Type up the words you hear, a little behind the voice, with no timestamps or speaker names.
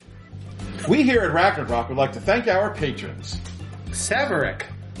We here at Ragnarok would like to thank our patrons. Severick.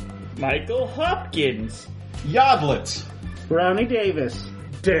 Michael Hopkins. Yodlet. Brownie Davis.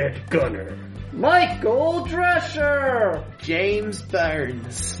 Dead Gunner. Michael Drescher. James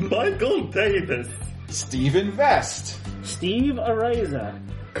Burns. Michael Davis. Stephen Vest. Steve Areza.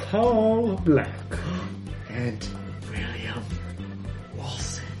 Carl Black. And William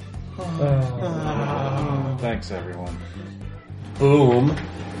Wilson. Thanks, everyone. Boom.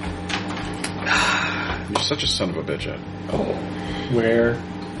 You're such a son of a bitch, Ed. We're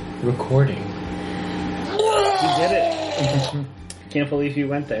recording. You did it. Can't believe you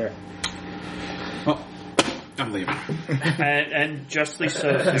went there. Well, I'm leaving. And justly so,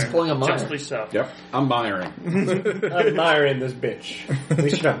 sir. He's pulling a Meyer. Justly so. Yep, I'm miring. I'm admiring this bitch. At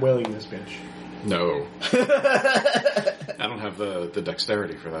least you're not willing this bitch. No. I don't have the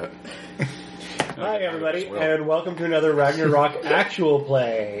dexterity for that. Hi, everybody, and welcome to another Ragnarok actual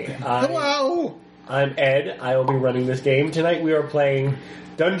play. Hello! I'm Ed. I will be running this game. Tonight we are playing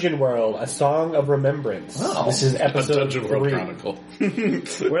Dungeon World, A Song of Remembrance. Wow. This is A episode Dungeon World 3. Chronicle.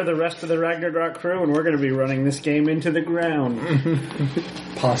 We're the rest of the Ragnarok crew, and we're going to be running this game into the ground.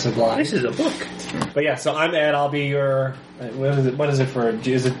 Possibly. This is a book. But yeah, so I'm Ed. I'll be your... What is it for?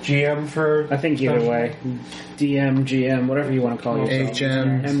 Is it GM for... I think either way. DM, GM, whatever you want to call yourself.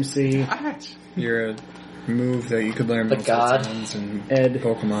 HM. MC, You're a move that you could learn The multiple god. times in Ed.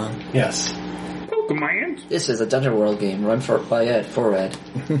 Pokemon. Yes. Pokemon. This is a Dungeon World game run by Ed, for Ed.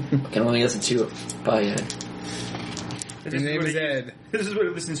 Can only listen to it by Ed. His name is Ed. This is what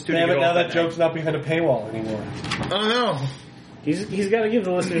it listens to. Damn to it, get now off that at joke's not behind a paywall anymore. Oh no! He's got to give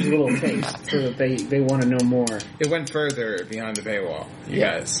the listeners a little taste so that they want to know more. It went further behind the paywall, you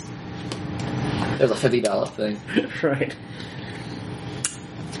guys. There's a $50 thing. Right.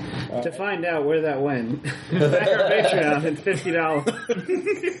 To find out where that went, back our Patreon at $50.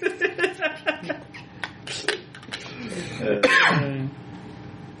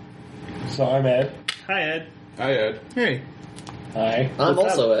 So I'm Ed. Hi, Ed. Hi, Ed. Hey. Hi. I'm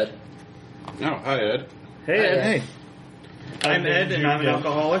What's also Ed. Oh, hi, Ed. Hey, Ed. Hey. I'm Ed, and I'm an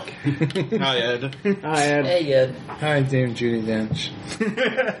alcoholic. Hi, Ed. Hi, Ed. Hey, Ed. Hi, Dame Judy Dench.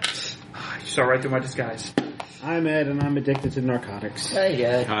 You saw right through my disguise. I'm Ed, and I'm addicted to narcotics. Hey,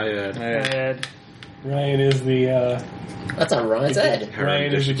 Ed. Hi, Ed. Hi, Ed. Ryan is the That's not Ron, it's Ed.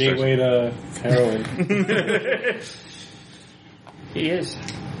 Ryan is the gateway to heroin. He is.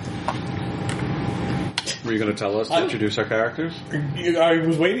 Were you going to tell us to introduce our characters? I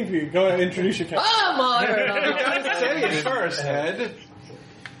was waiting for you. Go ahead, introduce your character. Ah, Meyer! Say it first, Ed.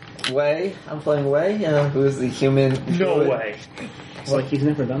 Wei. I'm playing Wei, who is the human... No way. It's like he's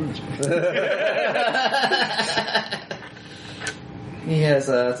never done this before. He has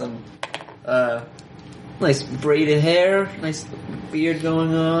some nice braided hair, nice beard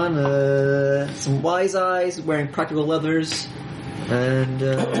going on, some wise eyes, wearing practical leathers, and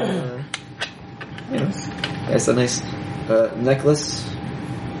has a nice necklace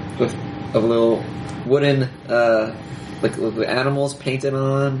with a little wooden like animals painted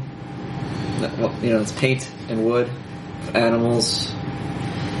on. Well, it's paint and wood of animals,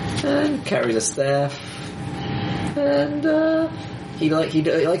 and carries a staff, and he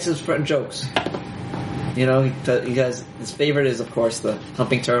likes his friend jokes. He has his favorite is of course the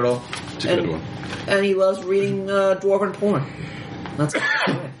humping turtle. It's a good one. And he loves reading dwarven porn. That's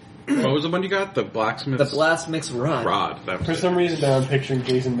What was the one you got? The blacksmith's... the blacksmith's rod. That was For some reason now I'm picturing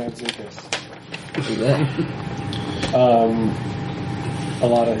Jason Mantzoukas. Who's that?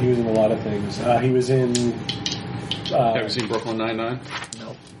 He was in a lot of things. He was in... Have you seen Brooklyn Nine-Nine?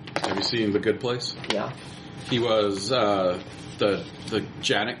 No. Have you seen The Good Place? Yeah. He was the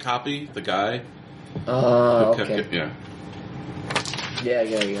Janet copy, the guy. Oh, who okay. kept, yeah.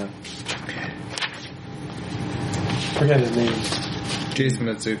 Yeah. forget his name. Jason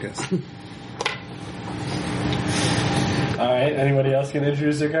Matsoukas. Alright, anybody else can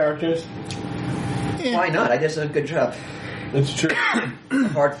introduce their characters? Why not? I did a good job. That's true.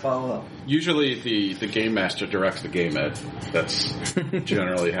 Hard to follow up. Usually the game master directs the game, Ed. That's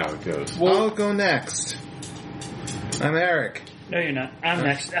generally how it goes. I'll go next. I'm Eric. No, you're not. I'm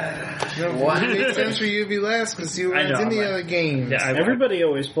next. What? It makes sense for you to be last because you I were know, in the I'm other games. Yeah, Everybody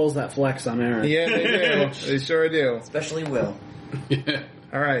always pulls that flex on Aaron. Yeah, they do. They sure do. Especially Will. Yeah.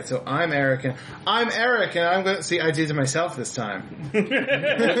 Alright, so I'm Eric, and I'm going to... See, I did it myself this time.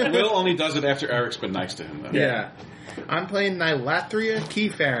 Will only does it after Eric's been nice to him, though. Yeah. I'm playing Nylathria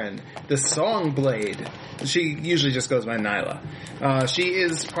Keyfarin, the Songblade. She usually just goes by Nyla. She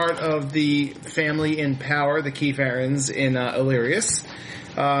is part of the family in power, the Keyfarins in Illyrius.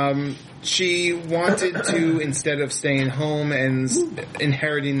 She wanted to, instead of staying home and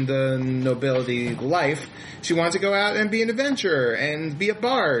inheriting the nobility life, she wanted to go out and be an adventurer and be a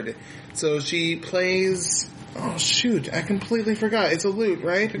bard. So she plays... Oh, shoot. I completely forgot. It's a lute,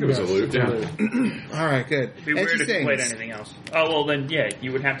 right? I think it was a lute, yeah. All right, good. It'd be And weird she if you played sings. anything else. Oh, well then, yeah,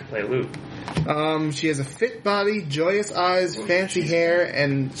 you would have to play a lute. She has a fit body, joyous eyes, fancy hair,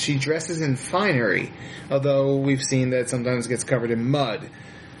 and she dresses in finery. Although we've seen that sometimes gets covered in mud.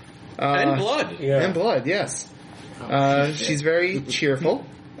 And blood. Yeah. And blood, yes. She's very cheerful,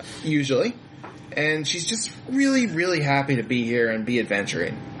 usually. And she's just really, really happy to be here and be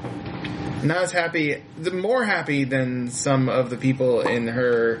adventuring. Not as happy, more happy than some of the people in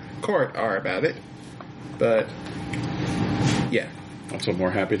her court are about it. But, yeah. Also more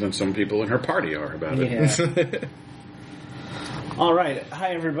happy than some people in her party are about it. Yeah. All right.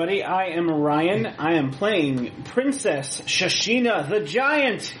 Hi, everybody. I am Ryan. I am playing Princess Shashina the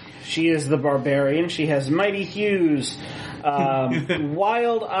Giant. She is the barbarian. She has mighty thews,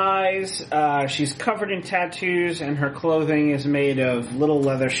 wild eyes. She's covered in tattoos, and her clothing is made of little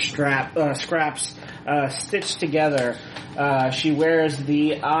leather scraps stitched together. She wears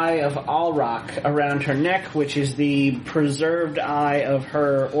the Eye of Alrock around her neck, which is the preserved eye of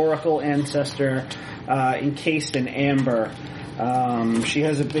her oracle ancestor, encased in amber. She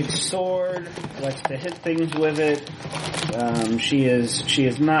has a big sword, likes to hit things with it. She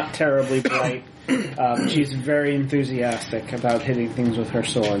is not terribly bright. She's very enthusiastic about hitting things with her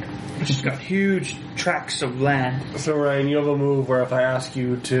sword. She's got huge tracts of land. So Ryan, you have a move where if I ask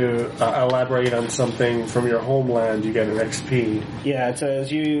you to elaborate on something from your homeland, you get an XP. Yeah, it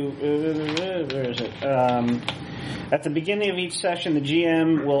says you... where is it? At the beginning of each session, the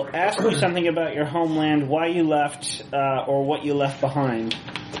GM will ask you something about your homeland, why you left, or what you left behind.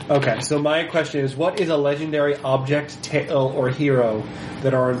 Okay, so my question is, what is a legendary object, tale, or hero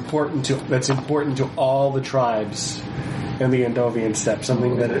that's important to all the tribes in the Andovian steppe?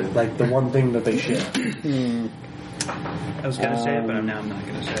 Something that, like, the one thing that they share. I was going to say it, but now I'm not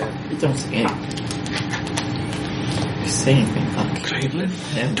going to say it. You don't say anything. You say anything, Cleveland.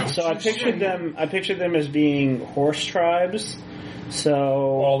 So I pictured them as being horse tribes. So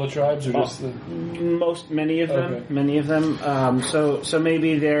All the tribes, or just the... many of them, Okay. many of them. So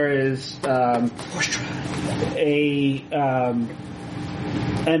maybe there is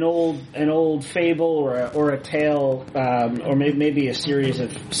an old fable or a tale, or maybe a series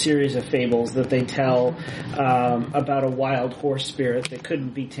of fables that they tell about a wild horse spirit that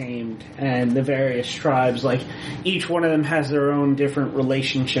couldn't be tamed, and the various tribes, like each one of them has their own different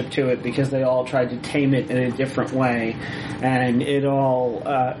relationship to it because they all tried to tame it in a different way, and it all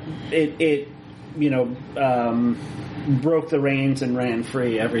broke the reins and ran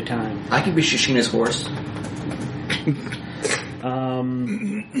free every time. I can be Shashina's horse.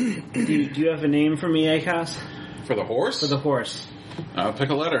 Do you have a name for me, Akos? For the horse? For the horse. I'll pick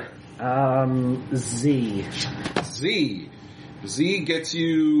a letter. Z. Z. Z gets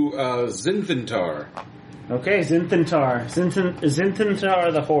you Zinthantар. Okay, Zinthantar.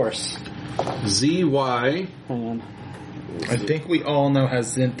 Zinthantar the horse. Z-Y. Hang on. I think we all know how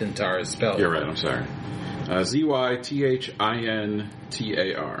Zinthantar is spelled. You're right, I'm sorry. Z-Y-T-H-I-N-T-A-R.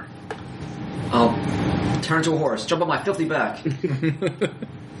 I'll turn to a horse. Jump on my filthy back.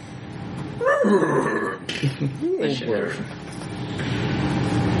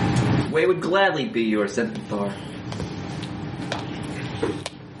 Way would gladly be your Zentithar.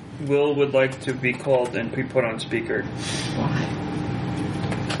 Will would like to be called and be put on speaker. Why?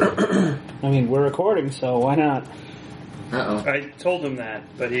 I mean, we're recording, so why not? Uh-oh. I told him that,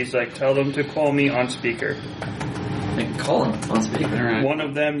 but he's like, tell them to call me on speaker. I can call him on speaker. All right. One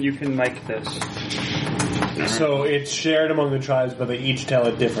of them, you can mic this. So it's shared among the tribes, but they each tell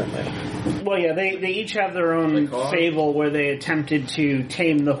it differently. Well, yeah, they each have their own fable where they attempted to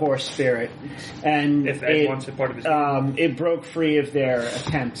tame the horse spirit, and If Ed wants a part of his it broke free of their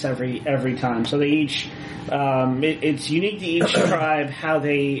attempts every time. So they each it's unique to each tribe how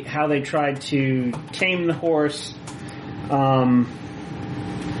they tried to tame the horse, and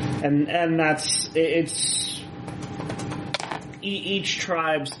that's it's. Each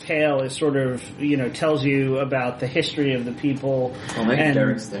tribe's tale is sort of, tells you about the history of the people. Well, maybe and,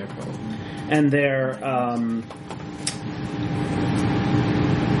 Derek's there, probably. and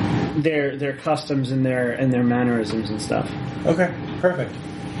their customs and their mannerisms and stuff. Okay, perfect.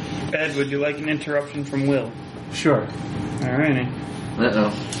 Ed, would you like an interruption from Will? Sure. Alrighty. Uh-oh.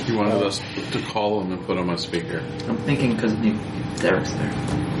 He wanted us to call him and put him on speaker. I'm thinking because Derek's there.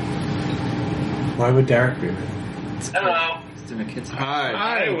 Why would Derek be there? Hello. It's in the kids' Hi.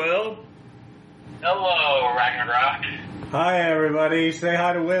 Hi, Will. Hello, Ragnarok. Hi, everybody. Say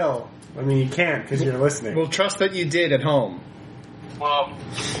hi to Will. I mean, you can't because you're listening. We'll trust that you did at home. Well,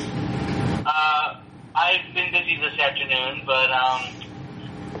 I've been busy this afternoon, but I'll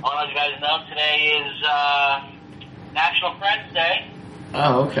let you guys know today is National Friends Day,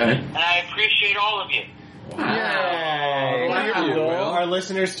 Oh, okay. and I appreciate all of you. Yay! Thank you, Will. Our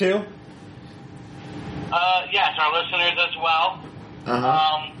listeners, too? Yes, our listeners as well,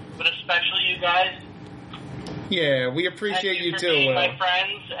 but especially you guys. Yeah, we appreciate Thank you for too, being Will. my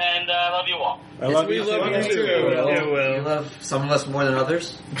friends, and I love you all. I love we you love you too. too, Will. You love some of us more than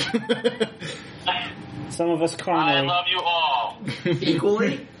others? Some of us I carnally. love you all.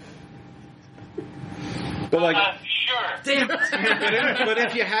 Equally? But like, Sure. Damn it! but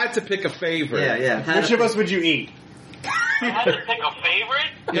if you had to pick a favorite, Yeah. Which of us would you eat? I had to pick a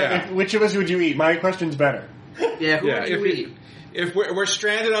favorite. yeah. Which of us would you eat? My question's better. Yeah, who Yeah, would you if eat? If we're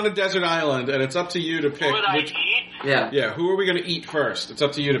stranded on a desert island and it's up to you to pick Who would I which, eat? Yeah. who are we going to eat first? It's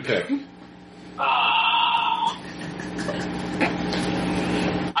up to you to pick.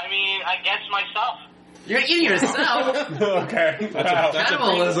 I mean, I guess myself. You're eating yourself? Okay. Wow.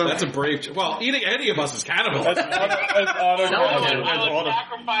 Cannibalism. That's a brave. Well, eating any of us is cannibalism. That's I auto. would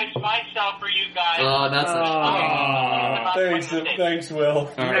sacrifice myself for you guys. Oh, that's I'm not Thanks, playing the tape. thanks, Will. All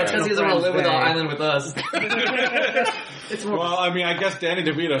That's right. because he doesn't want to live with the island with us. It's more. Well, I mean, I guess Danny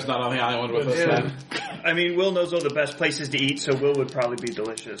DeVito's not on the island with us then. I mean, Will knows all the best places to eat, so Will would probably be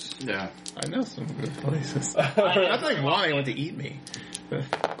delicious. Yeah. I know some good places. Not like wanting anyone to eat me.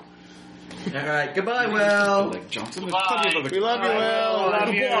 Alright, goodbye, Will. Like Johnson. Bye. We love you, Will.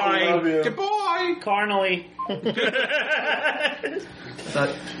 Love you. Love you. Goodbye. Carnally.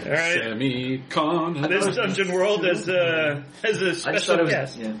 But Alright. Sammy Con. This Dungeon World has a I just thought special it was.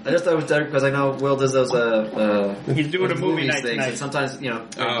 guest. Yeah, I just thought it was Derek because I know Will does those. He's doing a movie movies night things, tonight. and sometimes Oh,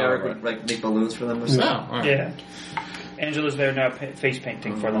 Derek right. would like make balloons for them or Oh, something. all right. Yeah. Angela's there now face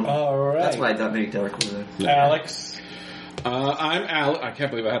painting for them. All right. That's why I thought maybe Derek was there. Alex. I'm Al. I can't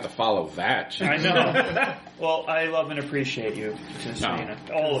believe I had to follow that. I know. Well, I love and appreciate you. Just, No. you know,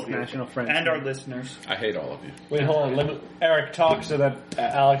 all of you. National Friends And Day. our listeners. I hate all of you. Wait, hold on. Let Eric talk so that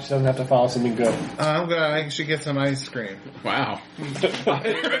Alex doesn't have to follow something good. I'm gonna actually get some ice cream. Wow.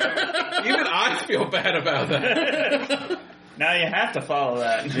 Even I feel bad about that. Now you have to follow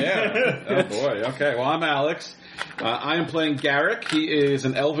that. Yeah. Oh boy. Okay. Well, I'm Alex. I am playing Garrick. He is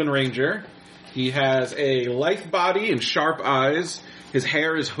an Elven Ranger. He has a lithe body and sharp eyes. His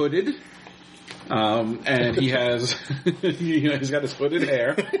hair is hooded. And he has, he's got his hooded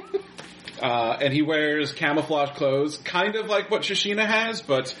hair. And he wears camouflage clothes, kind of like what Shashina has,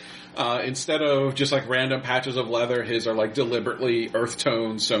 but instead of just like random patches of leather, his are like deliberately earth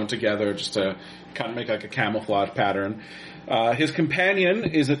tones sewn together just to kind of make like a camouflage pattern. His companion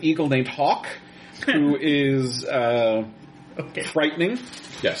is an eagle named Hawk, who is frightening.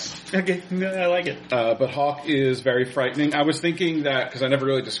 Yes. Okay, I like it. But Hawk is very frightening. I was thinking that, because I never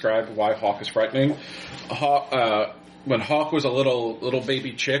really described why Hawk is frightening. When Hawk was a little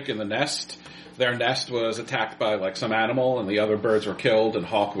baby chick in the nest, their nest was attacked by like some animal and the other birds were killed and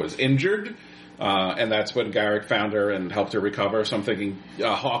Hawk was injured. And that's when Garrick found her and helped her recover. So I'm thinking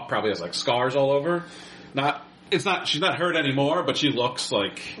Hawk probably has like scars all over. She's not hurt anymore, but she looks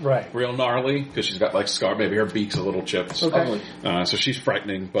like real gnarly because she's got like scar. Maybe her beak's a little chipped. Okay. So she's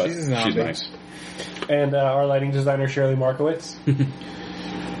frightening, but She's a zombie. she's nice. And our lighting designer, Shirley Markowitz.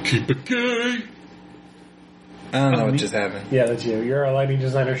 Keep it gay. I don't know what just happened. Yeah, that's you. You're our lighting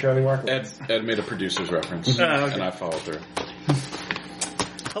designer, Shirley Markowitz. Ed made a producer's reference, okay. and I followed through.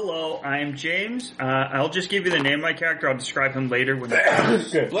 Hello, I'm James. I'll just give you the name of my character. I'll describe him later when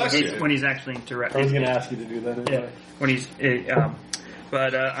Good. Bless you. when he's actually I was interacting. going to ask you to do that anyway. When he's,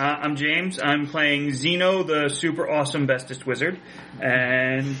 I'm James. I'm playing Zeno, the super awesome bestest wizard.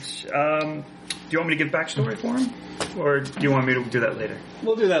 And do you want me to give backstory for him, or do you want me to do that later?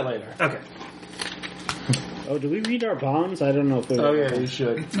 We'll do that later. Okay. Oh, do we read our bonds? I don't know if we. Oh, yeah, we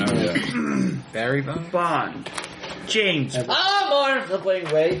should. Oh, yeah. Barry Bone? Bond. James. I'm playing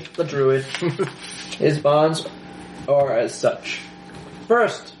Wade, the druid. His bonds are as such.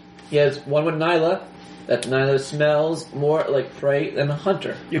 First, he has one with Nyla. That Nyla smells more like prey than a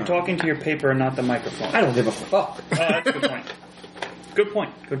hunter. You're talking to your paper and not the microphone. I don't give a fuck. Oh, that's a good point. Good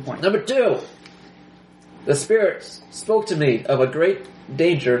point. Good point. Number 2, the spirits spoke to me of a great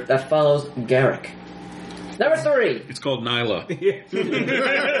danger that follows Garrick. Number 3, It's called Nyla.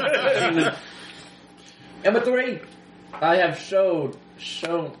 Number 3, I have shown,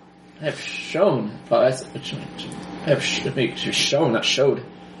 not showed.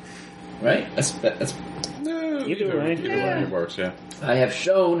 Right? That's Either way. Either way, it works, yeah. I have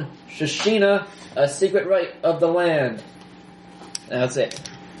shown Shashina a secret right of the land. That's it.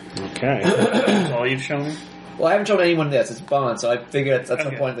 Okay. That's all you've shown me? Well, I haven't shown anyone this. It's Bond, so I figured at some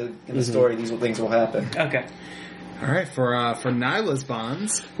Okay. point in the story these things will happen. Okay. All right, for Nyla's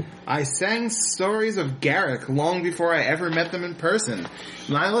bonds, I sang stories of Garrick long before I ever met them in person.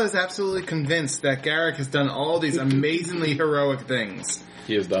 Nyla is absolutely convinced that Garrick has done all these amazingly heroic things.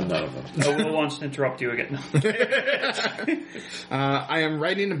 He has done none of them. Will wants to interrupt you again. I am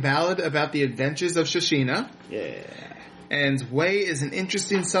writing a ballad about the adventures of Shashina. Yeah. And Wei is an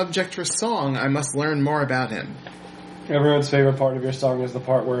interesting subject for song. I must learn more about him. Everyone's favorite part of your song is the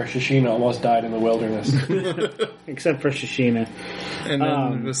part where Shashina almost died in the wilderness. Except for Shashina. And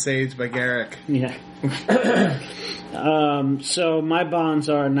then was saved by Garrick. Yeah. So my bonds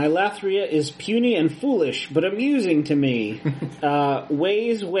are: Nylathria is puny and foolish, but amusing to me.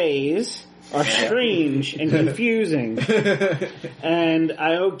 Ways are strange and confusing. And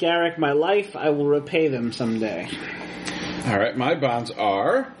I owe Garrick my life. I will repay them someday. All right, my bonds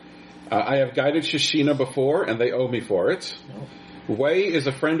are, I have guided Shashina before, and they owe me for it. Wei is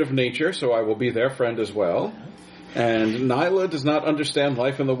a friend of nature, so I will be their friend as well. And Nyla does not understand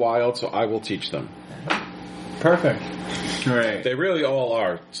life in the wild, so I will teach them. Perfect. Right. They really all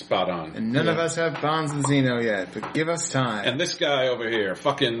are spot on. And none of us have bonds with Zeno yet, but give us time. And this guy over here,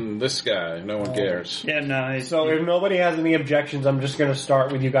 fucking this guy, no one cares. Yeah, no. So if nobody has any objections, I'm just going to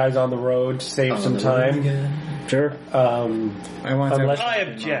start with you guys on the road to save some time. Sure. I want Unless- to. I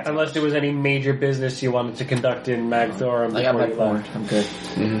object. Unless there was any major business you wanted to conduct in Magthorum I got before my you point. left. I'm good.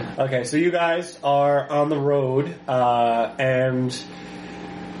 Okay, so you guys are on the road, and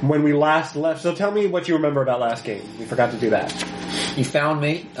when we last left, so tell me what you remember about last game. We forgot to do that. You found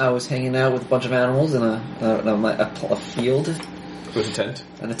me. I was hanging out with a bunch of animals in a field With a tent?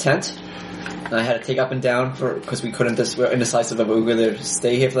 and a tent. And I had to take up and down because we couldn't. We were indecisive of we were going to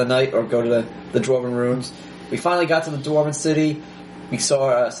stay here for the night or go to the Dwarven ruins. We finally got to the Dwarven city. We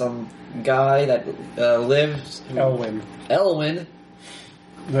saw some guy that lived. Elwyn. Elwyn,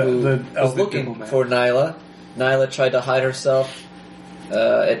 The who was Elven looking diplomat. for Nyla. Nyla tried to hide herself.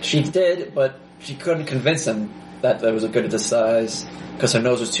 She did, but she couldn't convince him that was a good disguise because her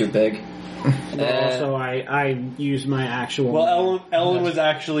nose was too big. But also, I used my actual. Well, Elwyn was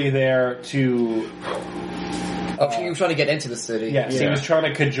actually there to... She was trying to get into the city. Yes, he Yeah. was trying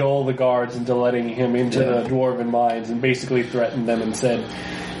to cajole the guards into letting him into the Dwarven mines and basically threatened them and said,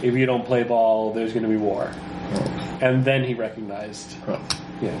 if you don't play ball, there's going to be war. And then he recognized.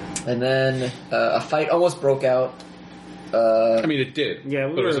 Yeah. And then a fight almost broke out. I mean, it did. Yeah,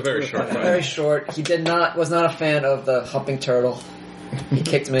 but it was a very short Very fight. short. He was not a fan of the hopping turtle. He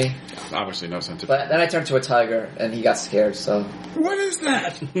kicked me. Obviously, no sense of But then I turned to a tiger, and he got scared, so... What is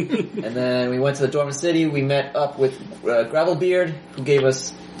that? And then we went to the Dwarven City. We met up with Gravelbeard, who gave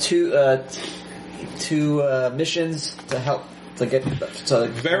us two missions to help to get...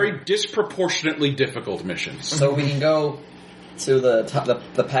 Very disproportionately difficult missions. So we can go to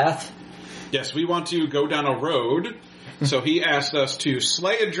the path. Yes, we want to go down a road. So he asked us to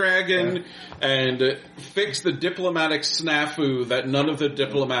slay a dragon and fix the diplomatic snafu that none of the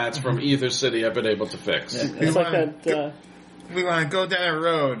diplomats from either city have been able to fix. It's like that. We want to go down a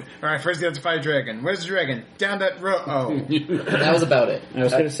road. Alright, first you have to fight a dragon. Where's the dragon? Down that road. Oh. And that was about it. I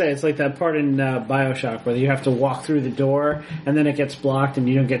was going to say, it's like that part in Bioshock where you have to walk through the door and then it gets blocked and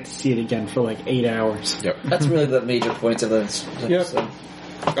you don't get to see it again for like 8 hours. Yep. That's really the major point of this. Yep. So.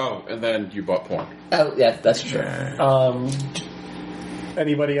 Oh, and then you bought porn. Oh, yeah, that's true.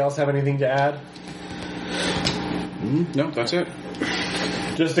 Anybody else have anything to add? No, that's it.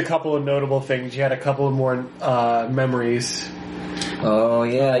 Just a couple of notable things. You had a couple of more memories. Oh,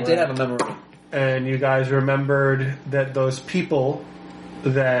 yeah, I did have a memory. And you guys remembered that those people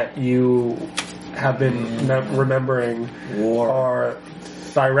that you have been remembering War. are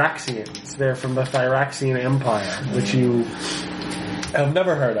Thyraxians. They're from the Thyraxian Empire, which you have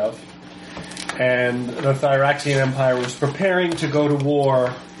never heard of. And the Thyraxian Empire was preparing to go to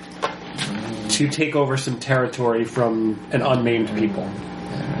war to take over some territory from an unnamed people.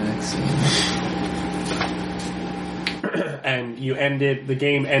 And the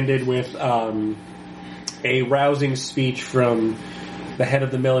game ended with a rousing speech from the head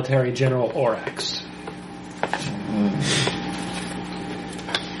of the military, General Orax.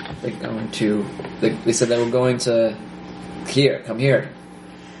 They said they were going to come here.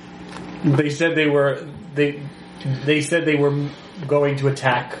 They said they were going to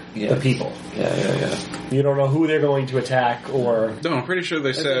attack the people. Yeah. You don't know who they're going to attack or... No, I'm pretty sure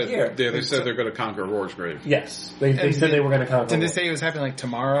they said here. they said they're going to conquer Roarsgrave. Yes, they said they were going to conquer. Didn't they say it was happening like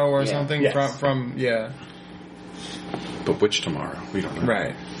tomorrow or something? Yes. From yeah. But which tomorrow? We don't know.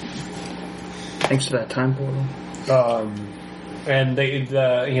 Right. Thanks to that time portal. And the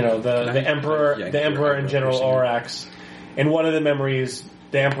emperor, yank the your emperor and eyebrow General piercing? Orax. In one of the memories,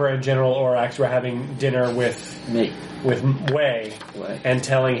 the emperor and General Orax were having dinner with Me. Wei, Wei. and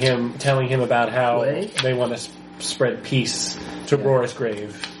telling him about how Wei? they want to spread peace to Roar's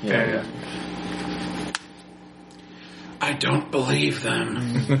grave. Yeah. I don't believe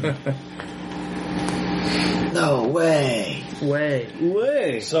them. No way.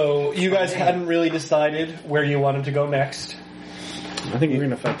 Way. So you guys hadn't really decided where you wanted to go next. I think we're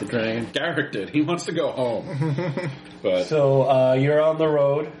gonna fight the dragon. Garrick did. He wants to go home. But So you're on the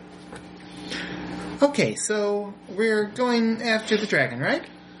road. Okay, so we're going after the dragon, right?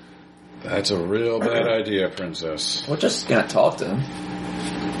 that's a real bad idea, Princess. We're just gonna talk to him.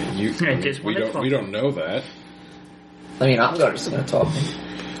 We don't know that. I mean, I'm just gonna talk to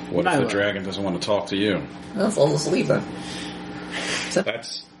him. What if the Nyla. dragon doesn't want to talk to you? I'll just leave then.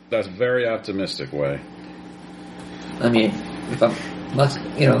 That's very optimistic, Way. I mean, if I'm not,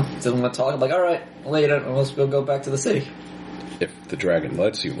 still gonna talk, I'm like, alright, later, and we'll go back to the city. If the dragon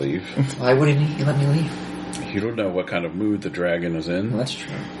lets you leave. Why wouldn't he let me leave? You don't know what kind of mood the dragon is in. Well, that's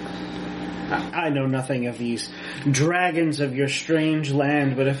true. I know nothing of these dragons of your strange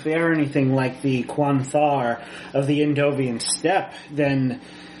land, but if they are anything like the Quanthar of the Endovian steppe, then,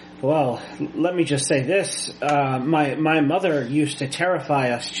 well, let me just say this. My mother used to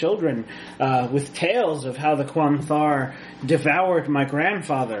terrify us children with tales of how the Quanthar devoured my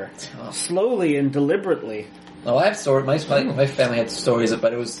grandfather, slowly and deliberately. Oh, I have stories. My family had stories,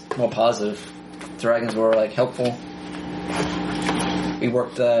 but it was more positive. Dragons were, helpful. We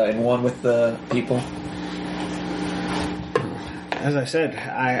worked in one with the people. As I said,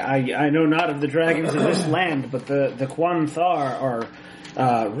 I know not of the dragons of this land, but the Quanthar are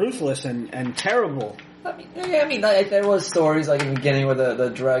ruthless and terrible. There was stories like in the beginning where the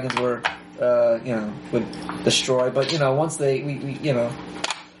dragons were, would destroy. But once there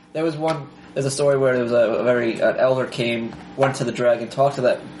was one. There's a story where there was an elder went to the dragon, talked to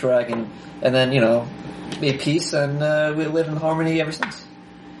that dragon, and then made peace, and we lived in harmony ever since.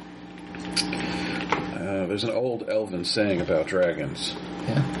 There's an old elven saying about dragons.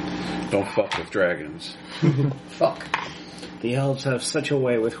 Yeah. Don't fuck with dragons. Fuck. The elves have such a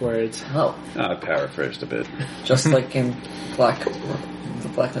way with words. Oh, I paraphrased a bit. just like in the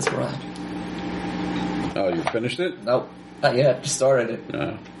Blackness Garage. Oh, you finished it? Nope, not yet. Just started it.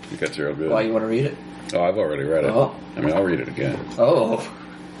 No, you got real good. Why, you want to read it? Oh, I've already read it. Oh. I'll read it again. Oh.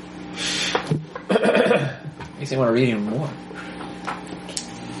 Makes me want to read even more.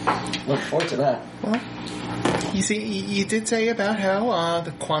 Look forward to that. Well, you see, you did say about how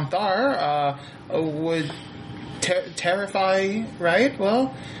the Quanthar would terrify, right?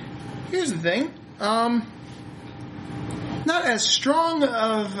 Well, here's the thing. Not as strong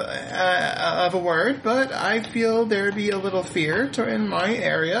of a word, but I feel there'd be a little fear in my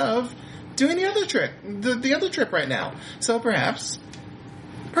area of doing the other trick, the other trip right now. So perhaps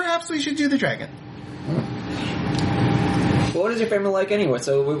we should do the dragon. Well, what is your family like anyway?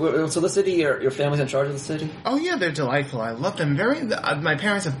 So the city, your family's in charge of the city? Oh yeah, they're delightful. I love them very. My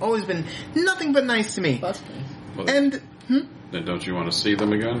parents have always been nothing but nice to me. That's nice. Well, And then don't you want to see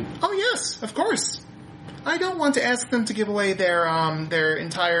them again? oh yes, of course. I don't want to ask them to give away their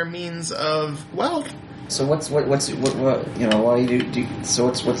entire means of wealth. So what's why you so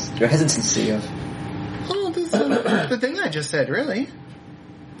what's your hesitancy of? Oh, this is the thing I just said, really.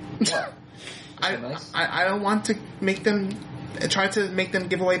 Nice. I don't want to try to make them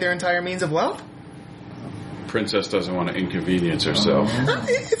give away their entire means of wealth. Princess doesn't want to inconvenience herself.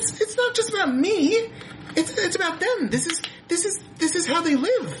 It's not just about me. It's about them. This is how they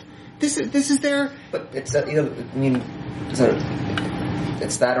live. This is their. But it's that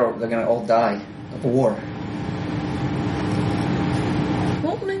it's that or they're gonna all die of war.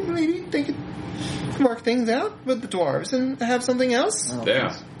 Well, maybe they could work things out with the dwarves and have something else. Oh,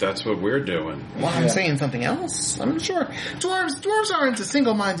 Yeah, that's what we're doing. Well, I'm saying something else. I'm sure dwarves aren't a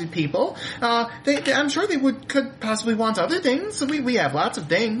single-minded people. I'm sure they could possibly want other things. We have lots of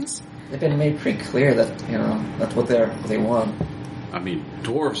things. They've been made pretty clear that that's what they want. I mean,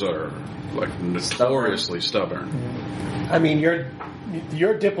 dwarves are notoriously stubborn. I mean, your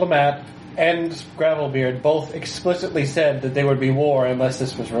diplomat and Gravelbeard both explicitly said that there would be war unless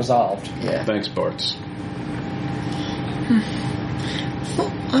this was resolved. Yeah. Thanks, Bartz.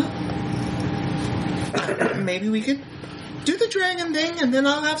 Well, maybe we could do the dragon thing, and then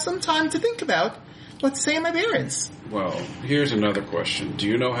I'll have some time to think about what to say to my parents. Well, here's another question. Do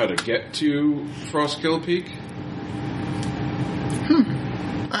you know how to get to Frostkill Peak?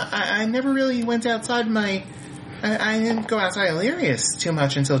 I never really went outside my I didn't go outside Illyrius too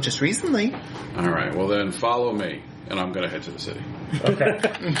much until just recently. All right, well then follow me, and I'm going to head to the city. Okay.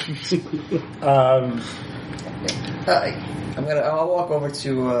 I'll walk over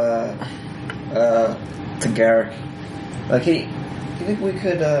to Garrick. Like, hey, do you think we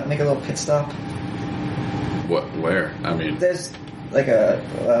could make a little pit stop? What? Where? I mean, There's like a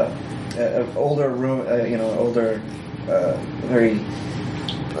older room, older, very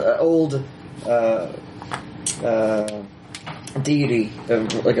old deity,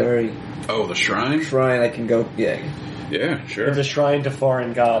 like a very the shrine. shrine. I can go. Yeah. Yeah, sure. There's a shrine to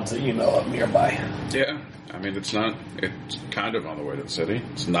foreign gods that you know of nearby. Yeah, I mean, it's kind of on the way to the city.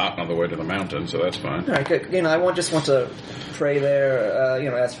 It's not on the way to the mountain, so that's fine. All right, good. I just want to pray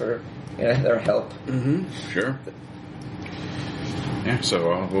there. Ask for their help. Mm-hmm. Sure. Yeah,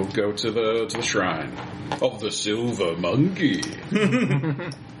 so we'll go to the shrine of the Silver Monkey.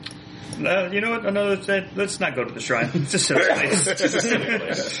 You know what? Let's not go to the shrine. It's a silly place. It's a silly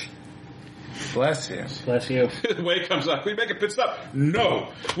place. Bless you. Bless you. The way it comes up, we make a pit stop. No,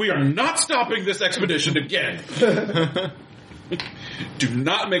 we are not stopping this expedition again. Do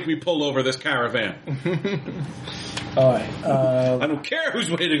not make me pull over this caravan. Alright. I don't care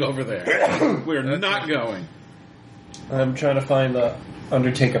who's waiting over there. We're not going. I'm trying to find the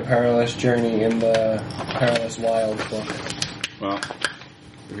Undertake a Perilous Journey in the Perilous Wilds book. Well,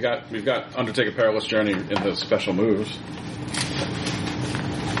 we've got Undertake a Perilous Journey in the special moves.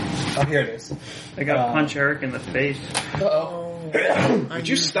 Oh, here it is. I gotta punch Eric in the face. Did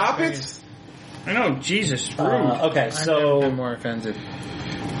you stop it? I know, Jesus, rude. Okay, I'm so more offended.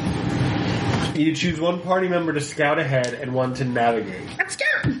 you choose one party member to scout ahead and one to navigate. I'm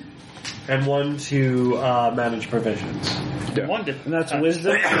scared. And one to manage provisions. Yeah. And that's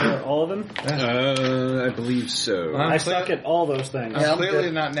wisdom for all of them? I believe so. I suck at all those things. Yeah, I'm I'm clearly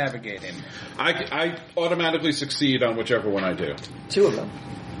good. not navigating. I automatically succeed on whichever one I do. 2 of them.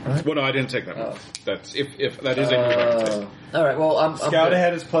 Well, no, I didn't take that one. Oh. That's if that is a move I can take. All right. Well, I'm Scout good.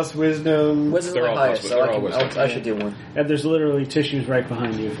 ahead is plus wisdom. Wisdom's They're my all highest, plus- so they're all wisdom. I should do one. And there's literally tissues right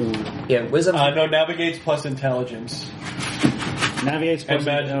behind you if we want. Yeah, wisdom. No, navigate's plus intelligence. Navigates plus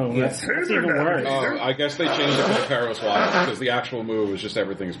Imagine- oh, yeah. that's even worse. I guess they changed it for the Perilous Wilds because the actual move is just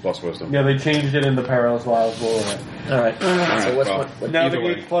everything is plus wisdom. Yeah, they changed it in the Perilous Wilds rule. All right. So what's well, what? Either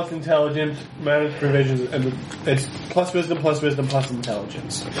Navigate way. plus intelligence, manage provisions, and it's plus wisdom, plus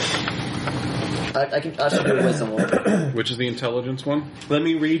intelligence. I should do wisdom one. Which is the intelligence one? Let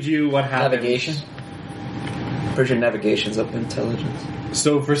me read you what happens. Navigation. Pretty sure navigation's up intelligence.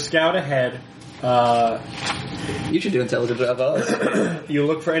 So for scout ahead, You should do intelligence of us. you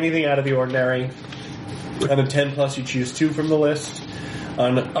look for anything out of the ordinary. On a 10 plus, you choose 2 from the list.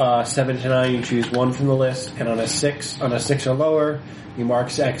 On 7 to 9, you choose 1 from the list. And on a 6 or lower, you mark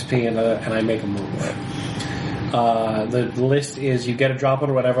XP and I make a move. The list is you get a drop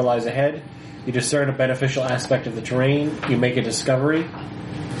on whatever lies ahead. You discern a beneficial aspect of the terrain. You make a discovery.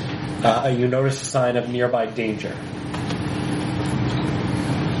 You notice a sign of nearby danger.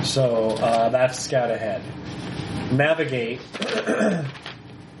 So that's scout ahead. Navigate.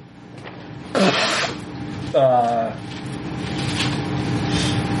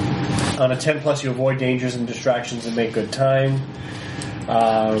 On a 10 plus, you avoid dangers and distractions and make good time.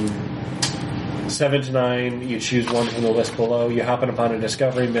 7 to 9, you choose 1 from the list below. You happen upon a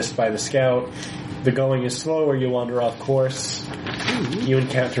discovery missed by the scout. The going is slow or you wander off course. You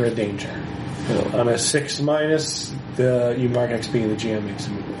encounter a danger. On a 6 minus, you mark XP and the GM makes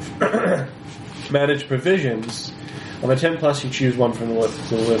a move. Manage provisions. On the 10 plus, you choose 1 from the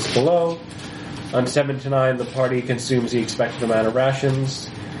list below. On 7 to 9, the party consumes the expected amount of rations.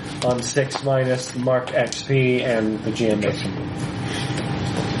 On 6 minus, mark XP and the GM makes a move.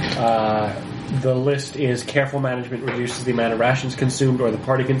 The list is careful management reduces the amount of rations consumed, or the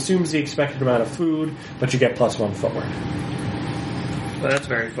party consumes the expected amount of food, but you get +1 forward. Well, that's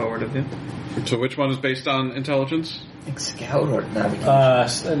very forward of you. So which one is based on intelligence? Scout or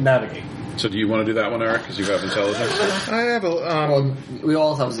navigation? Navigate. So do you want to do that one, Eric, because you have intelligence? I have a. Well, we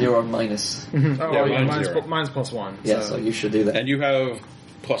all have 0 or minus. Oh, Yeah, yeah, mine's zero. mine's +1. Yeah, so you should do that. And you have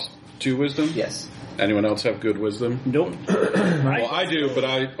 +2 wisdom? Yes. Anyone else have good wisdom? Nope. Well, I do, but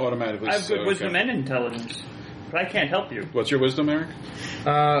I automatically... I have good so, wisdom okay. and intelligence, but I can't help you. What's your wisdom, Eric?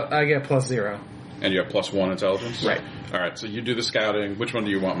 I get +0. And you have +1 intelligence? Right. Alright, so you do the scouting. Which one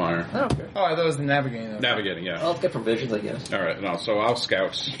do you want, Meyer? I don't care. Oh, I thought it was the navigating. Navigating, yeah. I'll get provisions, I guess. Alright, no, so I'll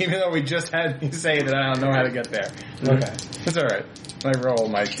scout. Even though we just had me say that I don't know how to get there. Okay. It's alright. My roll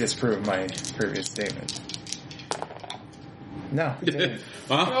might disprove my previous statement. No, it didn't.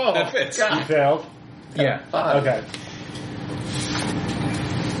 Huh? That fits. You failed? Yeah. 5. Okay.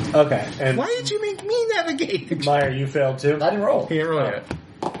 Okay, and Why did you make me navigate? Meyer, you failed too. I didn't roll. He didn't roll yet.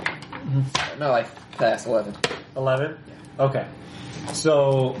 No, I passed 11. 11? Okay.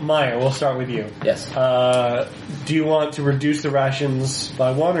 So, Meyer, we'll start with you. Yes. Do you want to reduce the rations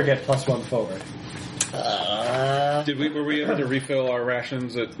by 1 or get +1 forward? Were we able to refill our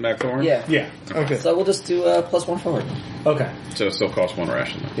rations at Macthorn? Yeah. Yeah. Okay. So we'll just do +1 forward. Okay. So it still costs 1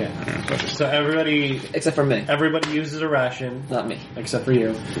 ration. Then. Yeah. So everybody Except for me. uses a ration, Not me. except for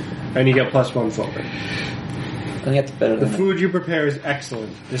you, and you get +1 forward. I think that's better The than food you prepare is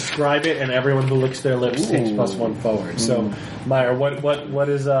excellent. Describe it, and everyone who licks their lips takes Ooh. +1 forward. So, Meyer, what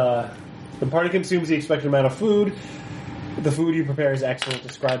is the party consumes the expected amount of food. The food you prepare is excellent.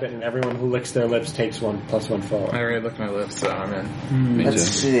 Describe it, and everyone who licks their lips takes +1 forward. I already licked my lips, so I'm in. Me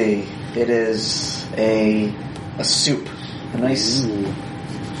Let's too. see. It is a soup. A nice,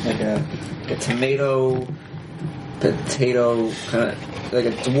 like a tomato, potato, kind of, like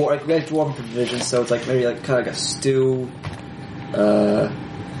a dwarf, we had dwarven provision, so it's like maybe like kind of like a stew,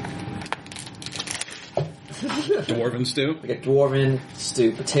 Dwarven stew? like a dwarven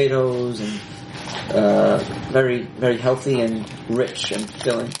stew, potatoes and, very, very healthy and rich and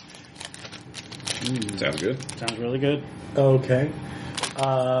filling. Sounds good. Sounds really good. Okay.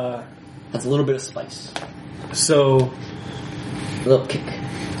 That's a little bit of spice. So A little kick.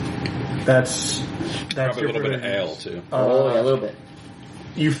 that's Probably a your little bit of provisions. ale, too. Oh, yeah, a little bit.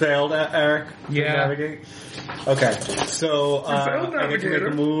 You failed, Eric? to Yeah. Navigate? Okay. So, failed I get to make navigator.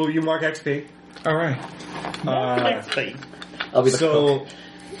 a move. You mark XP. Alright. I'll be the So,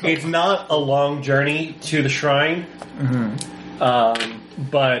 it's not a long journey to the shrine,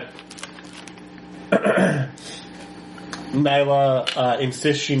 but Nyla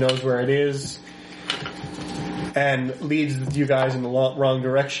insists she knows where it is and leads you guys in the wrong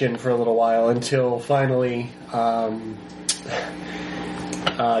direction for a little while until finally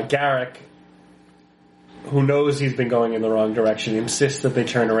Garrick, who knows he's been going in the wrong direction, insists that they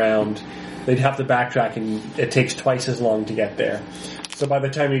turn around. They'd have to backtrack, and it takes twice as long to get there. So by the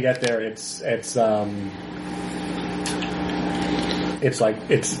time you get there, it's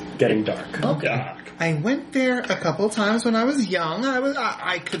getting dark. Okay. I went there a couple times when I was young.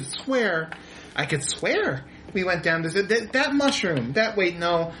 I could swear we went down to that mushroom.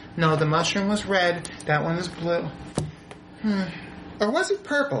 No, the mushroom was red. That one was blue. Or was it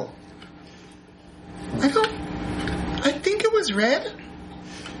purple? I think it was red.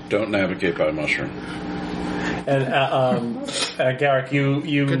 Don't navigate by mushroom. And Garrick, you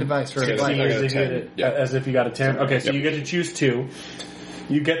Good advice for Okay, advice. I got a as if you 10. did- Yeah. as if you got a 10. Okay, so Yep. you get to choose 2.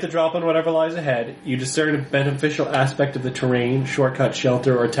 You get the drop on whatever lies ahead. You discern a beneficial aspect of the terrain, shortcut,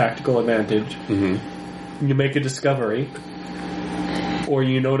 shelter, or tactical advantage. Mm-hmm. You make a discovery, or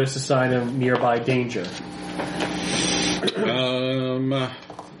you notice a sign of nearby danger.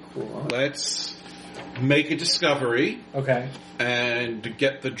 Let's make a discovery Okay. and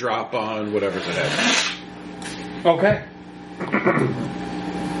get the drop on whatever's ahead. Okay.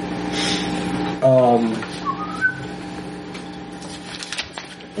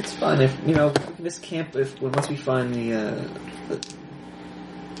 It's fun if this camp. Once we find the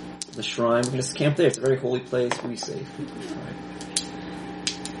shrine, we can just camp there. It's a very holy place. We'll be safe.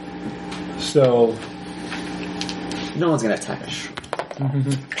 So, No one's gonna attack a shrine.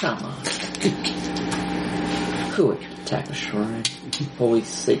 Come on. Who would attack a shrine? Holy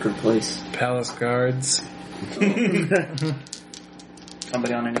sacred place. Palace guards.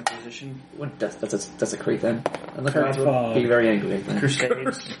 Somebody on any position? What, that's a crate then. And the guards Crap. would be very angry. I think.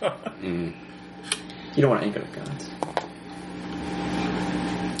 Crusades. Mm. You don't want to anger the gods.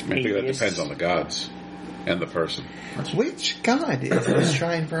 I think that Atheists. depends on the gods and the person. Which god is this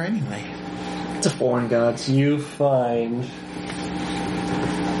shrine for anyway? It's a foreign gods. you find...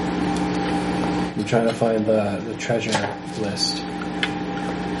 I'm trying to find the treasure list.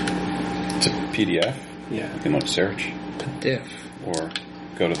 It's a PDF. Yeah. You can like search Diff. or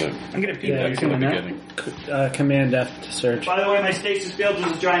go to the I'm gonna Yeah, index PDF in the doing that. beginning. Command F to search. By the way, my stasis field is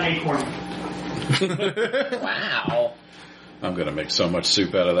a giant acorn. Wow. I'm gonna make so much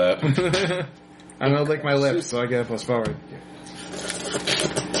soup out of that. I'm gonna lick my lips, so I get a plus forward.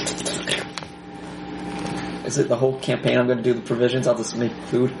 Is it the whole campaign I'm going to do the provisions? I'll just make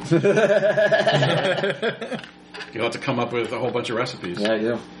food. You'll have to come up with a whole bunch of recipes. Yeah, I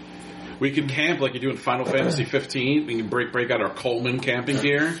do. We can camp like you do in Final Fantasy 15. We can break out our Coleman camping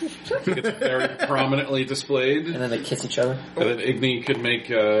gear. It's very prominently displayed. And then they kiss each other. And then Igni could make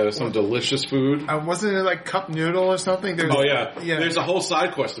some delicious food. Wasn't it like cup noodle or something? There's, Oh yeah. There's a whole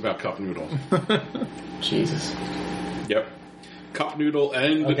side quest about cup noodle. Jesus. Yep. Cup noodle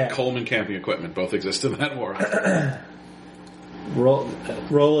and Okay. Coleman camping equipment both exist in that world.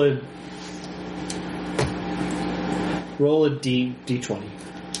 Roll a d20.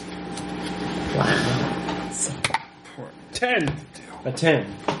 Wow. 10. A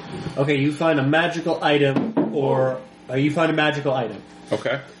 10. Okay, you find a magical item, or you find a magical item.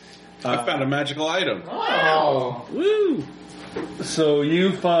 Okay. I found a magical item. Oh. Woo! So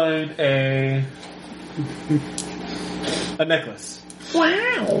you find a necklace.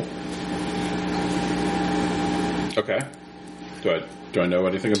 Wow. Okay. Do I know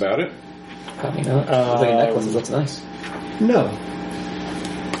anything about it? Probably not. Looks like a necklace. It looks nice. No.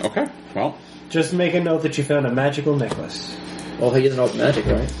 Okay. Well, Just make a note that you found a magical necklace. Well, he doesn't know it's magic,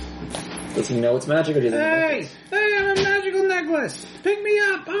 right? Does he know it's magic, or does he know it's Hey, I'm a magical necklace. Pick me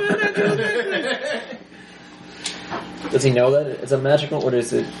up. I'm a magical necklace. Does he know that it's a magical, or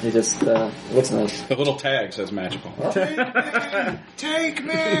does it? He just looks nice. the little tag says magical. Take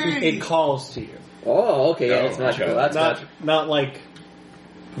me! It calls to you. Oh, okay, yeah, Oh, it's magical. okay. That's magic. Not like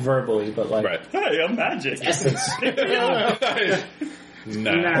verbally, but like Right. Hey, I'm magic. Essence.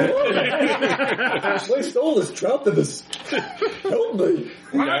 No. I stole this, trapped in this. Help me.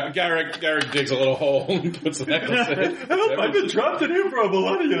 Garrick digs a little hole and puts the necklace in. Help, I've been trapped in here for a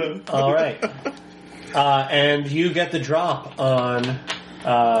millennia. all right. And you get the drop on.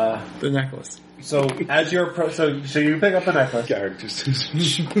 The necklace. So as you're so you pick up the necklace. Garrick just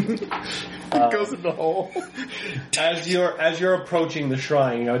Goes in the hole. As you're approaching the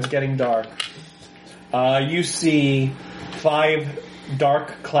shrine, it's getting dark. You see 5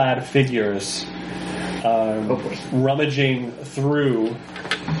 dark-clad figures rummaging through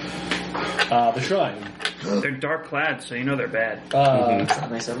the shrine. They're dark clad, so you know they're bad. That's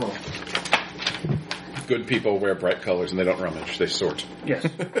not nice at all. good people wear bright colors and they don't rummage; they sort. Yes.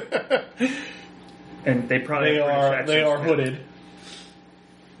 And they probably have They British are accents. hooded,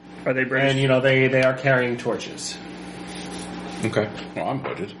 Are they British? and they are carrying torches. Okay. Well, I'm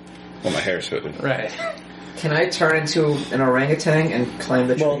hooded. Well, my hair's hooded. Right. Can I turn into an orangutan and climb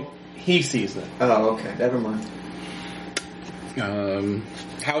the tree? Well, he sees them. Oh, okay. Never mind.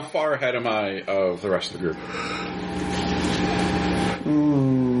 How far ahead am I of the rest of the group?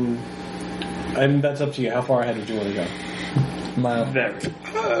 And that's up to you. How far ahead do you want to go? Mile. Very.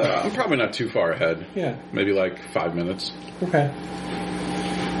 I'm probably not too far ahead. Yeah. Maybe like 5 minutes. Okay.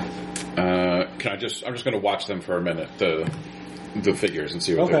 I'm just going to watch them for a minute, the figures, and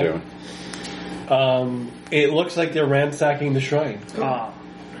see what Okay. they're doing. It looks like they're ransacking the shrine.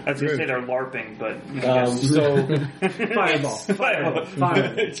 I was going to say they're LARPing, but I guess. So Fireball. Fireball.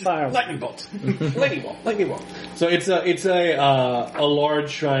 lightning bolt, lightning bolt. So it's a large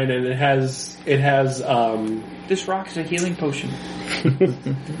shrine, and it has This rock is a healing potion.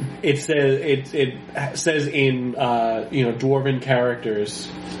 it says in dwarven characters,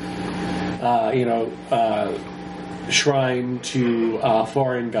 shrine to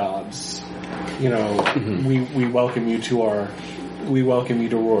foreign gods. We welcome you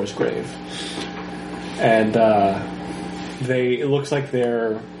to Roar's grave, and it looks like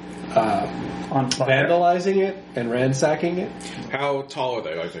they're On fire. vandalizing it and ransacking it. How tall are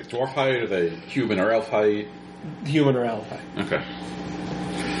they? Like they dwarf height? Are they human or elf height? Human or elf. Okay.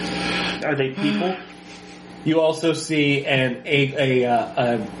 Are they people? You also see an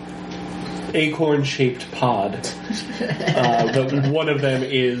acorn-shaped pod. One of them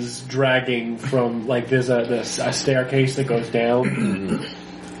is dragging from there's a staircase that goes down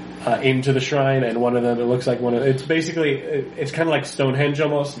into the shrine, and one of them it's kind of like Stonehenge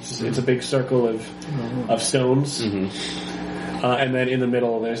almost. It's a big circle of stones, and then in the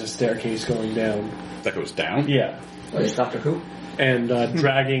middle there's a staircase going down. That goes down? Yeah. What is Doctor Who? And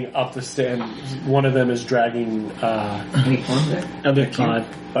dragging up the stairs. One of them is dragging Any fun there? Other pod.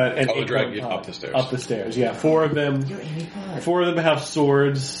 an they're dragging acorn you pod up the stairs. Up the stairs, yeah. Four of them have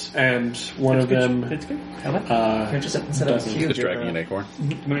swords, and one of them. That's good. You're just instead of a doesn't. cube, Just you're dragging an acorn.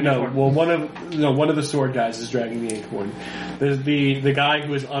 One of the sword guys is dragging the acorn. There's the guy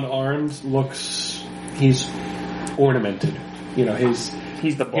who is unarmed he's ornamented.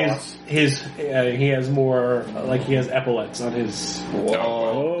 He's the boss. He has more he has epaulets on his.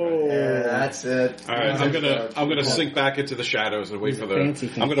 Oh. Yeah, that's it. All right, I'm gonna sink back into the shadows and wait for fancy.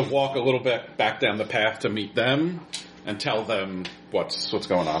 I'm gonna walk a little bit back down the path to meet them and tell them what's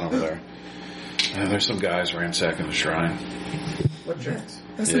going on over there. There's some guys ransacking the shrine. What jerks?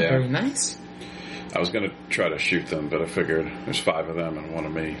 That's Yeah. very nice. I was gonna try to shoot them, but I figured there's 5 of them and 1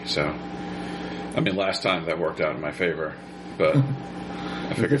 of me. So, last time that worked out in my favor, but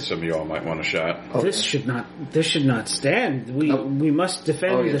I figured some of y'all might want a shot. This should not stand. We must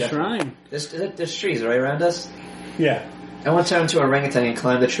defend Oh, yeah, the definitely. shrine. There's trees right around us. Yeah. I want to turn into an orangutan and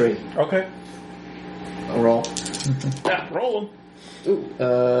climb the tree. Okay. I'll roll. Yeah, roll them. Ooh,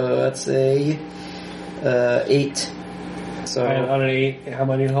 that's a 8. So And on an 8, how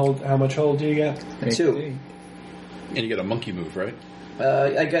much hold do you get? 2. And you get a monkey move, right?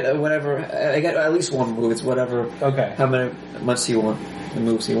 I get whatever. I get at least one move. It's whatever. Okay. How much you want? The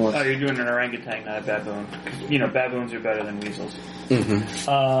moves you want. Oh, you're doing an orangutan, not a baboon. 'Cause, baboons are better than weasels. Mm-hmm.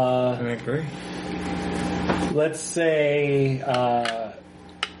 I agree. Let's say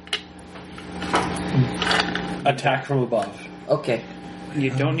attack from above. Okay. You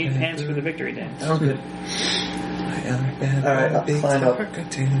don't need pants for the victory dance. Sounds good. Alright, I'll climb up.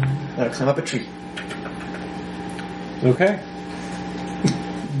 I'll climb up a tree. Okay.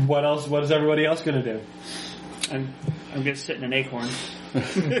 What else? What is everybody else going to do? I'm gonna sit in an acorn.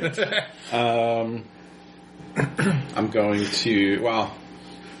 I'm going to. Well,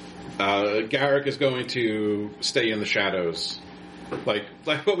 Garrick is going to stay in the shadows, like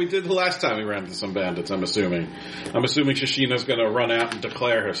what we did the last time we ran into some bandits. I'm assuming Shashina's going to run out and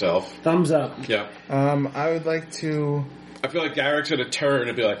declare herself. Thumbs up. Yeah. I would like to. I feel like Garrick's going to turn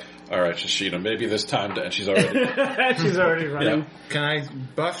and be like, "All right, Shashina, maybe this time." And she's already. She's already running. Yeah. Can I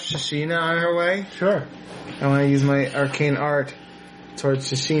buff Shashina on her way? Sure. I want to use my arcane art towards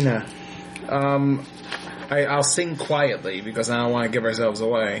Shashina. I'll sing quietly because I don't want to give ourselves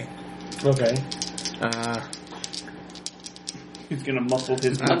away. Okay. He's gonna muffle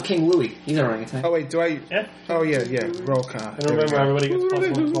his. I'm King Louis. He's an orangutan. Oh wait, do I? Yeah. Oh yeah. Roll call. And remember, everybody gets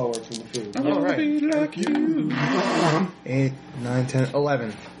 +1 forward from the food. All right. Like you. 8, 9, 10,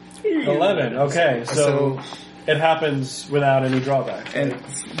 11. 11. Okay, so it happens without any drawback. And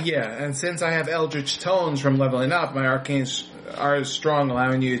and since I have Eldritch Tones from leveling up, my arcanes are strong,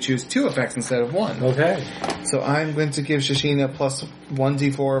 allowing you to choose 2 effects instead of 1. Okay. So I'm going to give Shashina plus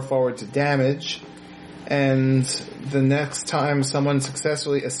 1d4 forward to damage, and the next time someone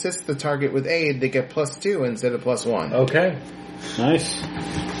successfully assists the target with aid, they get +2 instead of +1. Okay. Nice.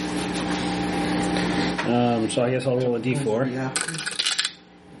 So I guess I'll roll a d4. Yeah.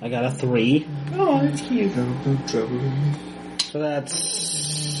 I got a 3. Oh, that's cute. So that's...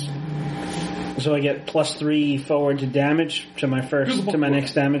 So I get +3 forward to damage to my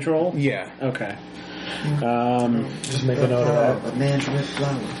next damage roll? Yeah. Okay. Just make a note of A man's red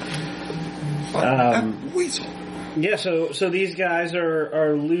flower. Weasel. Yeah, so these guys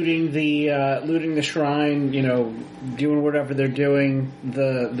are looting the shrine, doing whatever they're doing.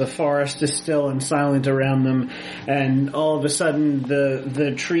 The forest is still and silent around them, and all of a sudden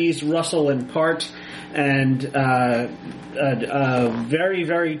the trees rustle and part, and a very,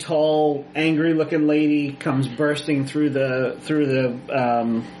 very tall, angry looking lady comes bursting through the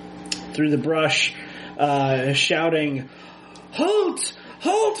brush, shouting, "Halt!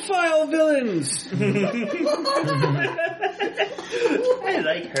 Halt, vile villains!" I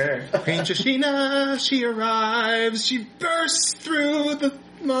like her. Queen Shashina, she arrives. She bursts through the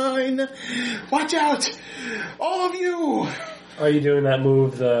mine. Watch out! All of you! Are you doing that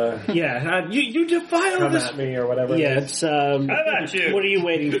move, the Yeah, you defile come this. at me or whatever? Yeah, it is? it's How about you? What are you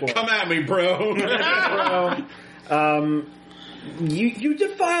waiting for? Come at me, bro. You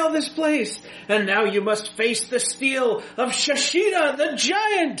defile this place, and now you must face the steel of Shashina the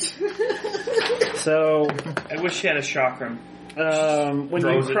Giant. So, I wish she had a chakram. when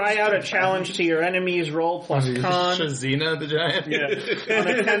you cry out a challenge to your enemies, roll plus con. Shazina the Giant? Yeah. On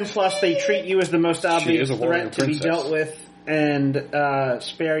a 10 plus, they treat you as the most obvious is a warrior threat to be princess. dealt with, and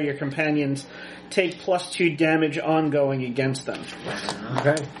spare your companions. Take +2 damage ongoing against them.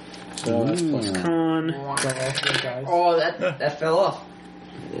 Okay. So that's plus con. Oh, that fell off.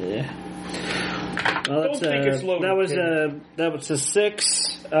 Yeah. Well, Don't take it slow, that was a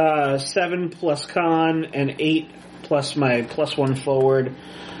 6, 7 plus con, and 8 plus my +1 forward.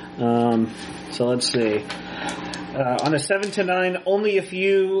 So let's see. On a 7 to 9, only if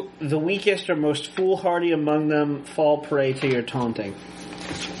you, the weakest or most foolhardy among them, fall prey to your taunting.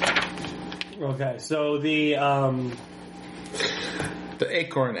 Okay, so the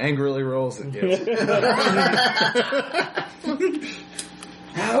acorn angrily rolls at you.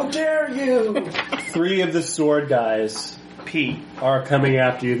 How dare you! 3 of the sword guys P. are coming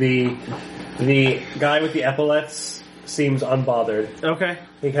after you. The guy with the epaulets seems unbothered. Okay.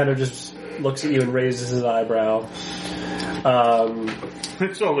 He kind of just looks at you and raises his eyebrow.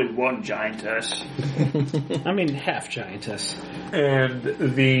 It's only one giantess. I mean, half giantess. And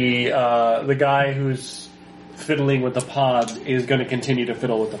the guy who's fiddling with the pod is going to continue to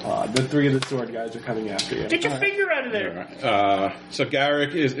fiddle with the pod. The 3 of the sword guys are coming after you. Get your finger out of there. So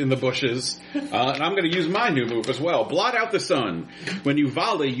Garrick is in the bushes, and I'm going to use my new move as well. Blot out the sun. When you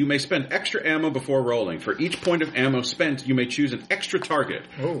volley, you may spend extra ammo before rolling. For each point of ammo spent, you may choose an extra target.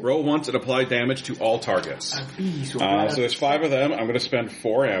 Roll once and apply damage to all targets. So there's 5 of them. I'm going to spend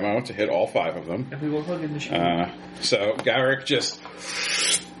 4 ammo to hit all 5 of them. We will hug in the shoe. So Garrick just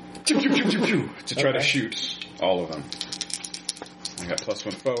to try to shoot all of them. I got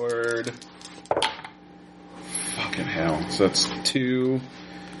 +1 forward. Fucking hell. So that's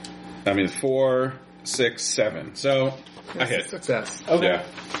 4, 6, 7. So I hit. Success. Okay. Yeah.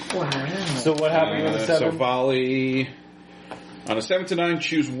 So what happened with the 7? So volley. On a 7 to 9,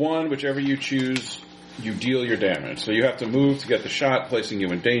 choose 1. Whichever you choose, you deal your damage. So you have to move to get the shot, placing you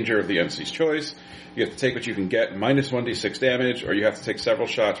in danger of the MC's choice. You have to take what you can get, minus 1d6 damage, or you have to take several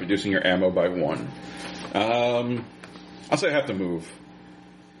shots, reducing your ammo by 1. I'll say I have to move.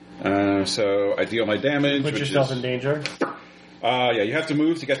 So I deal my damage. Put yourself in danger? Yeah, you have to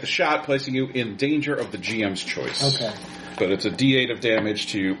move to get the shot, placing you in danger of the GM's choice. Okay. But it's a d8 of damage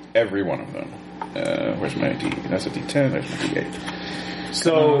to every one of them. Where's my d? That's a d10, there's my d8.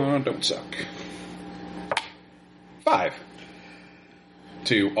 So... don't suck. 5.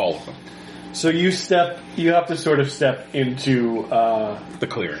 To all of them. So you have to sort of step into The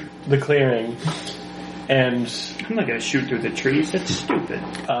clearing. the clearing, and I'm not going to shoot through the trees. That's stupid.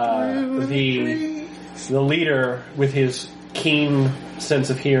 the leader, with his keen sense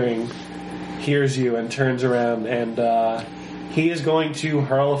of hearing, hears you and turns around, and he is going to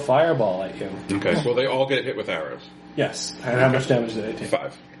hurl a fireball at you. Okay, so they all get hit with arrows. Yes. And how much damage did they take?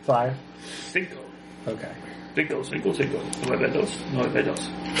 5. 5? Cinco. Okay. Cinco. 9 dos.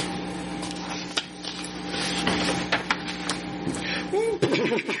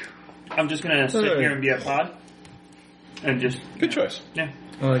 I'm just going to sit here and be a pod. And just... Good choice. Yeah.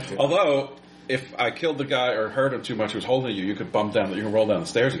 I like it. Although, if I killed the guy or hurt him too much who was holding you, you could bump down, you can roll down the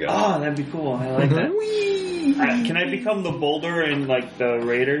stairs again. Oh, that'd be cool. I like that. Can I become the boulder in, like, the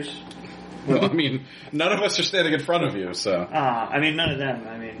Raiders? Well, I mean, none of us are standing in front of you, so... I mean, none of them.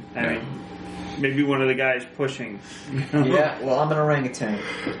 I mean, maybe one of the guys pushing. Yeah, well, I'm an orangutan.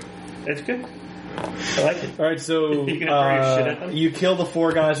 That's good. I like it. Alright, so You gonna throw your shit at them? you kill the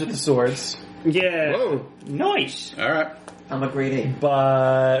 4 guys with the swords, Yeah. Whoa. Nice. Alright. I'm a grade 8.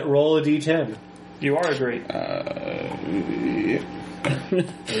 but roll a d10. You are great.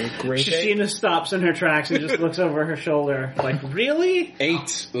 Great day. Shashina stops in her tracks and just looks over her shoulder. Like, really?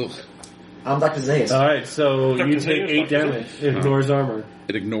 8. Ugh. I'm Dr. Zayas. Alright, so Dr. you take Zayas, 8 damage. It ignores armor.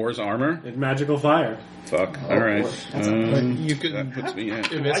 It ignores armor? It's magical fire. Fuck. Alright. You could That puts me in.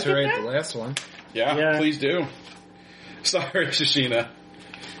 eviscerate the last one. Yeah, please do. Sorry, Shashina.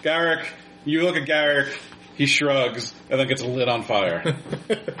 Garrick, you look at Garrick, he shrugs, and then gets lit on fire.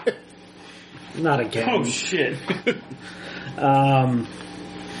 Not again. Oh, shit.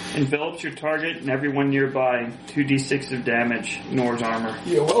 Envelops your target and everyone nearby. 2d6 of damage. Ignores armor.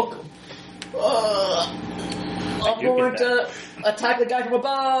 You're welcome. I'm going to attack the guy from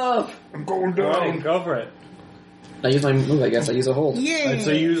above. I'm going Alright, go for it. I use my move, I guess. I use a hold. Alright,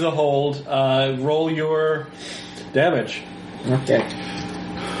 so use a hold. Roll your damage. Okay.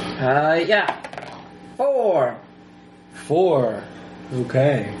 Yeah. 4. 4.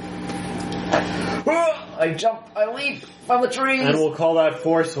 Okay. I jump, I leap from the trees. And we'll call that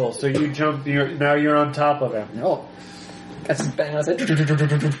forceful. So you jump, now you're on top of him. Oh. That's bang. I said.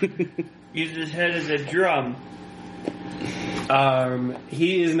 Use his head as a drum.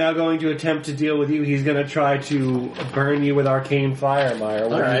 He is now going to attempt to deal with you. He's going to try to burn you with arcane fire, Meyer.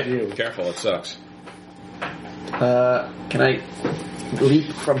 What Alright. do you do? Careful, it sucks. Can I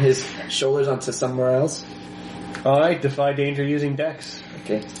leap from his shoulders onto somewhere else? Alright, defy danger using Dex.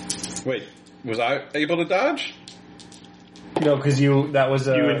 Okay. Wait, was I able to dodge? No, because that was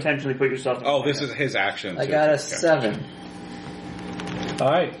a... You intentionally put yourself in Oh, fire. this is his action. I too. got a Okay. 7.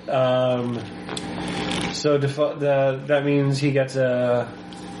 Alright, so that means he gets a...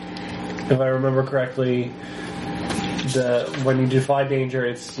 If I remember correctly, when you defy danger,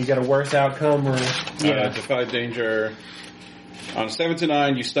 you get a worse outcome, or... Defy danger. On a 7 to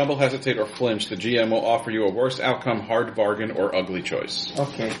 9, you stumble, hesitate, or flinch. The GM will offer you a worse outcome, hard bargain, or ugly choice.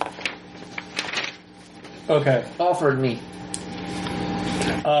 Okay. Okay. Offered me.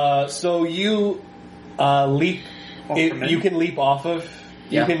 So you leap. You can leap off of.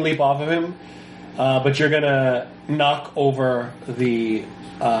 Yeah. You can leap off of him, but you're gonna knock over the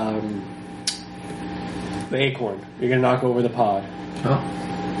acorn. You're gonna knock over the pod. Oh.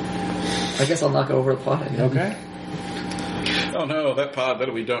 I guess I'll knock over the pot. Okay. Oh no, that pod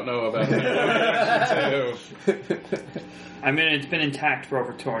that we don't know about. I mean, it's been intact for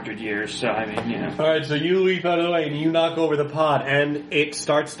over 200 years, so I mean, yeah. All right, so you leap out of the way and you knock over the pod, and it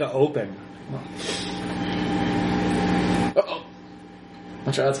starts to open. Uh-oh.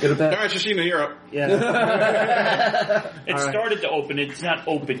 Watch out, let's get it All back. right, Shashina, you're up. Yeah. It started to open. It's not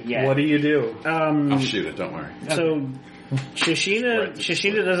open yet. What do you do? I'll shoot it. Don't worry. So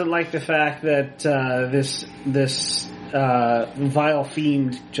Shashina doesn't like the fact that this vile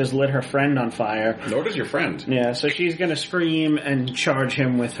fiend just lit her friend on fire. Nor does your friend. Yeah, so she's gonna scream and charge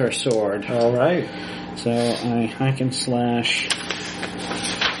him with her sword. All right. So I can slash.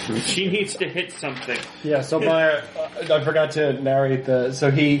 She needs to hit something. Yeah, so I forgot to narrate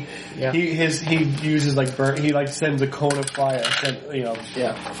he uses he sends a cone of fire,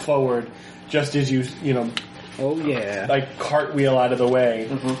 forward, just as you Oh yeah. like cartwheel out of the way,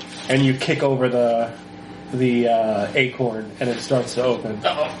 and you kick over the acorn, and it starts to open.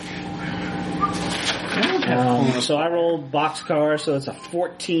 So I rolled boxcar, so it's a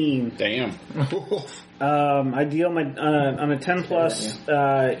 14. Damn. I deal my on a 10 plus.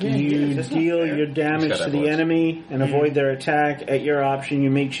 You deal your damage to the enemy and avoid their attack. At your option,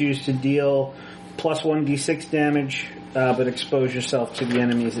 you may choose to deal plus 1d6 damage, but expose yourself to the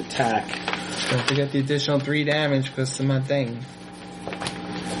enemy's attack. Don't forget the additional 3 damage because of my thing.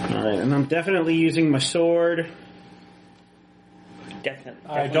 All right, and I'm definitely using my sword. Definitely.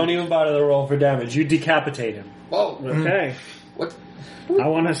 All right, don't even bother to roll for damage. You decapitate him. Whoa. Okay. What? I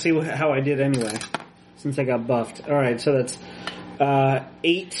want to see how I did anyway, since I got buffed. All right, so that's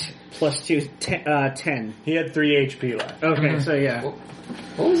 8 plus 2, 10. He had 3 HP left. Okay, so yeah.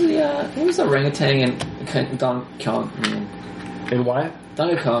 What was the orangutan and Donkey Kong? And what?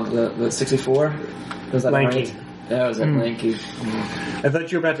 Donkey Kong, the 64? Was that Lanky. orangutan? Yeah, it was that Lanky. I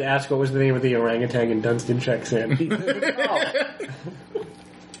thought you were about to ask what was the name of the orangutan and Dunstan checks in.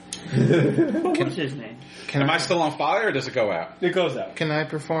 What was his name? Am I still on fire, or does it go out? It goes out. Can I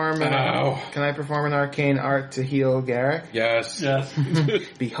perform Ow. an arcane art to heal Garrick? Yes. Yes.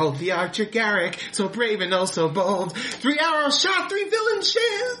 Behold the archer Garrick, so brave and oh so bold. 3 arrows shot, 3 villains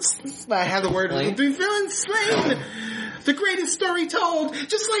chased. I had the word Slain? 3 villains slain. The greatest story told,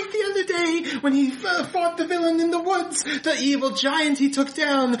 just like the other day when he fought the villain in the woods, the evil giant he took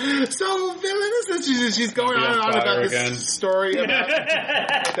down. So villainous, she's going on and on about this story about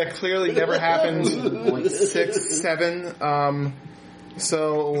that clearly never happened. 6, 7.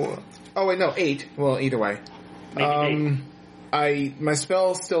 So, oh wait, no, 8. Well, either way. My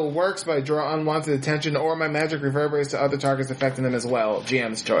spell still works, but I draw unwanted attention, or my magic reverberates to other targets affecting them as well.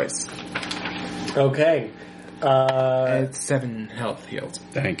 GM's choice. Okay. It's 7 health healed.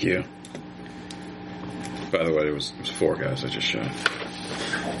 Thank you. By the way, it was 4 guys I just shot.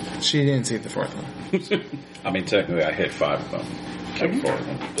 She didn't see the 4th one. I mean, technically, I hit 5 of them. Killed 4 of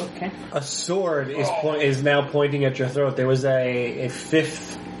them. Okay. A sword is now pointing at your throat. There was a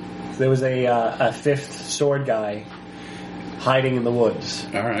fifth sword guy hiding in the woods.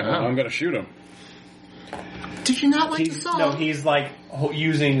 All right, well, I'm going to shoot him. Did you not like the song? No, he's like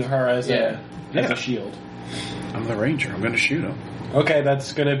using her as a shield. I'm the ranger. I'm going to shoot him. Okay,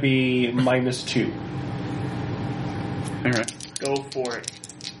 that's going to be -2. All right. Go for it.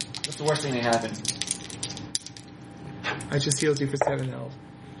 What's the worst thing that happened? I just healed you for 7 health.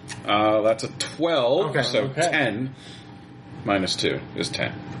 That's a 12, Okay. so Okay. 10 minus 2 is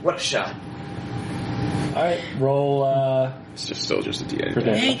 10. What a shot. All right, roll. It's still just a D8. For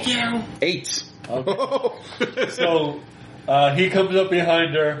damage. Thank you. 8. Okay. So he comes up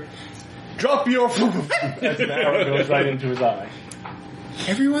behind her. Drop your. As an arrow goes right into his eye.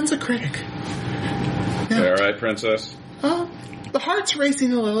 Everyone's a critic. All right, princess. The heart's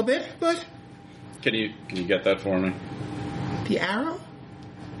racing a little bit, but Can you get that for me? the arrow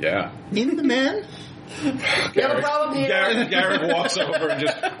Yeah. in the man. You have a problem here? Garrett walks over and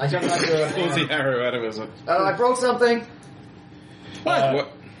just I jumped onto pulls the arrow out of his. I broke something.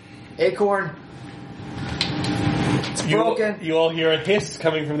 What? Acorn. It's broken. You all hear a hiss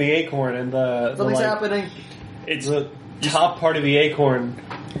coming from the acorn, and Something's happening. It's the top part of the acorn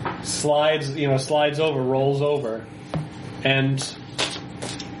slides over, rolls over, and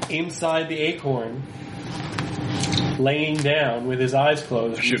inside the acorn, laying down with his eyes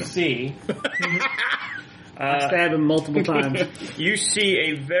closed, you Shoot him. see Stab him multiple times. you see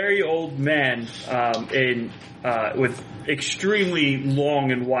a very old man with extremely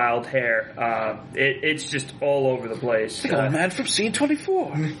long and wild hair. It's just all over the place. man from Scene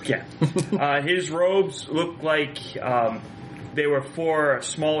 24. Yeah. His robes look like they were for a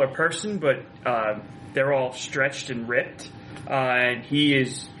smaller person, but they're all stretched and ripped. And he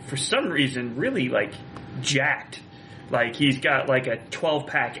is, for some reason, really, jacked. Like he's got like a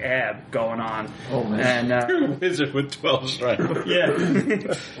 12-pack ab going on. Oh man. And Wizard with 12 strength. yeah.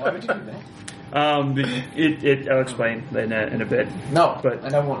 Why would you do that? I'll explain in a bit. No, But- I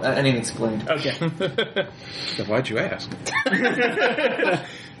don't want anything explained. Okay. So why'd you ask?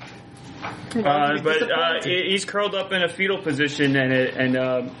 He's curled up in a fetal position, and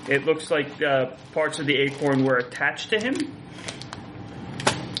it looks like parts of the acorn were attached to him,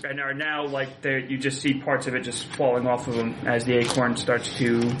 and are now like you just see parts of it just falling off of him as the acorn starts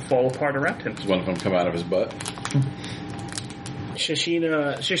to fall apart around him. Does one of them come out of his butt?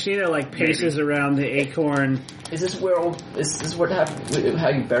 Shashina like paces around the acorn. Is this how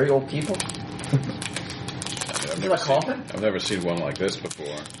you bury old people? I've You like coffin? I've never seen one like this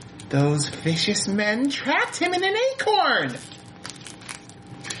before. Those vicious men trapped him in an acorn.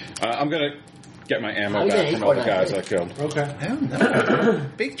 I'm gonna get my ammo How you back gonna from all the acorn guys that I killed. Okay. I don't know.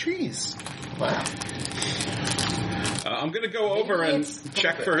 Big trees. Wow. I'm gonna go over and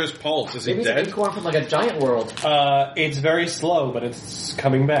check for his pulse. Is he Maybe it's an dead? acorn from like a giant world. It's very slow, but it's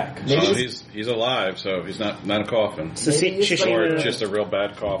coming back. Maybe Oh, it's- he's alive, so he's not a coffin. Maybe it's like- Or just a real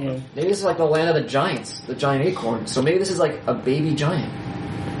bad coffin. Maybe this is like the land of the giants, the giant acorn. So maybe this is like a baby giant.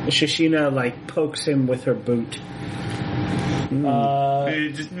 Shashina like pokes him with her boot.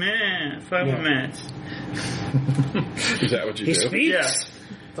 Just 5 Yeah. minutes. Is that what you He do? speaks. Yeah.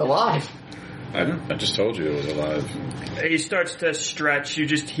 It's alive. I just told you it was alive. He starts to stretch. You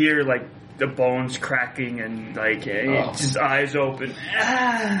just hear like the bones cracking and like his eyes open.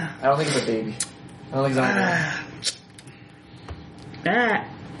 Ah, I don't think it's a baby. I don't think it's a baby.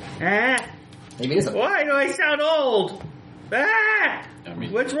 Maybe it is a baby. Why do I sound old? Ah! I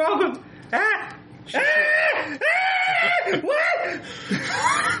mean- What's wrong with... Ah! Ah! Ah! What? I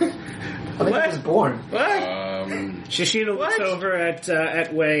think it was born. What? Shashina looks What? over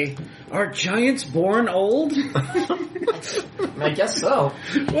at Wei. Are giants born old? I guess so.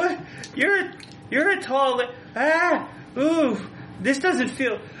 What? You're a tall... Ooh. This doesn't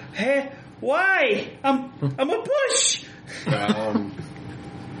feel... Hey, why? I'm a bush.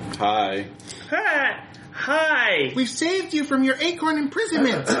 Hi. Hi. We've saved you from your acorn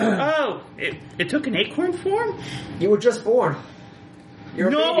imprisonment. Oh, it took an acorn form? You were just born. You're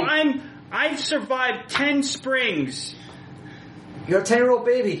a No, baby. I've survived 10 springs. You're a 10-year-old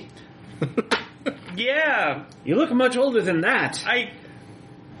baby. Yeah. You look much older than that. Something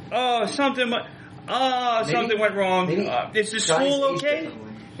went wrong. maybe Is the guys school age okay? differently.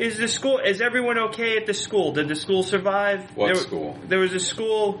 Is everyone okay at the school? Did the school survive? What school? There was a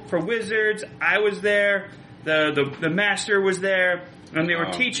school for wizards. I was there. The master was there, and they were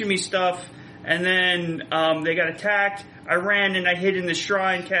Oh. teaching me stuff. And then they got attacked. I ran and I hid in the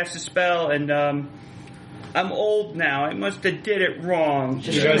shrine, cast a spell, and I'm old now. I must have did it wrong.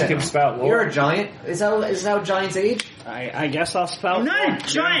 You guys can spout lore. You're a giant. Is that how giants age? I guess I'll spell. I'm not a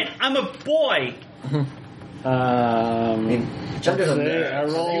giant. I'm a boy. I mean, gender doesn't I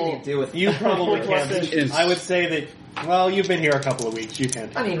roll- deal with. You probably Plus can't. I would say that. Well, you've been here a couple of weeks. You can.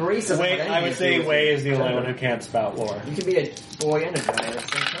 I mean, race doesn't have I would anything say to do with Wei is the only gender. one who can't spout lore. You can be a boy and a giant at the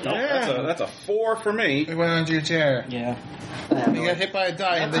same time. Yeah. That's a 4 for me. It went under your chair. Yeah, I have You no got idea. hit by a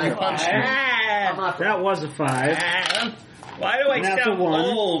die and then you punched me. I'm not that was a 5. Why do I That's sound a 1.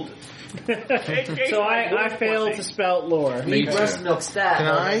 old? So I failed to spout lore. Need breast milk stat. Can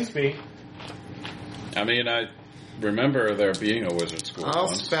I? Speak. I mean, I remember there being a wizard school I'll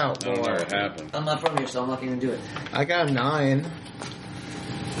once. spout I don't know more. what happened. I'm not from here, so I'm not going to do it. I got a 9.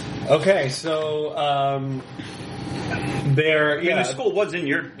 Okay, so there. I mean, the school was in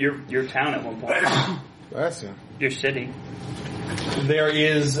your town at one point. Bless you. Your city. There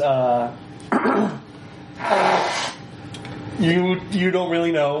is. You don't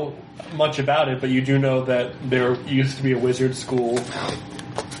really know much about it, but you do know that there used to be a wizard school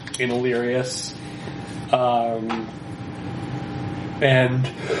in Illyrius, and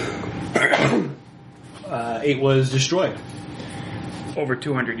it was destroyed. Over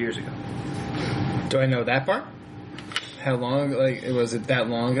 200 years ago. Do I know that part? How long? Like, was it that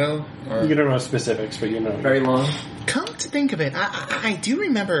long ago? Or? You don't know specifics, but you know. Very long. Come to think of it, I do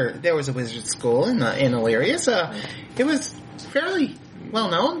remember there was a wizard school in Illyrius. It was fairly well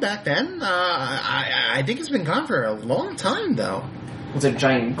known back then. I think it's been gone for a long time, though. Was there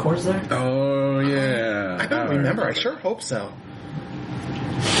giant acorns there? Oh, yeah. I don't remember. I sure hope so.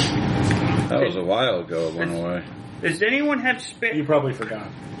 That was a while ago it went away. Does anyone have You spare? probably forgot.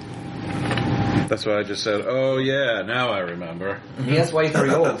 That's why I just said, oh, yeah, now I remember. Yeah, that's why you're very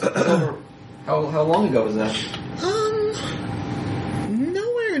old. It's over- How long ago was that?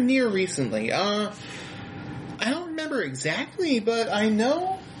 Nowhere near recently. I don't remember exactly, but I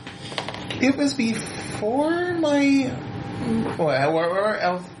know it was for my what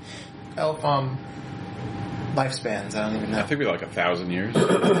elf lifespans? I don't even I know. think we like 1,000 years.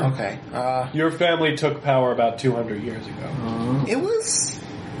 Okay. Your family took power about 200 years ago. It was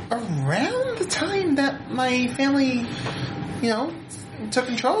around the time that my family, took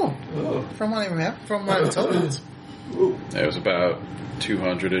control. From what I remember, from what I was told. It was about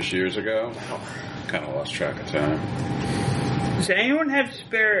 200-ish years ago. Kind of lost track of time. Does anyone have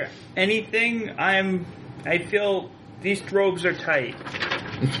spare anything? I feel these robes are tight.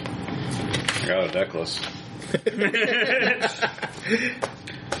 I got a necklace.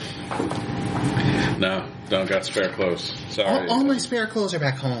 No, don't got spare clothes. Sorry. All my spare clothes are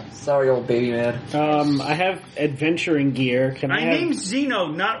back home. Sorry, old baby man. I have adventuring gear. Can My I have? name's Zeno,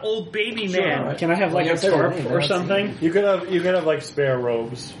 not old baby man. Can I have like Well, a you said your tarp name, or that's something? You could have like spare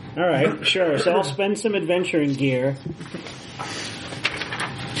robes. All right, sure. So I'll spend some adventuring gear.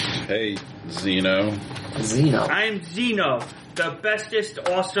 Hey, Zeno. Zeno. I'm Zeno, the bestest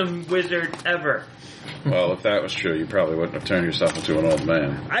awesome wizard ever. Well, if that was true, you probably wouldn't have turned yourself into an old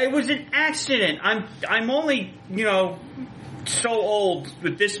man. I was an accident. I'm only, so old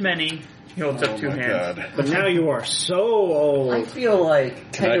with this many. He holds up two my hands. God. But now you are so I old. feel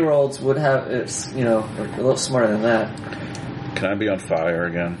like 10-year-olds would have, a little smarter than that. Can I be on fire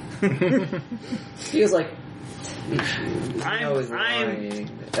again? Feels like Zeno is I'm lying.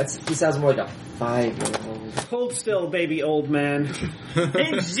 He sounds more like a 5-year-old. Hold still, baby old man.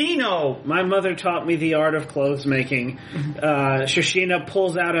 it's Zeno. My mother taught me the art of clothes making. Shoshina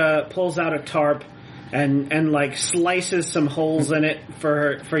pulls out a tarp and like slices some holes in it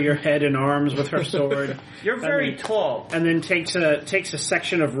for your head and arms with her sword. You're very tall. And then takes a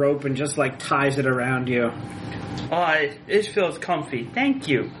section of rope and just like ties it around you. This feels comfy. Thank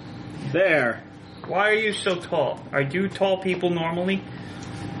you. There. Why are you so tall? Are you tall people normally?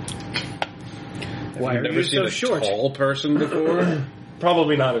 Why You've are never you seen so a short? tall person before?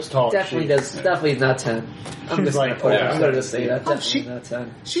 Probably not as tall. Definitely not 10. I'm just like, I'm gonna just say that. Definitely she- not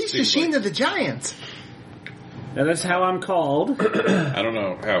 10. She's Seems Shoshina like- the Giant. And that's how I'm called. I don't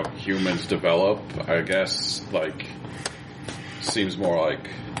know how humans develop. I guess, seems more like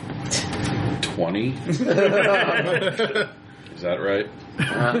 20. Is that right?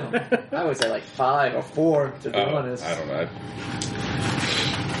 I would say like 5 or 4, to be honest. I don't know.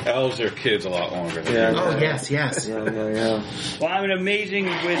 Elves are kids a lot longer than Yeah. humans. Oh, yes. Yeah. Well, I'm an amazing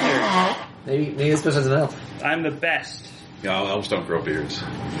wizard. Maybe this person's an elf. I'm the best. Yeah, elves don't grow beards.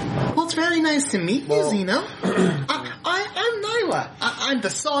 Well, it's very nice to meet you, Zeno. I'm Nyla. I'm the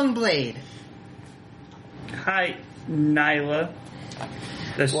Songblade. Hi, Nyla.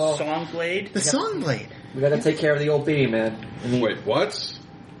 The Well- Songblade. The Songblade. We gotta take care of the old baby man. Wait, what?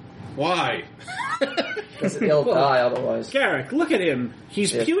 Why? Because he'll die otherwise. Garrick, look at him.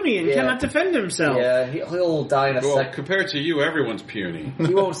 He's Yeah. puny and Yeah. cannot defend himself. Yeah, he'll die in a Well, sec. compared to you, everyone's puny.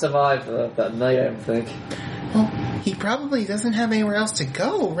 He won't survive that night, I don't think. Well, he probably doesn't have anywhere else to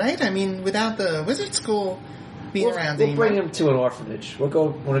go, right? I mean, without the wizard school being around We'll anymore. bring him to an orphanage. We'll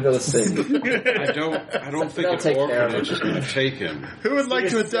go to the city. I don't think They'll an take care of orphanage him. is going to take him. Who would like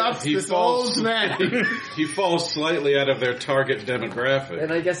to adopt He this falls- old man? He falls slightly out of their target demographic.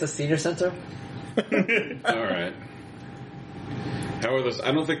 And I guess a senior center? All right. How are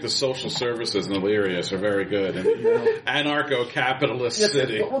I don't think the social services in Illyrius are very good in anarcho-capitalist Yes,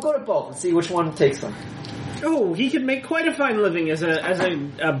 city. we'll go to both and see which one takes them. Oh, he could make quite a fine living as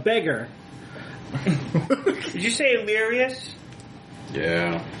a beggar. Did you say Illyrius?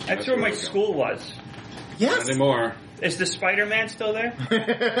 Yeah. That's where my we're going. school was. Not Yes. anymore. Is the Spider-Man still there?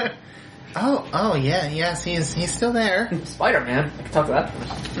 Oh, yeah, yes, he's still there. Spider-Man. I can talk to that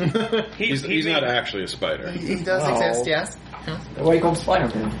person. He's not actually a spider. He does Oh. exist, yes. Why you call him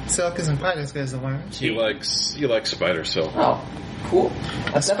Spider-Man? Silk isn't quite as good as the worm. He likes spider silk. Oh, cool.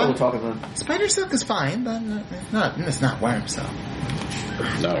 That's definitely what we're talking about. Spider silk is fine, but it's not worm silk.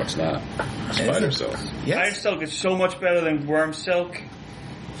 No, it's not. Spider Isn't? silk. Spider Yes, silk is so much better than worm silk.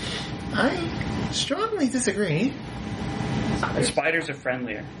 I strongly disagree. Spiders are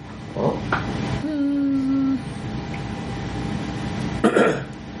friendlier. Oh.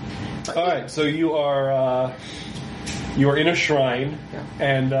 All right, so you are in a shrine, Yeah.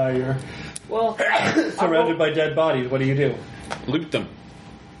 and you're Well, surrounded by dead bodies. What do you do? Loot them.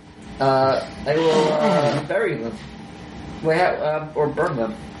 I will bury them. Or burn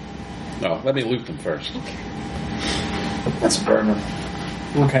them. No, let me loot them first. Let's burn them.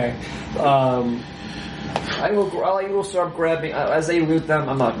 Okay. I will start grabbing as they loot them.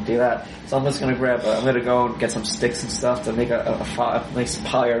 I'm not gonna do that, so I'm just gonna grab. I'm gonna go and get some sticks and stuff to make a nice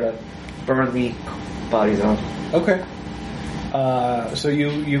pyre to burn the bodies on. Okay. So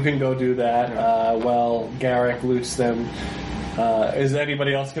you can go do that. While Garrick loots them. Is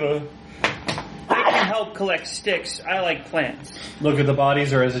anybody else gonna I can help collect sticks. I like plants. look at the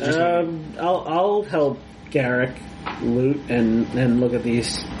bodies, or is it just? I'll help Garrick loot and look at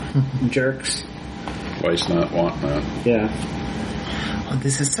these jerks. Waste not, want not. Yeah. Oh,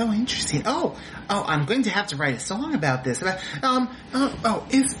 this is so interesting. Oh, I'm going to have to write a song about this.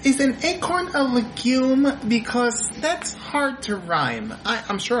 Is an acorn a legume? Because that's hard to rhyme.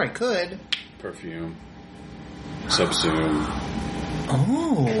 I'm sure I could. Perfume. Subsume.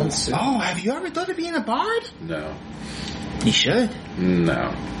 Oh, have you ever thought of being a bard? No. You should.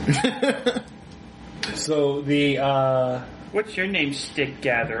 No. So the What's your name, stick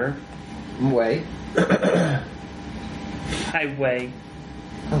gatherer? Way. Highway.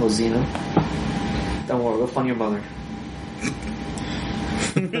 Hello, Xena. Don't worry, we'll find your mother.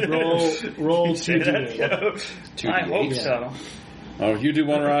 roll 2d8. 2d8. I hope so. Oh, you do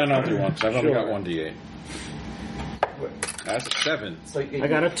one, Ryan. I'll do one. 'Cause I've only Sure. got 1d8. That's a 7. So I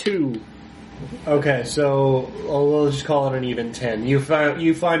got a 2. Okay, so we'll just call it an even 10. You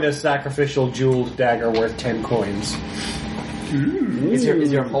find a sacrificial jeweled dagger worth 10 coins. Is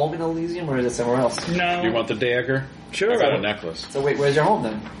your home in Elysium or is it somewhere else? No. You want the dagger? Sure. I got a necklace. So wait, where's your home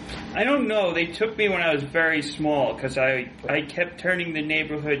then? I don't know. They took me when I was very small because I kept turning the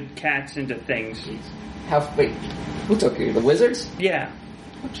neighborhood cats into things. Wait, who took you? The wizards? Yeah.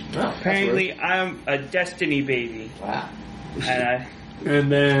 Oh, that's Apparently, I'm a destiny baby. weird. Wow. And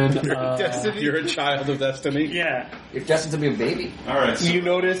And then You're a child of destiny? yeah. You're destined to be a baby. Alright. you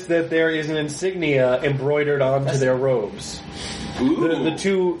notice that there is an insignia embroidered onto their robes. The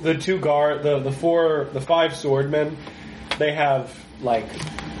two guard, the 5 swordmen, they have like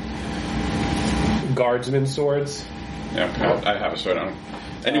guardsmen swords. Yeah, okay. I have a sword on.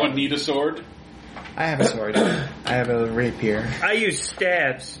 Anyone need a sword? I have a sword. I have a rapier. I use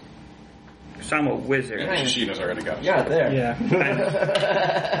stabs because I'm a wizard. Yeah, Shishina's already got a Yeah, sword. there. Yeah.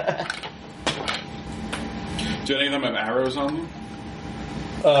 Do any of them have arrows on them?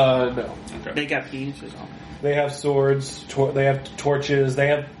 No. Okay. They got penises on. They have swords, they have torches, they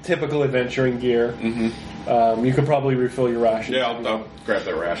have typical adventuring gear. Mm-hmm. You could probably refill your rations. Yeah, I'll grab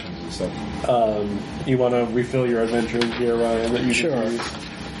their rations and stuff. You want to refill your adventuring gear, Ryan, that you Sure. can use.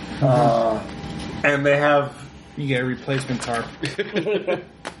 And they have You get a replacement tarp.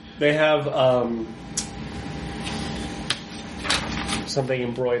 something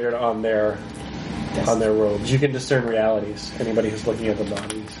embroidered on their robes. You can discern realities. Anybody who's looking at the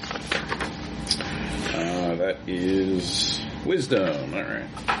bodies. That is wisdom. Alright.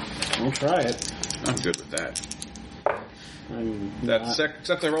 I'll try it. I'm good with that. I'm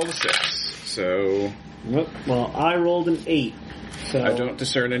Except I rolled a 6. So Nope. Well, I rolled an 8. So I don't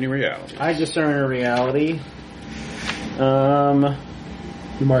discern any reality. I discern a reality.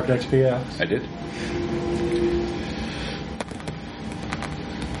 You marked XP. I did.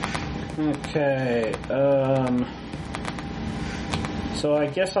 Okay. So I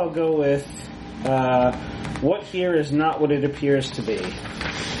guess I'll go with what here is not what it appears to be.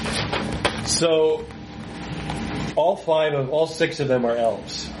 So all 6 of them are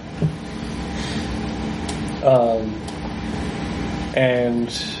elves. And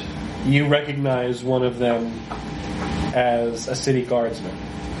you recognize one of them as a city guardsman.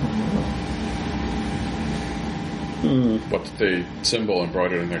 What's the symbol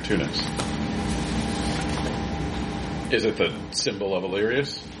embroidered in their tunics? Is it the symbol of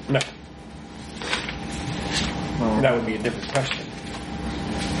Illyrius? No. That would be a different question.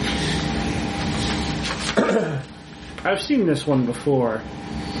 I've seen this one before.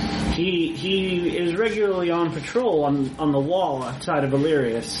 He is regularly on patrol on the wall outside of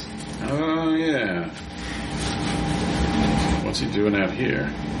Illyrius. Oh, yeah. What's he doing out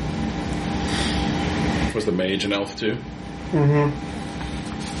here? Was the mage an elf too? Mm-hmm.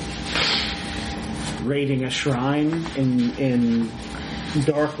 Raiding a shrine in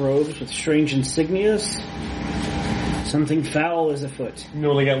dark robes with strange insignias. Something foul is afoot. You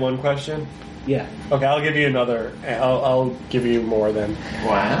only get one question? Yeah. Okay, I'll give you another. I'll give you more then.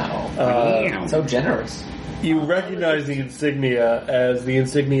 Wow. So generous. You recognize the insignia as the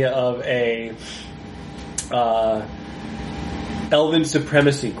insignia of a Elven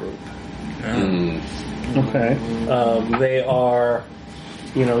Supremacy group. Okay. They are,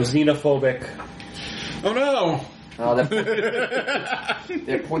 xenophobic. Oh no! Oh,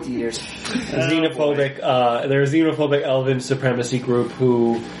 they're pointy ears. Xenophobic. They're a xenophobic Elven Supremacy group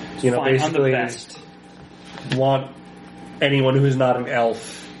who, Fine, I'm the basically best. want anyone who's not an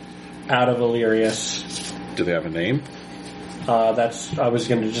elf out of Illyrius. Do they have a name? I was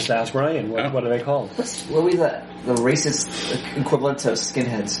going to just ask Ryan. What are they called? What was that? the racist equivalent to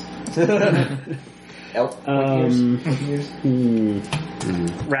skinheads. Elf ears.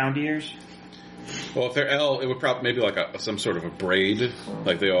 Round ears. Well, if they're L, it would probably maybe like some sort of a braid.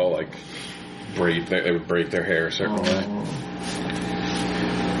 Like they all like braid. They would braid their hair a certain way.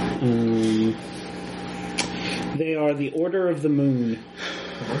 They are the Order of the Moon.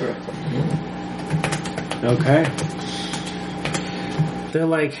 Okay. They're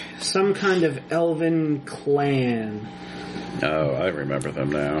like some kind of elven clan. Oh, I remember them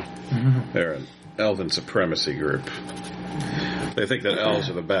now. They're an elven supremacy group. They think that elves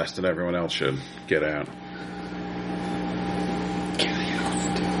are the best and everyone else should get out.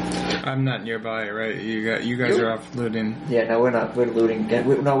 I'm not nearby, right? You guys are off looting. Yeah, no, we're not. We're looting.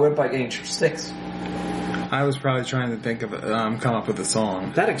 We're about getting sticks. I was probably trying to think of come up with a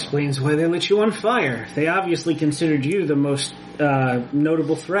song. That explains why they lit you on fire. They obviously considered you the most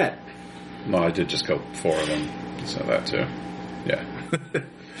notable threat. No, I did just kill 4 of them. So that too. Yeah.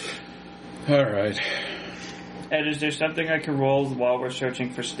 All right. Ed, is there something I can roll while we're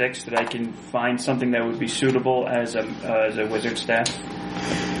searching for sticks that I can find something that would be suitable as a wizard staff?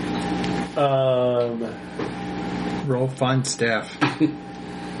 Roll find staff.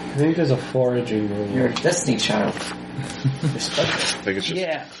 I think there's a foraging room. You're a destiny child. Respect. I think it's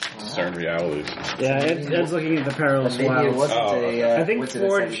just discern realities. Yeah, Ed's looking at the perilous Maybe it wilds. wasn't I think what's it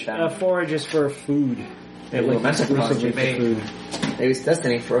that said we found? forage is for food. Maybe Like we're meant to find exclusively you. for food. Maybe it's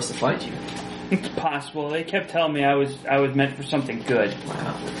destiny for us to find you. It's possible. They kept telling me I was meant for something good.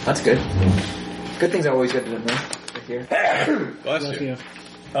 Wow, that's good. Good things are always good to know. Here. Bless you.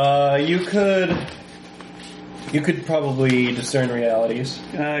 You could probably discern realities.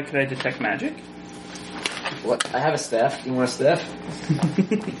 Could I detect magic? What? I have a staff. You want a staff?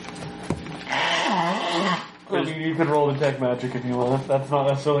 You could roll detect magic if you want. That's not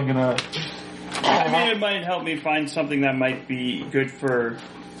necessarily gonna. I mean, it might help me find something that might be good for.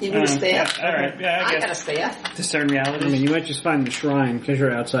 You need a staff. Yeah, all right. Yeah, I got a guess. staff. Discern realities. I mean, you might just find the shrine because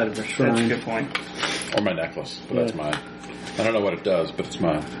you're outside of the shrine. That's a good point. Or my necklace, but that's mine. I don't know what it does, but it's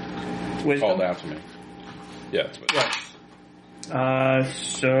mine. Wisdom? Called out to me. Yeah, it's wisdom.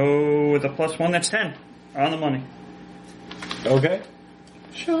 So with a +1, that's 10. On the money. Okay.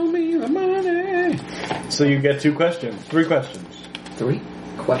 Show me the money. So you get 3 questions. 3 questions.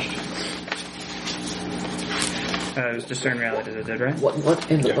 It was discern realities I did, right?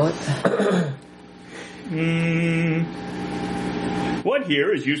 What in the butt? What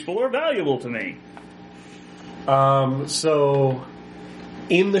here is useful or valuable to me? So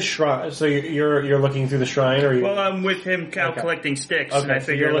in the shrine, so you're looking through the shrine, or you? Well, I'm with him collecting sticks, and I so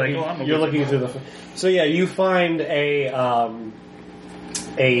figure you're looking, you're looking through the. So yeah, you find a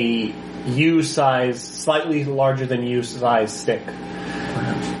U-size, slightly larger than U-size stick.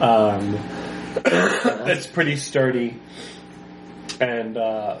 That's pretty sturdy and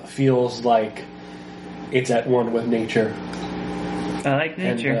feels like it's at one with nature. I like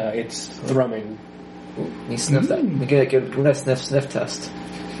nature. And it's thrumming. You sniff that. We get a sniff test.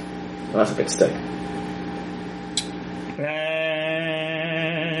 Oh, that's a big stick.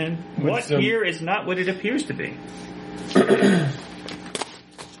 And what here is not what it appears to be.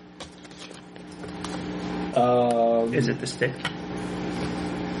 Is it the stick?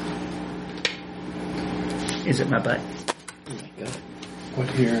 Is it my butt? Oh my god. What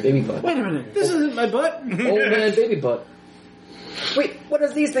here? Baby butt. Wait a minute, this isn't my butt. Old man baby butt. Wait, what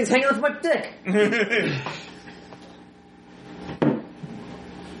are these things hanging off my dick?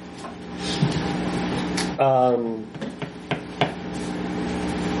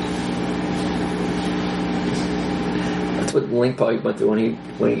 That's what Link probably went through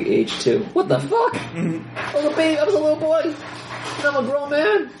when he aged 2. What the fuck? I was a baby. I was a little boy. And I'm a grown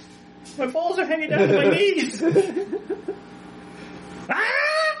man. My balls are hanging down to my knees.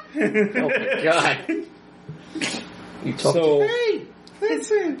 Oh my god. You talk So- Hey,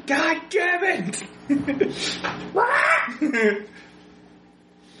 listen! God damn it!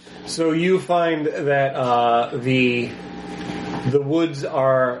 So you find that the woods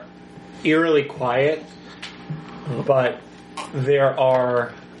are eerily quiet, but there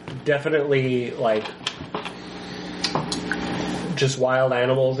are definitely like just wild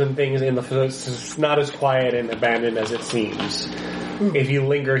animals and things in the. It's not as quiet and abandoned as it seems. If you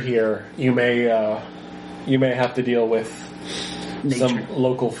linger here, you may have to deal with some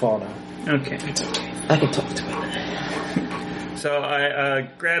local fauna. Okay. I can talk to it. So I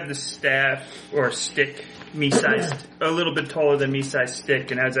grab the staff or stick, me-sized, a little bit taller than me-sized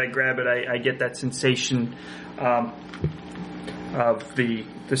stick, and as I grab it, I get that sensation of the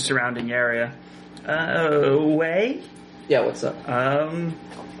surrounding area. Way? Yeah, what's up? I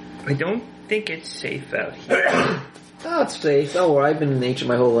don't think it's safe out here. Oh, it's safe. Don't worry, I've been in nature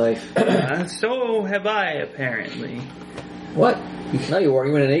my whole life. So have I, apparently. What? No, you weren't.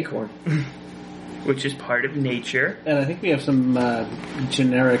 You went an acorn. Which is part of nature. And I think we have some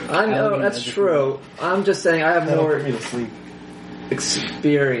generic... I know, algae that's magic. true. I'm just saying I have That'll more put me to sleep.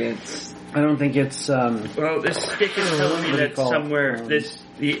 experience. I don't think it's... Well, this stick is telling me What do you that call it? somewhere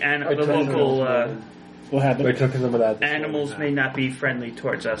the I took local what happened? I took some of that. this animals may morning. not be friendly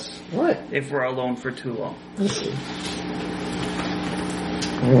towards us What? if we're alone for too long. Let's see.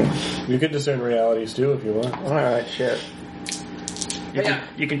 You can discern realities too if you want. Alright, shit.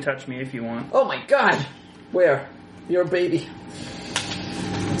 You can touch me if you want. Oh my god! Where? You're a baby.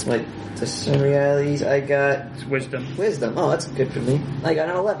 That's my discern realities. I got It's wisdom. wisdom. Oh, that's good for me. I got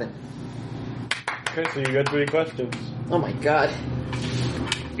an 11. Okay, so you got 3 questions. Oh my god.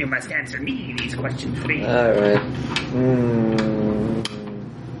 You must answer me these questions, please. Alright.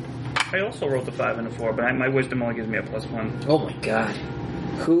 I also rolled a 5 and a 4, but my wisdom only gives me a +1. Oh my god.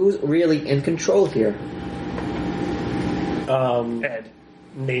 Who's really in control here? Ed.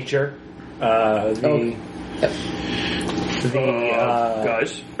 Nature. Yep.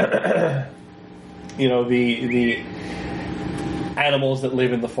 Guys. You know, the animals that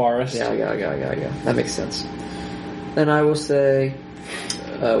live in the forest. Yeah. That makes sense. Then I will say,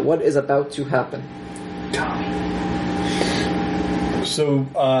 what is about to happen? So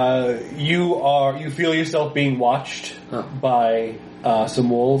you feel yourself being watched Oh. by some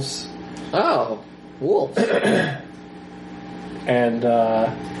wolves, Oh, wolves. and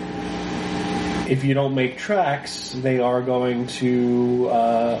if you don't make tracks, they are going to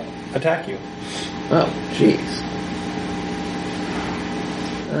attack you. Oh, jeez.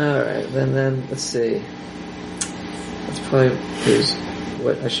 Alright, then let's see. That's probably is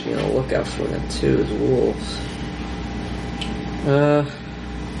what I should be on the lookout for then too, is wolves.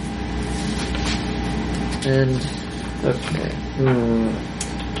 And okay.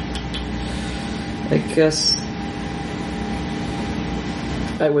 I guess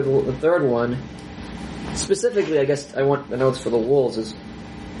I would the third one. Specifically, I guess I want the notes for the wolves is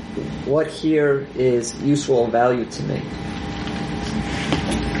what here is useful and value to me.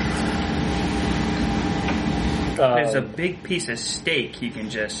 There's a big piece of steak you can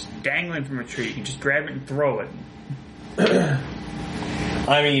just dangling from a tree. You can just grab it and throw it.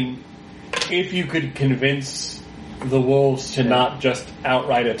 I mean, if you could convince the wolves to not just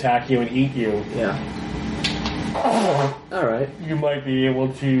outright attack you and eat you, Yeah. Alright. you might be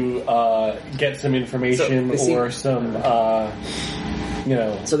able to get some information So, they seem- or some, you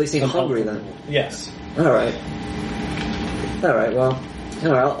know. So they seem some hungry help. then? Yes. Alright. Alright, well.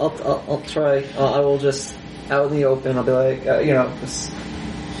 Alright, I'll try. I will just, out in the open, I'll be like, this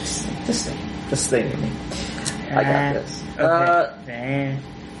thing in me. I got this. Okay.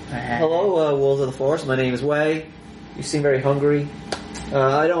 Hello, wolves of the forest. My name is Wei. You seem very hungry.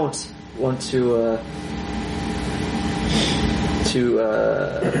 I don't want to I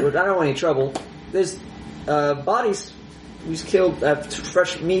don't want any trouble. There's bodies. We just killed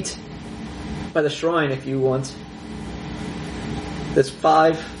fresh meat by the shrine. If you want, there's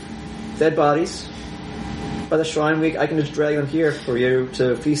 5 dead bodies by the shrine. I can just drag them here for you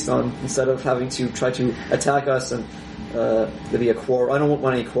to feast on instead of having to try to attack us and there'd be a quarrel. I don't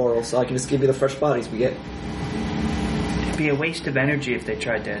want any quarrel, so I can just give you the fresh bodies we get. It'd be a waste of energy if they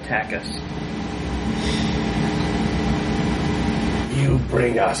tried to attack us. You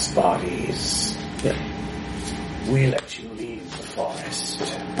bring us bodies. Yeah. We let you leave the forest.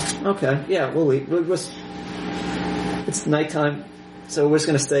 Okay. Yeah, we'll leave. It's nighttime, so we're just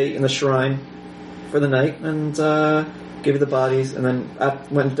gonna stay in the shrine for the night and give you the bodies, and then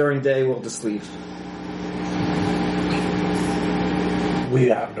during day we'll just leave. We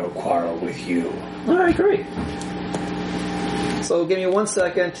have no quarrel with you. All right, great. So give me 1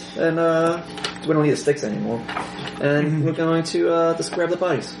 second, and we don't need the sticks anymore, and we're going to just grab the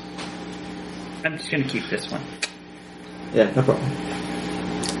bodies. I'm just gonna keep this one. Yeah, no problem.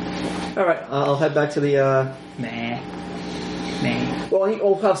 All right, I'll head back to the. Meh. Well,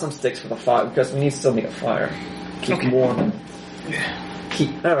 we'll have some sticks for the fire because we need to still make a fire. Keep them warm.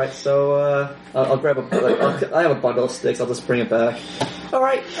 All right, so I'll grab I have a bundle of sticks. I'll just bring it back. All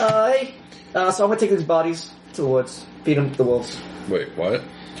right, hey. So I'm gonna take these bodies to the woods. Feed them to the wolves. Wait, what?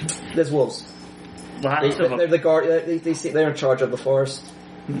 There's wolves. Lots of They're them. the guard. They're in charge of the forest,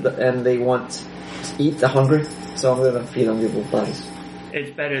 and they want to eat the hungry. So I'm gonna feed them the wolf bodies. It's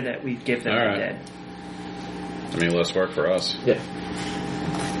better that we give them All the right. dead. I mean, less work for us. Yeah.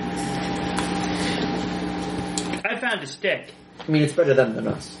 I found a stick. I mean, it's better them than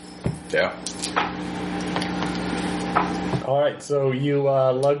us. Yeah. All right, so you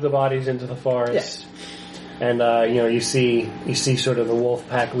lug the bodies into the forest, and you see sort of the wolf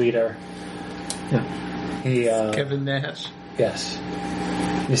pack leader. Yeah. He Kevin Nash. yes,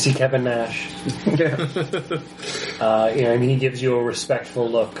 you see Kevin Nash, Yeah. and he gives you a respectful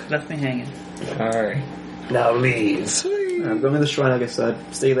look. Left me hanging. Alright. Now leave. I'm going to the shrine, like I said.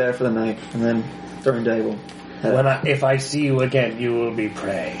 Stay there for the night, and then during day we'll head out. If I see you again, you will be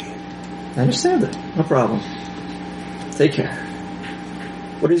prey. I understand it. No problem. Take care.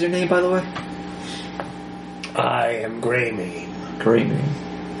 What is your name, by the way? I am Greymane. Great name.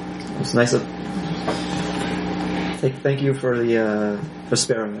 It was nice of... Thank you for for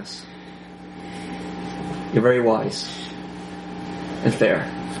sparing us. You're very wise. And fair.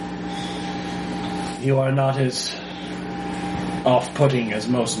 You are not as off-putting as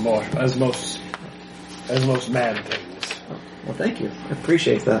most man things. Well, thank you. I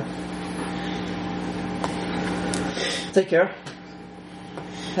appreciate that. Take care.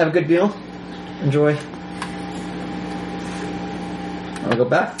 Have a good meal. Enjoy. I'll go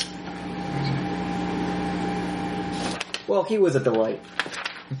back. Well, he was at the right.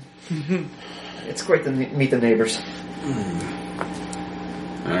 It's great to meet the neighbors.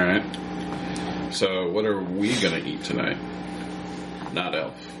 All right. So, what are we gonna eat tonight? Not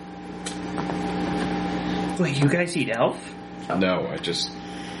elf. Wait, you guys eat elf? No, I just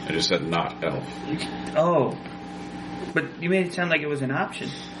said not elf. Oh. But you made it sound like it was an option.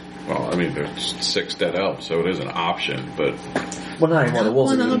 Well, I mean, there's 6 dead elves, so it is an option, but Well, not anymore. The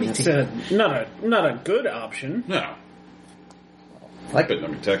wolves are eating It's it. not a good option. no. Like, But I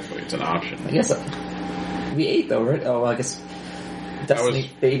mean, technically, it's an option. I guess we ate though, right? Oh, well, I guess Destiny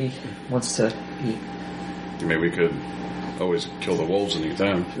Baby wants to eat. I mean, we could always kill the wolves and eat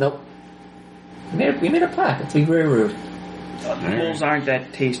them. Nope. We made a pact. It's very rude. Wolves aren't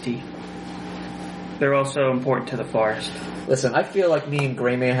that tasty. They're also important to the forest. Listen, I feel like me and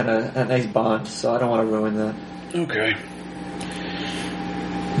Greymane had a nice bond, so I don't want to ruin that. Okay.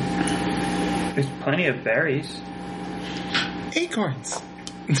 There's plenty of berries. Acorns.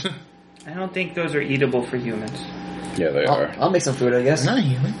 I don't think those are eatable for humans. Yeah, they are. I'll make some food, I guess. Not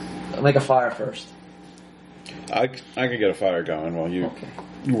human. I'll make a fire first. I could get a fire going while you Okay.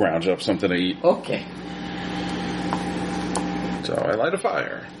 round up something to eat. Okay. So I light a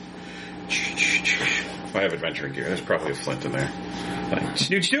fire. If I have adventuring gear, there's probably a flint in there. Like,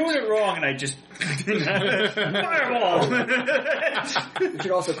 You're doing it wrong, and I just fireball. We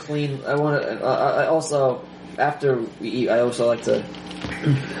should also clean. I want to. I also, after we eat, I also like to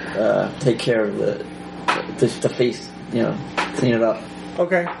take care of the face. You know, clean it up.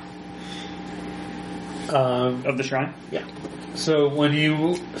 Okay. Of the shrine. Yeah. So when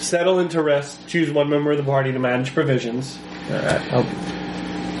you settle into rest, choose one member of the party to manage provisions, All right.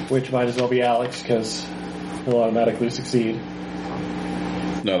 which might as well be Alex because he'll automatically succeed.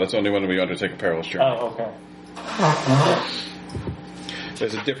 no, that's only when we undertake a perilous journey. Oh, okay.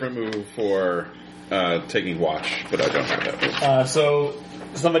 There's a different move for taking watch, but I don't have that move. So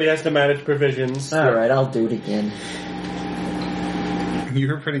somebody has to manage provisions. All right. I'll do it again. You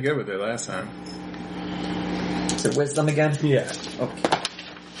were pretty good with it last time. Is it wisdom again? Yeah.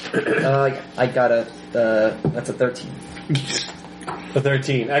 Okay. I got a. That's a 13. The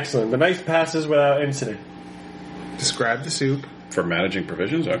 13. Excellent. The night passes without incident. Describe the soup. For managing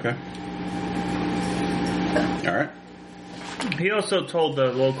provisions, okay. All right. He also told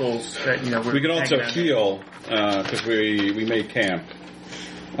the locals that we're We can also hanging out. heal because we made camp.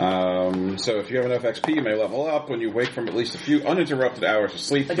 So if you have enough XP, you may level up. When you wake from at least a few uninterrupted hours of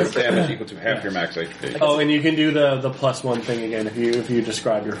sleep, I your guess- damage equal to half your max HP. Oh, and you can do the +1 thing again if you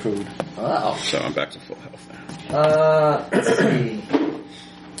describe your food. Wow. So I'm back to full health now. Let's see.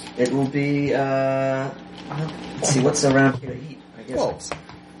 It will be. Let's see what's around here to eat. I guess. Wolves.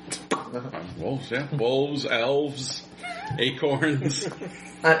 Wolves, yeah. Wolves, elves, acorns.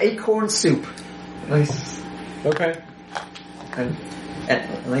 An acorn soup. Nice. Okay. And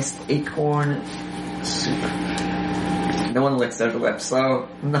a nice acorn soup. No one licks their lips, so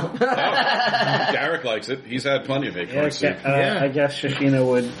no. Garrick likes it. He's had plenty of acorns. Yeah. I guess Shashina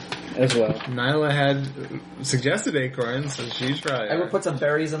would as well. Nyla had suggested acorns, so she tried. I would put some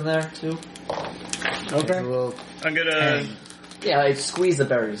berries in there too. Okay. Well, I'm gonna Yeah, I squeeze the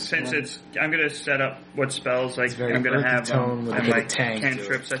berries. I'm gonna set up what spells It's very I'm gonna earthy have tone with a and bit like of tang to it.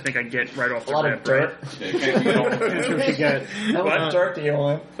 cantrips. I think I get right off A the lot of rip, dirt. Yeah, you can't get all your cantrips. You get How much dirt do you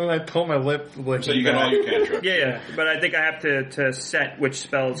want? when I pull my lip, So you get all your cantrips. Yeah, but I think I have to set which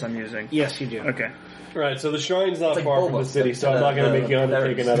spells I'm using. yes, you do. Okay. Right, so the shrine's not It's like far from Boba, the city, so I'm not going to make you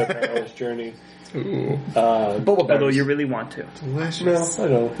undertake berries. another perilous journey. ooh, Boba Although berries. you really want to. delicious. No, I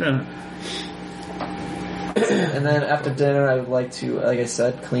don't. No. And then after dinner, I would like to, like I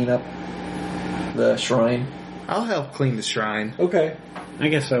said, clean up the shrine. I'll help clean the shrine. Okay. I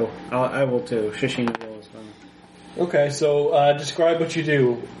guess so. I will too. Shishina will as well. Okay, so describe what you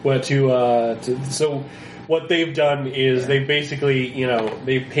do. So what they've done is they basically,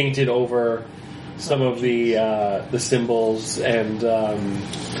 they've painted over some of the symbols and the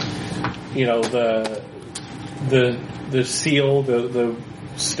seal, the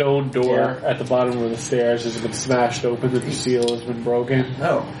stone door at the bottom of the stairs has been smashed open. The seal has been broken.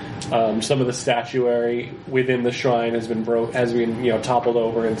 Oh. Some of the statuary within the shrine has been toppled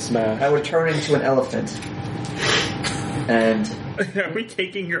over and smashed. I would turn into an elephant. And... Are we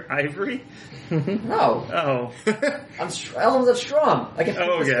taking your ivory? No. Oh. Elephants are strong. I can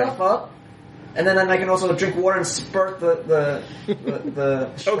pick the stuff up. And then I can also drink water and spurt the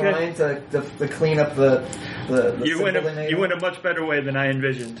shrine to clean up the you went a much better way than I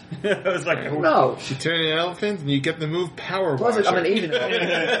envisioned. I was like, no. You turn into an elephant and you get the move Power Plus, Washer. I'm an Asian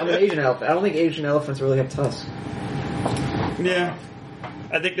elephant. I don't think Asian elephants really have tusks. Yeah.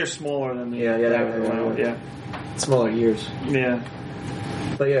 I think they're smaller than me. Yeah. Smaller ears. Yeah.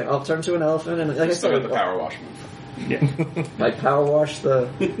 But yeah, I'll turn to an elephant and like I Still said, got the power wash move. Yeah. I power wash the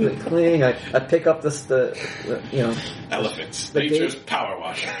cleaning. I pick up Elephants. The Nature's gate. power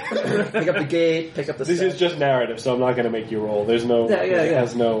washer. pick up the gate, pick up the This is just narrative, so I'm not going to make you roll. There's no... It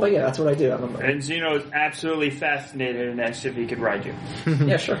has no... But yeah, that's what I do. And Zeno is absolutely fascinated and asked if he could ride you.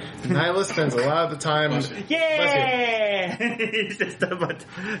 Yeah, sure. Nyla spends a lot of the time... Yeah! He says that much.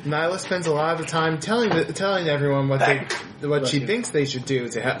 Nyla spends a lot of the time telling everyone what she thinks they should do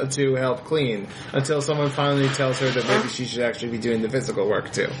to help clean, until someone finally tells her that maybe she should actually be doing the physical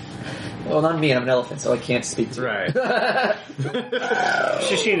work too. Well, not me. I'm an elephant, so I can't speak to Right.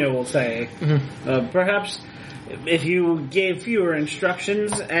 Shishina will say, perhaps if you gave fewer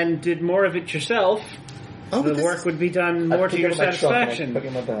instructions and did more of it yourself, the work would be done more to your satisfaction.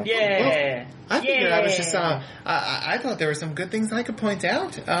 Yeah. I figured I was just. I thought there were some good things I could point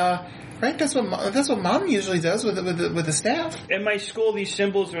out. Right, that's what Mom usually does with the staff. In my school, these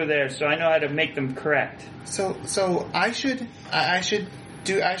symbols were there, so I know how to make them correct. So I should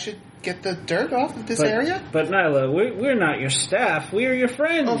get the dirt off of this area. But Nyla, we're not your staff. We are your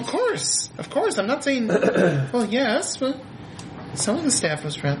friends. Of course. I'm not saying. Well, yes, but some of the staff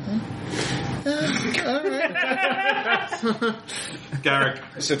was friendly. All right. Garrick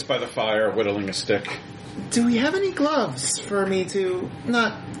sits by the fire, whittling a stick. Do we have any gloves for me to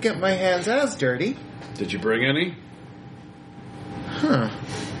not get my hands as dirty? Did you bring any?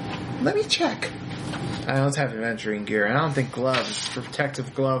 Let me check. I don't have adventuring gear. I don't think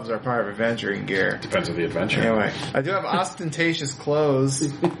protective gloves are part of adventuring gear. Depends on the adventure. Anyway, I do have ostentatious clothes.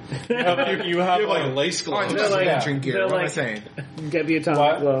 You have like lace Oh, I gloves. do have adventuring gear. What am I saying?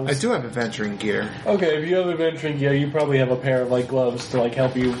 Debutante gloves. I do have adventuring gear. Okay, if you have adventuring gear, you probably have a pair of gloves to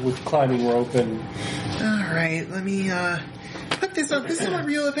help you with climbing rope and... Alright, let me put this on. This is what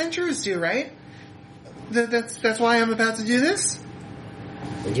real adventurers do, right? That's why I'm about to do this?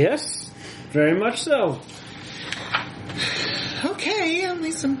 Yes, very much so. Okay, at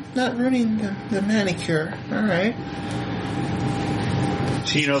least I'm not ruining the manicure. Alright.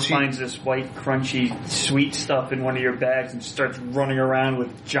 Zeno finds this white, crunchy, sweet stuff in one of your bags and starts running around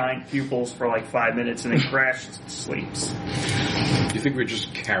with giant pupils for 5 minutes and then crashes and sleeps. Do you think we're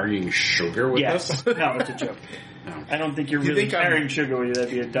just carrying sugar with us? Yes. No, it's a joke. I don't think you're really carrying sugar with you.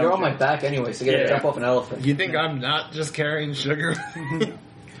 That'd be a dumb You're on joke. my back anyway, so you gotta jump off an elephant. You think I'm not just carrying sugar?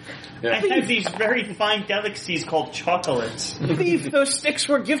 I have these very fine delicacies called chocolates. Thief, those sticks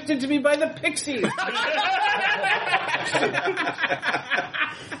were gifted to me by the pixies.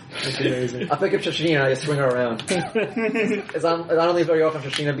 That's amazing. I'll pick up Shashina and I just swing her around. I don't leave very often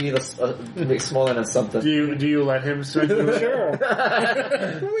Shashina be smaller than something. Do you let him swing you around? Sure.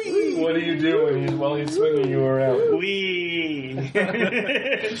 What do you do while he's swinging you around? Wee!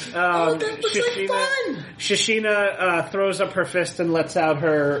 That looks like fun! Shishina throws up her fist and lets out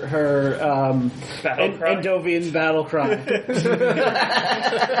her Battle cry? Endovian battle cry.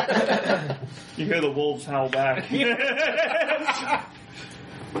 You hear the wolves howl back.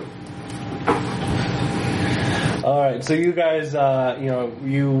 Alright, so you guys,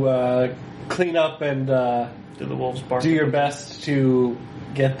 clean up and Do the wolves bark? do your best to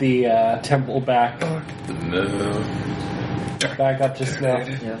get the temple back up to snuff.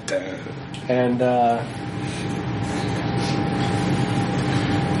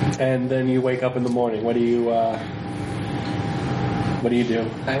 And then you wake up in the morning. What do you do?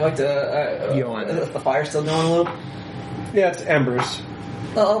 I like to... Yawn. Is the fire still going a little? Yeah, it's embers.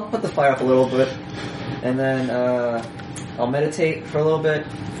 Well, I'll put the fire up a little bit. And then I'll meditate for a little bit.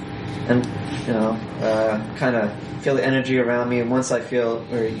 and kind of feel the energy around me. And once I feel,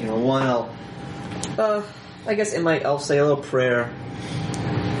 or one, I'll, I guess I'll say a little prayer.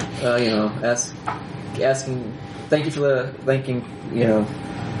 Asking, thanking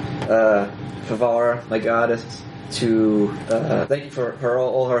Favara, my goddess, to thank you for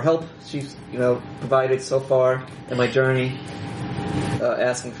all her help she's provided so far in my journey.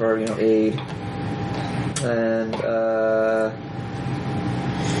 Asking for aid, and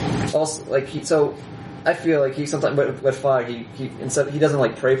also I feel like he sometimes with fire he instead he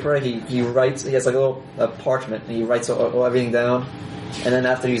doesn't pray for it. He writes. He has a little parchment and he writes all everything down, and then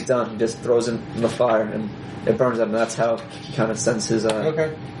after he's done, he just throws it in the fire and it burns up. And that's how he kind of sends his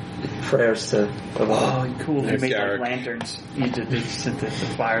prayers to. Oh, cool! They made Garrick. Lanterns. They sent the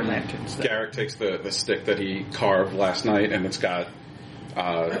fire lanterns. Garrick takes the stick that he carved last night, and it's got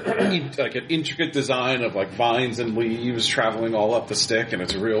like an intricate design of vines and leaves traveling all up the stick, and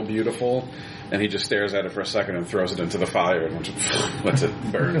it's real beautiful. And he just stares at it for a second and throws it into the fire and lets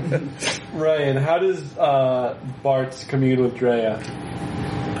it burn. Ryan, how does Bart's commune with Drea?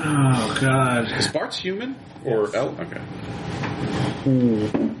 Oh God! Is Bart's human or elf? Okay.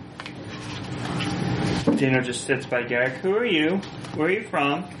 Dino just sits by Garrick. Who are you? Where are you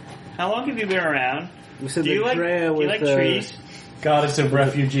from? How long have you been around? We said Do you that Drea like was trees? Goddess of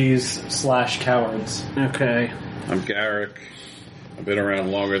refugees / cowards. Okay. I'm Garrick. I've been around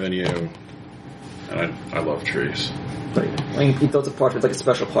longer than you. And I love trees. He throws a parchment, it's like a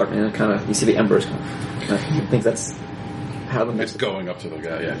special parchment, and kind of you see the embers. I think that's how the It's going up to the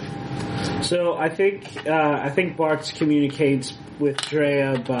guy, yeah. So I think Bart communicates with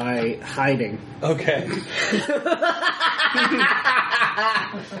Drea by hiding. Okay.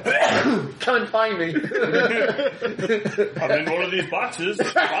 Come and find me. I'm in one of these boxes.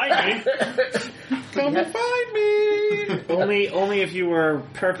 Find me. Come and find me! Only if you were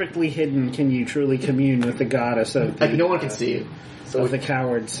perfectly hidden can you truly commune with the goddess of the, no one can see you. So with the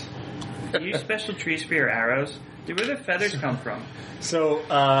cowards. Do you use special trees for your arrows? Where do the feathers come from? So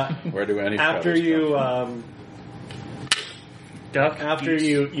Where do any after feathers you come Duck. after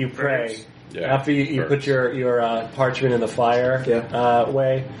geese, you pray, birds. Yeah, after you put birds. your parchment in the fire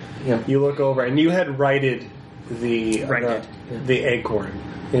way, Yeah. you look over and you had righted the Righted. the acorn.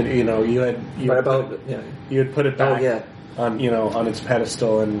 And, you had you had put it back on on its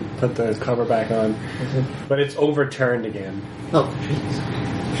pedestal and put the cover back on, but it's overturned again. Oh, jeez.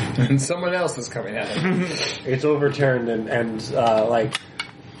 And someone else is coming at him. It's overturned and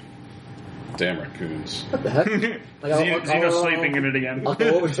Damn raccoons. What the heck? Xeno's sleeping in it again. I'll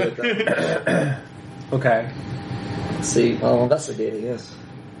go over to it then. okay. Let's see. I'll investigate it, yes.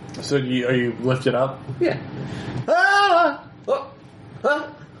 So are you lifted up? Yeah. Ah! Oh! Huh?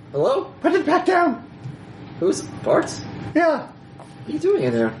 Hello? Put it back down. Who's Bart? Yeah, What are you doing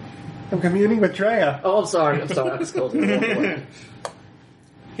in there? I'm communing with Drea. Oh, I'm sorry. I just called you.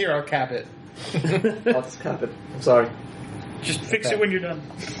 Here, I'll cap it. I'll just cap it. I'm sorry. Just fix it when you're done.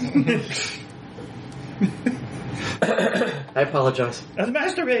 I apologize. I was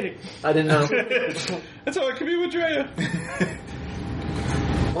masturbating. I didn't know. That's how I commune with Drea.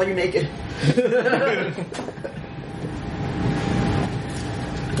 Why are you naked?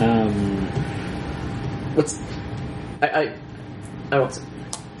 What's... I won't say.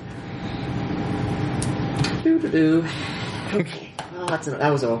 Doo-doo-doo. Okay. Oh,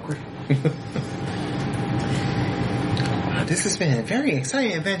 that was awkward. This has been a very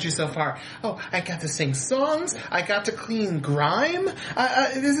exciting adventure so far. Oh, I got to sing songs. I got to clean grime.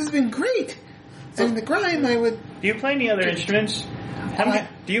 This has been great. And the grime, I would... Do you play any other instruments?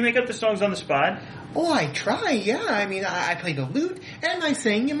 Do you make up the songs on the spot? Oh, I try, yeah. I mean, I play the lute, and I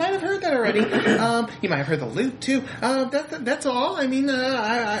sing. You might have heard that already. You might have heard the lute, too. That's all. I mean,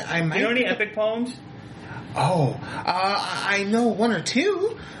 I might... You know any epic poems? Oh, I know one or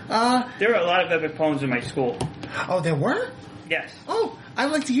two. There are a lot of epic poems in my school. Oh, there were? Yes. Oh,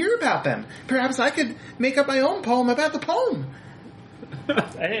 I'd like to hear about them. Perhaps I could make up my own poem about the poem.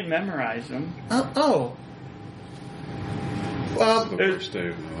 I didn't memorize them. Oh. The worst day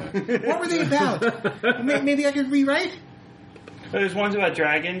of my life. What were they about? Maybe I could rewrite? There's ones about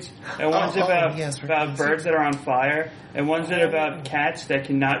dragons, and ones about birds that are on fire, and ones that are about cats that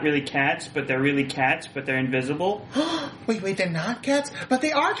can not really cats, but they're really cats, but they're invisible. Wait, they're not cats? But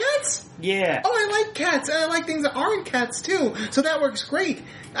they are cats? Yeah. Oh, I like cats, and I like things that aren't cats, too. So that works great.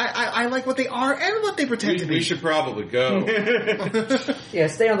 I like what they are and what they pretend to be. We should probably go. Yeah,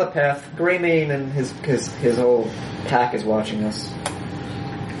 stay on the path. Greymane and his whole pack is watching us.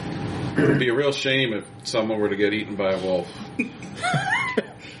 It would be a real shame if someone were to get eaten by a wolf.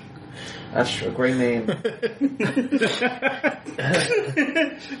 That's true. Great name.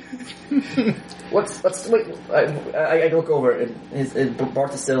 Wait? I look over and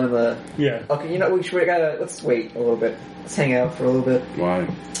Bart is still in the. Yeah. Okay, let's wait a little bit. Let's hang out for a little bit. Why?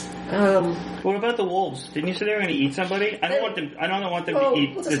 What about the wolves? Didn't you say they were going to eat somebody? I don't want them to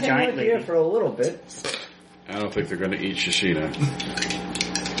eat let's the just hang giant out here lady. for a little bit. I don't think they're going to eat Shishina.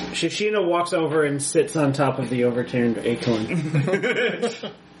 Shishina walks over and sits on top of the overturned acorn.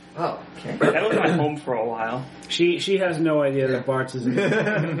 Oh, okay. That was my home for a while. She has no idea that Bart's is in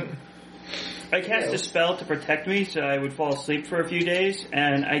there. I cast a spell to protect me so I would fall asleep for a few days,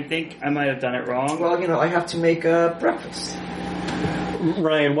 and I think I might have done it wrong. Well, I have to make breakfast.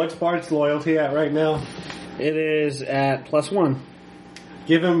 Ryan, what's Bart's loyalty at right now? It is at +1.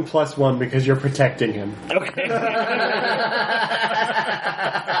 Give him +1 because you're protecting him. Okay.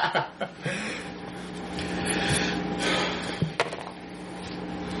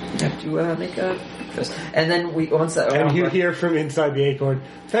 You have to make breakfast. And then once that... And you hear from inside the acorn,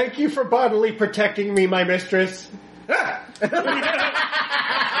 "Thank you for bodily protecting me, my mistress." Did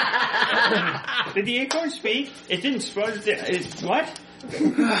the acorn speak? It didn't speak. What?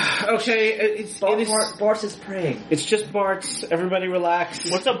 Okay, Bart is praying. it's just Bart's. Everybody relax.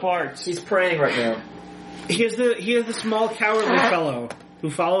 What's a Bart? He's praying right now. He is the small cowardly fellow who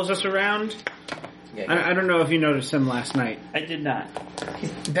follows us around. Yeah, I don't know if you noticed him last night. I did not.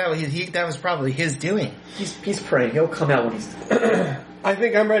 That was probably his doing. He's praying. He'll come out when he's... I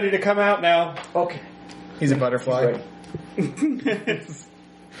think I'm ready to come out now. Okay. He's a butterfly.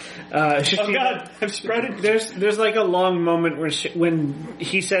 Oh God, I'm spreading. There's like a long moment where when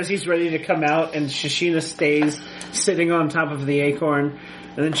he says he's ready to come out, and Shishina stays sitting on top of the acorn,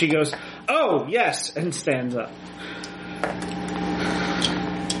 and then she goes, "Oh yes," and stands up.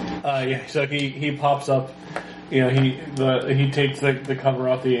 Yeah, so he pops up. He takes the cover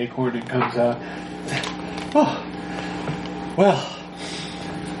off the acorn and comes out. Oh, well,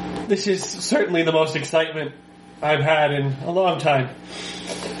 this is certainly the most excitement I've had in a long time.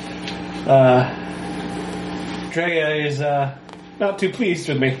 Drea is not too pleased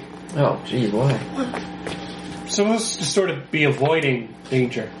with me. Oh, geez, why? Supposed to sort of be avoiding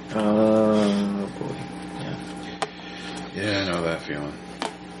danger. Oh, boy. Yeah, I know that feeling.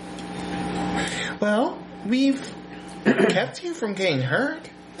 Well, we've kept you from getting hurt.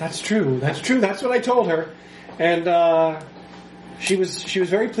 That's true. That's what I told her, and she was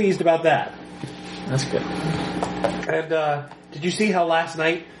very pleased about that. That's good. And did you see how last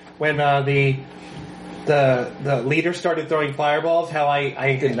night when the leader started throwing fireballs, how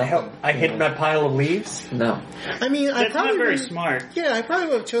I hid in that pile of leaves? No. I mean, I That's probably not very smart. Yeah, I probably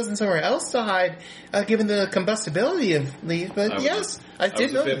would have chosen somewhere else to hide, given the combustibility of leaves. But I did I was a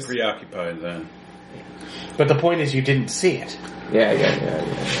bit notice. preoccupied then. But the point is, you didn't see it. Yeah.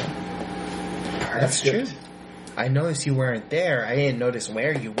 That's true. I noticed you weren't there. I didn't notice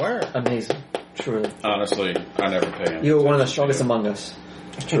where you were. Amazing. Truly. Honestly, I never pay attention. You were one of the strongest among us.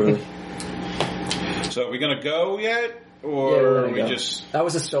 Truly. So are we going to go yet? Yeah, Or we're are gonna we go. just... That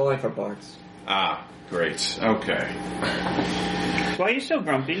was a story for Bart's. Ah, great. Okay. Why are you so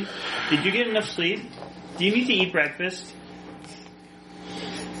grumpy? Did you get enough sleep? Do you need to eat breakfast?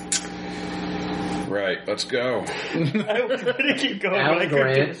 Right, let's go. I was going to keep going. Alan but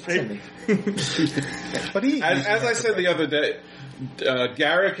I couldn't Grant. But he, As I said the other day,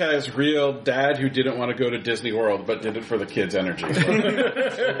 Garrick has real dad who didn't want to go to Disney World, but did it for the kids' energy.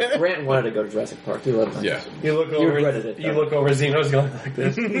 Grant wanted to go to Jurassic Park. He loved it. Yeah. You look over. regretted it, You though. look over. Zeno's going like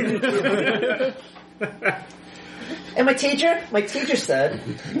this. And my teacher said...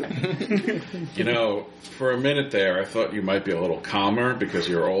 You know, for a minute there, I thought you might be a little calmer because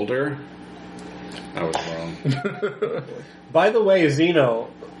you're older. I was wrong. By the way, Zeno,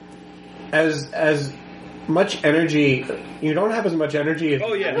 as much energy, you don't have as much energy as...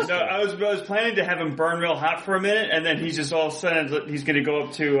 Oh yeah, so I was planning to have him burn real hot for a minute, and then he's just all of a sudden he's going to go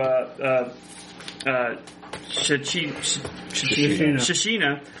up to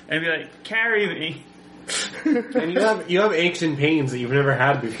Shishina and be like, "Carry me." And you have aches and pains that you've never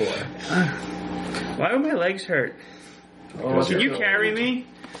had before. Why do my legs hurt? Because Can you're you carry me?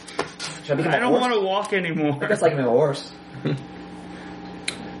 Should I become I a don't horse? want to walk anymore. I guess like him a horse.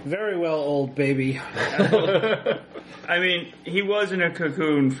 Very well, old baby. I mean, he was in a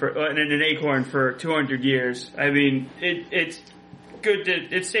cocoon in an acorn for 200 years. I mean, it's good to.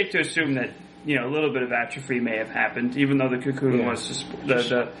 It's safe to assume that a little bit of atrophy may have happened, even though the cocoon was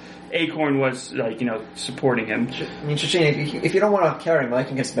the acorn was supporting him. I mean, Shishina, if you don't want to carry him, I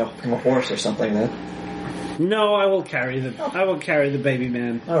can get him a horse or something then. No, I will carry the baby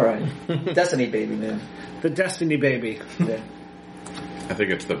man, Alright. Destiny baby, man. the Destiny baby. Yeah. I think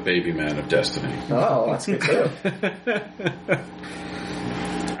it's the baby man of destiny. Oh, that's good too.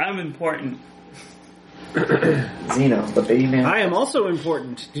 I'm important. Zeno, the baby man. I am also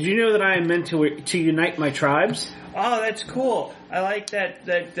important. Did you know that I am meant to unite my tribes? Oh, that's cool. I like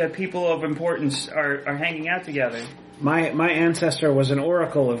that people of importance are hanging out together. My ancestor was an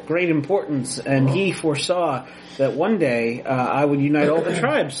oracle of great importance, and he foresaw that one day I would unite all the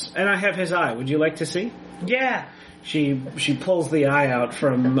tribes. And I have his eye. Would you like to see? Yeah. She pulls the eye out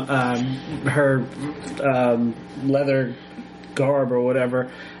from her leather garb or whatever,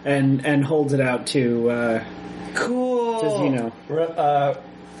 and holds it out to Cool. Zeno.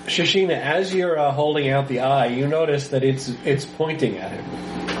 Shashina, as you're holding out the eye, you notice that it's pointing at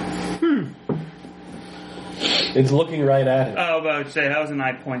him. It's looking right at him. Oh, about to say, how's an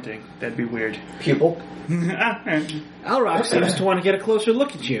eye pointing? That'd be weird. Pupil. Alrock seems to want to get a closer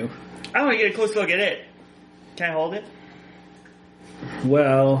look at you. I want to get a close look at it. Can I hold it?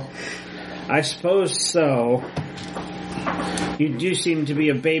 Well, I suppose so. You do seem to be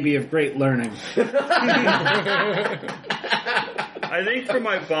a baby of great learning. I think for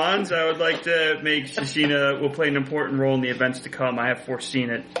my bonds, I would like to make Shashina will play an important role in the events to come. I have foreseen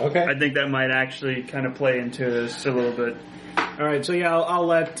it. Okay. I think that might actually kind of play into this a little bit. All right, so yeah, I'll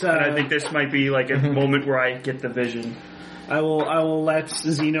let. And I think this might be like a moment where I get the vision. I will let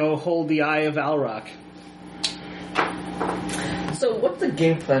Zeno hold the eye of Alrock. So, what's the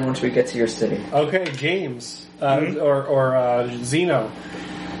game plan once we get to your city? Okay, James, or Zeno.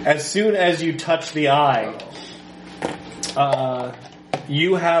 As soon as you touch the eye,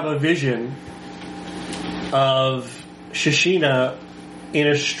 you have a vision of Shashina in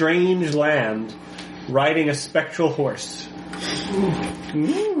a strange land riding a spectral horse.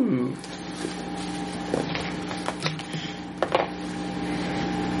 Ooh.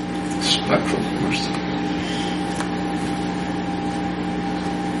 Spectral horse.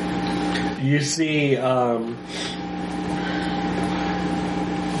 You see,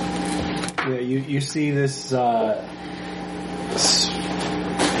 you see this.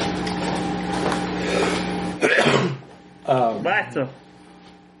 Latta.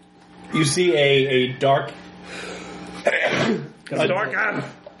 You see a dark. Dark eye.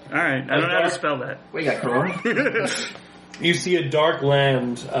 Alright, I don't know how to spell that. We got Corona. You see a dark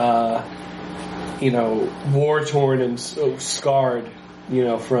land, war torn and scarred,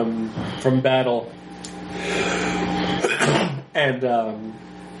 from battle, and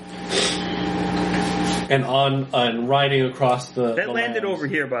riding across the. That the landed land. over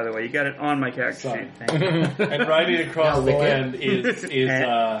here, by the way. You got it on my character Sorry. sheet. Thank you. And riding across the land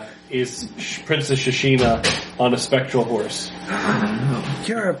is Princess Shashina on a spectral horse.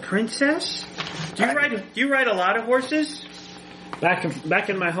 You're a princess? Do you ride a lot of horses? Back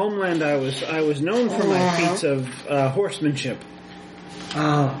in my homeland, I was known for my feats of horsemanship.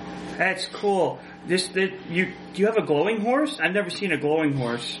 Oh, that's cool. Do you have a glowing horse? I've never seen a glowing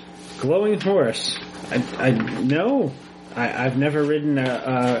horse. Glowing horse. No. I've never ridden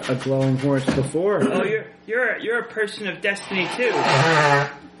a glowing horse before. Oh, you're a person of destiny too.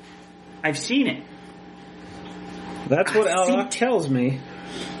 I've seen it. That's what Alrock tells me.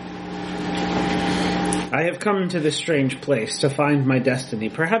 I have come to this strange place to find my destiny.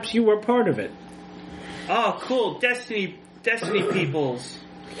 Perhaps you were part of it. Oh, cool. Destiny peoples.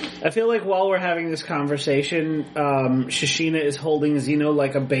 I feel like while we're having this conversation, Shashina is holding Zeno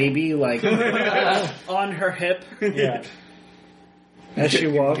like a baby, like on her hip. Yeah. As she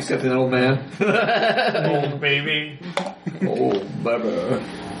walks. Except an old man. Old baby. Old baby.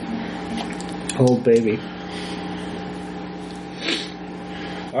 Old baby.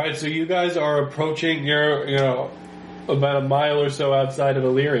 All right, so you guys are approaching. You're, about a mile or so outside of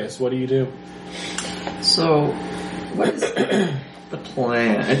Illyrius. What do you do? So, what is the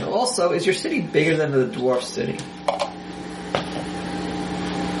plan? And also, is your city bigger than the dwarf city?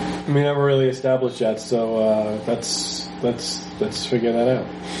 We never really established that, so let's figure that out.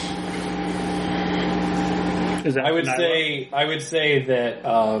 Is that I would say that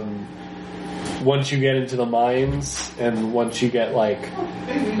once you get into the mines and once you get the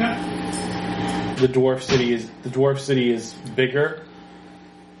dwarf city is bigger.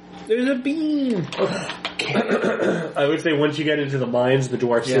 There's a beam. I would say once you get into the mines, the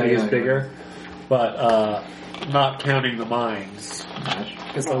dwarf city is bigger, but not counting the mines.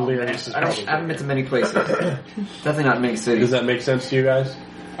 Because Illyrius is I probably haven't been bigger. to many places. Definitely not many cities. Does that make sense to you guys?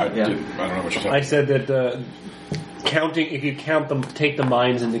 I don't know what you're talking I said that if you take the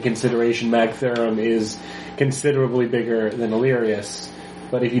mines into consideration, Magtherum is considerably bigger than Illyrius.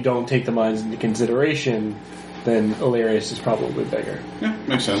 But if you don't take the mines into consideration, then Illyrius is probably bigger. Yeah,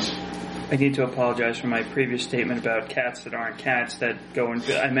 makes sense. I need to apologize for my previous statement about cats that aren't cats that go in.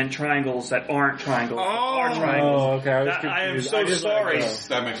 I meant triangles that aren't triangles. That are triangles. Oh, okay. I am so I just let it sorry. go.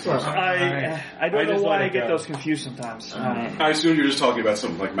 That makes sense. I don't know just why let I it get go. those confused sometimes. I assume you're just talking about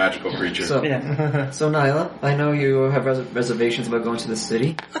some like magical creature. So, Yeah. so Nyla, I know you have reservations about going to the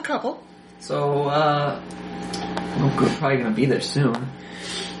city. A couple. So, we're probably gonna be there soon.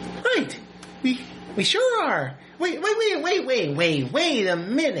 Right. We sure are. Wait a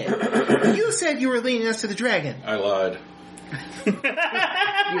minute. You said you were leading us to the dragon. I lied. You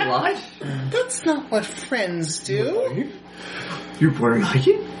lied? That's not what friends do. You were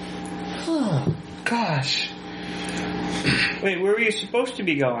lying? Oh, gosh. Wait, where were you supposed to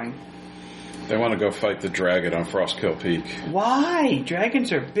be going? They want to go fight the dragon on Frostkill Peak. Why?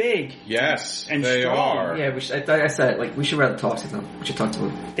 Dragons are big. Yes, And they strong. are. Yeah, I thought I said, like, we should rather talk to them. We should talk to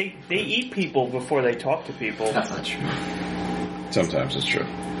them. They eat people before they talk to people. That's not true. Sometimes it's true.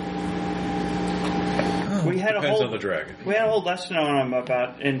 We had Depends on the dragon. We had a whole lesson on them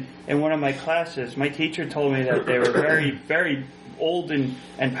about in one of my classes. My teacher told me that they were very, very old and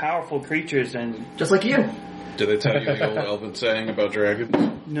powerful creatures. And Just like you. Did they tell you the old elven saying about dragons?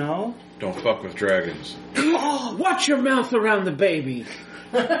 no, Don't fuck with dragons. Oh, watch your mouth around the baby.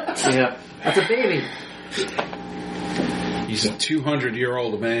 Yeah. That's a baby. He's a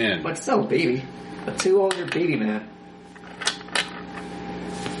 200-year-old man. But still, baby. A 2-older baby man.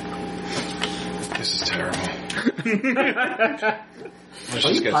 This is terrible. Let's Are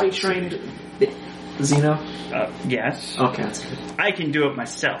just you get potty to the trained, city. Zeno? yes, Okay, that's good. I can do it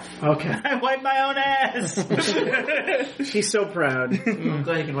myself. Okay. I wipe my own ass. He's so proud. I'm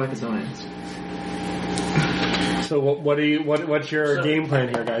glad he can wipe his own ass. So what's your game plan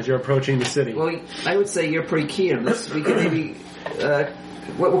here, guys? You're approaching the city. Well, I would say you're pretty keen on this. We could maybe,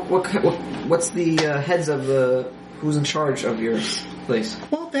 what's the heads of the, who's in charge of your place?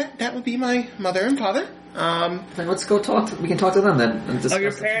 Well, that would be my mother and father. Then let's go we can talk to them then. And discuss Oh, your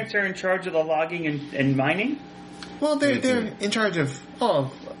it. parents are in charge of the logging and mining? Well, they're in charge of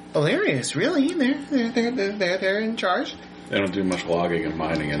Valerius, really. They're in charge. They don't do much logging and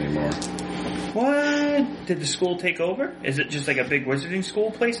mining anymore. What? Did the school take over? Is it just like a big wizarding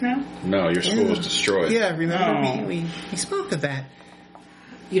school place now? No, your school was destroyed. Yeah, remember Oh. we spoke of that.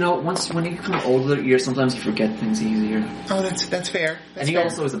 You know, when you become older, sometimes you forget things easier. Oh, that's fair. That's And he fair.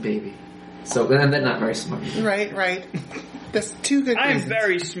 also is a baby. So, and they're not very smart either. Right. That's two good I'm reasons.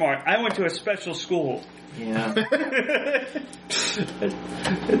 very smart. I went to a special school. Yeah.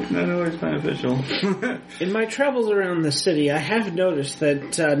 It's not always beneficial. In my travels around the city, I have noticed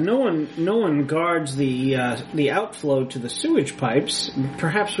that no one guards the outflow to the sewage pipes.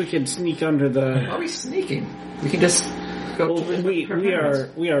 Perhaps we could sneak under Why are the. we sneaking? We can just go Well, to the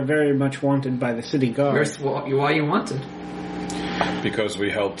we are very much wanted by the city guard. Why you wanted? Because we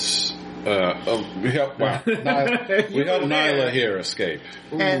helped. We helped Nyla here escape.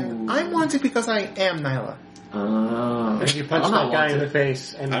 And I'm wanted because I am Nyla. And you punched I'm that not guy in wanted. the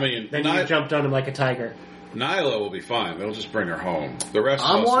face, and I mean, then not- you jumped on him like a tiger. Nyla will be fine. They'll just bring her home. The rest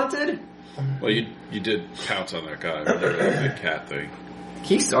I'm of us. wanted? Well, you did pounce on that guy with the big cat thing.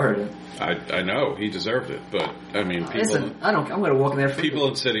 He started it. I know he deserved it, but I mean, Listen, I'm going to walk in there for people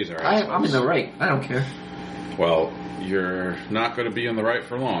in cities are. I'm in the assholes. right. I don't care. Well, you're not going to be in the right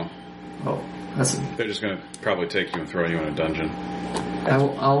for long. Oh, listen. They're just going to probably take you and throw you in a dungeon. I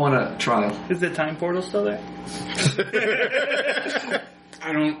want a trial. Is the time portal still there?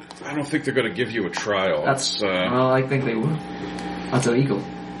 I don't think they're going to give you a trial. That's It's, well, I think they will. That's illegal.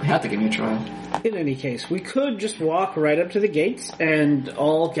 They have to give me a trial. In any case, we could just walk right up to the gates and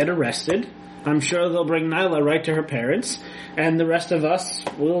all get arrested. I'm sure they'll bring Nyla right to her parents, and the rest of us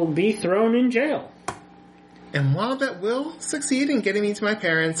will be thrown in jail. And while that will succeed in getting me to my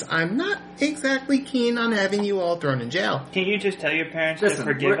parents, I'm not exactly keen on having you all thrown in jail. Can you just tell your parents Listen, to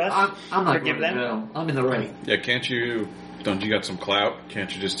forgive us? I'm not Forgive going to them? jail. I'm in the right. yeah, don't you got some clout?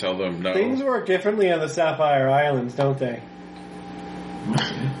 Can't you just tell them no? Things work differently on the Sapphire Islands, don't they?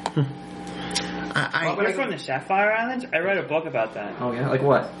 We're from the Sapphire Islands? I read a book about that. Oh yeah, like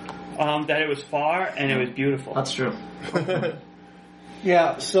what? That it was far and it was beautiful. That's true.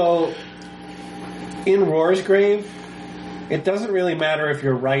 Yeah, so in Roar's grave, it doesn't really matter if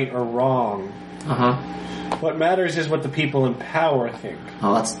you're right or wrong. Uh huh. What matters is what the people in power think.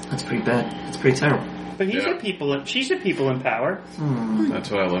 Oh, that's pretty bad. That's pretty terrible. But she's Yeah. a people in power. That's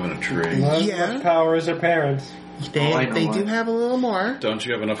why I live in a tree. Not as Yeah. much power as their parents. They, I know they why. do have a little more. Don't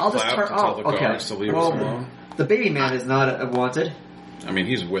you have enough I'll just clout turn. to tell the okay. guards to leave Well, us alone? the baby man is not wanted. I mean,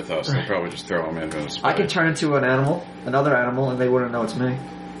 he's with us. They'll probably just throw him in. I can turn into another animal, and they wouldn't know it's me.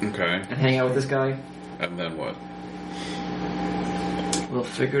 Okay, And hang out with this guy. and then what? We'll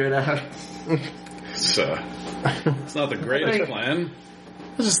figure it out. It's not the greatest plan.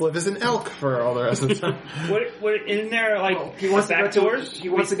 I'll just live as an elk for all the rest of the time. What in there like He wants to back go doors? to. He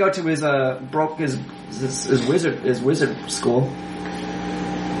wants to go to his wizard school.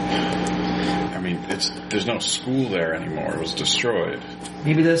 I mean, there's no school there anymore. It was destroyed.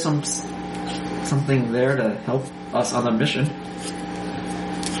 Maybe there's something there to help us on the mission.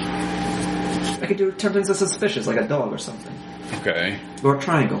 I could turn things suspicious, like a dog or something, Okay. or a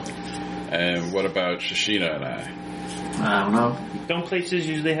triangle. And what about Shashina and I? I don't know. Don't places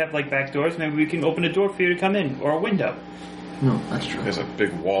usually have like back doors? Maybe we can open a door for you to come in, or a window. No, that's true. There's a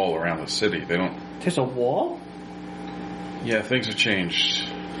big wall around the city. They don't. There's a wall? Yeah, things have changed,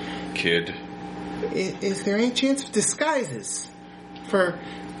 kid. Is there any chance of disguises for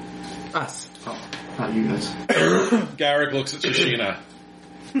us? Oh, not you guys. Garrick looks at Shashina.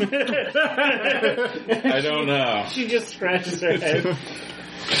 I don't know. She just scratches her head.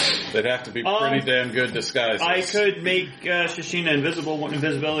 They'd have to be pretty damn good disguises. I could make Shashina invisible.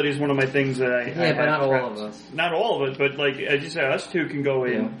 Invisibility is one of my things that I Yeah, but not all of us. Not all of it, but like as you said, us two can go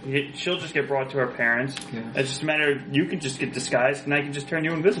in. She'll just get brought to her parents. Yeah. It's just a matter of you can just get disguised, and I can just turn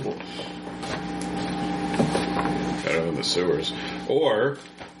you invisible. Better than the sewers. Or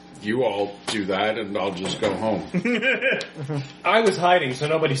you all do that, and I'll just go home. I was hiding, so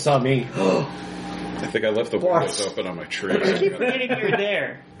nobody saw me. I think I left the What? windows open on my tree. Keep forgetting you're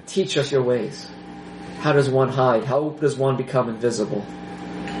there. Teach us your ways. How does one hide? How does one become invisible?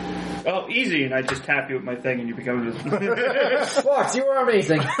 Oh, easy, and I just tap you with my thing, and you become invisible. Sparks, you are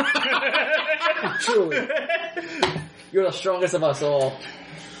amazing. Truly. You're the strongest of us all.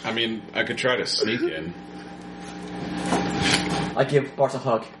 I mean, I could try to sneak in. I give Bart a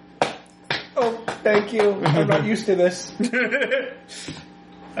hug. Oh, thank you. I'm not used to this.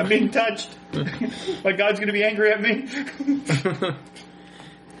 I'm being touched. My God's going to be angry at me.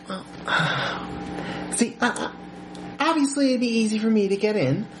 See, obviously it'd be easy for me to get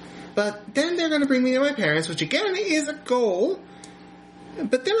in, but then they're going to bring me to my parents, which again is a goal.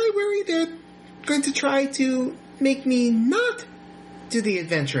 But then I worry they're going to try to make me not do the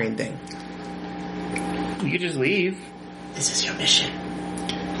adventuring thing. You could just leave. This is your mission.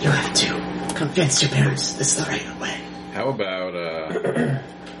 You have to convince your parents this is the right way. How about,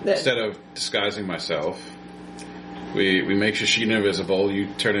 instead of disguising myself, we make Shashina invisible, you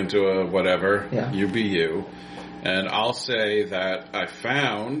turn into a whatever, Yeah. you be you, and I'll say that I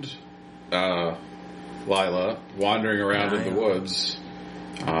found Lila wandering around in the woods,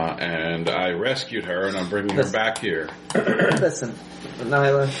 and I rescued her, and I'm bringing her back here. Listen,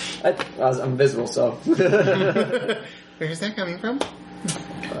 Nyla, I'm invisible, so. Where's that coming from?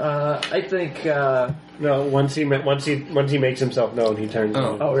 I think, No, once he makes himself known, he turns.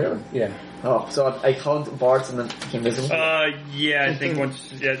 Oh. oh really? Yeah. Oh, so I hugged Bart and then became invisible? Yeah, I think I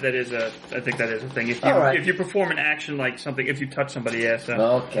think that is a thing. If you, All right. if you perform an action like something, if you touch somebody, yes.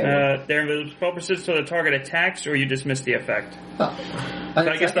 Okay. They're invisible persist so the target attacks, or you dismiss the effect. Oh. But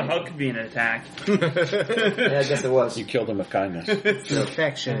I guess the hug could be an attack. Yeah, I guess it was. You killed him with kindness. It's an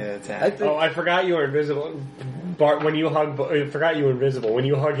affectionate attack. I think, Oh, I forgot you were invisible. Bart, when you hug, I forgot you were invisible. When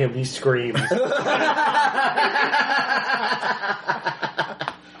you hug him, he screams.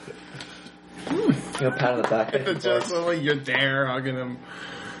 you know, pat on the back. The joke's like you're there hugging him.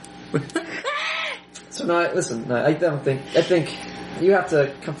 So no, listen. No, I think you have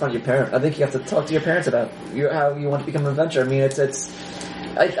to confront your parents. I think you have to talk to your parents about how you want to become an adventurer. I mean,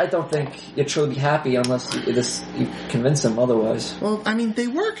 I don't think you'll truly be happy unless you convince them otherwise. Well, I mean, they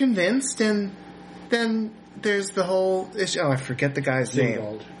were convinced, and then there's the whole issue. Oh, I forget the guy's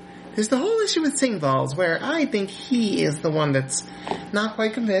name. There's the whole issue with Singvals, where I think he is the one that's not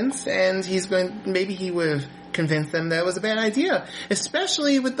quite convinced, and maybe he would have convinced them that it was a bad idea.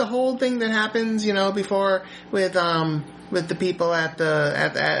 Especially with the whole thing that happens, before with the people at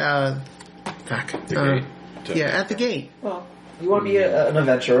the gate. Yeah, at the gate. Well, you want to be an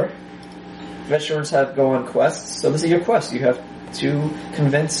adventurer. Adventurers go on quests, so this is your quest. You have to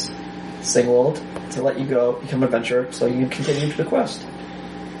convince Singwald to let you go, become an adventurer, so you continue the quest.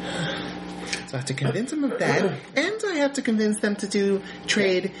 So I have to convince them of that, and I have to convince them to do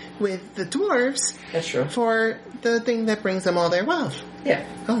trade with the dwarves That's true. for the thing that brings them all their wealth. Yeah.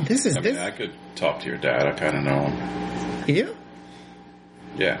 Oh, this is I mean, this. I could talk to your dad. I kind of know him. You do?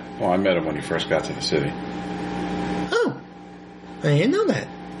 Yeah. Well, I met him when he first got to the city. Oh, I didn't know that.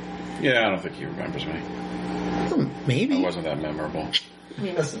 Yeah, I don't think he remembers me. Oh, maybe. I wasn't that memorable. I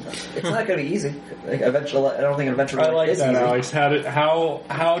mean, listen, it's not going to be easy. Like, eventually, I don't think an adventure I like is that, easy. Alex.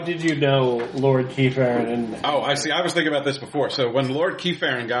 How did you know Lord Keyfaron? And Oh, I see. I was thinking about this before. So when Lord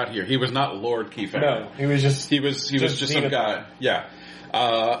Keyfaron got here, he was not Lord Keyfaron. no, he was just He was just some Xenophon. guy.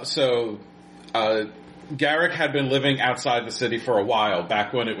 Yeah. So Garrick had been living outside the city for a while,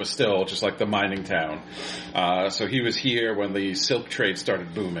 back when it was still just like the mining town. So he was here when the silk trade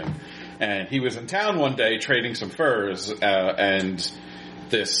started booming. And he was in town one day trading some furs, and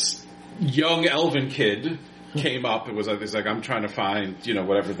this young elven kid came up and was like, I'm trying to find,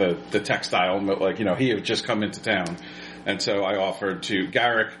 whatever the textile, he had just come into town. And so I offered to,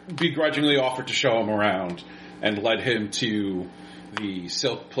 Garrick begrudgingly offered to show him around and led him to the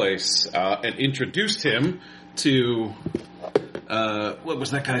silk place, and introduced him to, what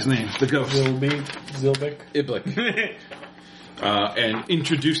was that guy's name? The ghost. Zilbik. Iblik. And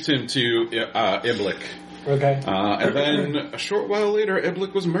introduced him to Iblik. Okay. And then a short while later,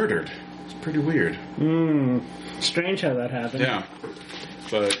 Iblik was murdered. It's pretty weird. Strange how that happened. Yeah.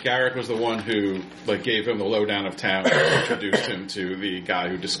 But Garrick was the one who gave him the lowdown of town and introduced him to the guy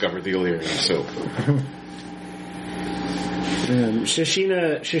who discovered the Illyrian silk.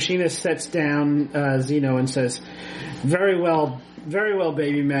 Shashina sets down Zeno and says, very well,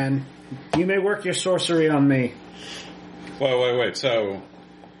 baby man. You may work your sorcery on me. Wait. So,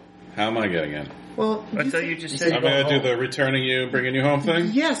 how am I getting in? Well, I thought you just said I'm going to do the returning you and bringing you home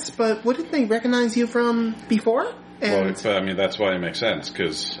thing? yes, but wouldn't they recognize you from before? And Well, that's why it makes sense,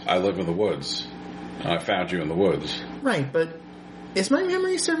 because I live in the woods. I found you in the woods. right, but is my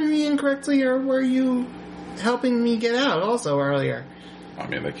memory serving me incorrectly, or were you helping me get out also earlier?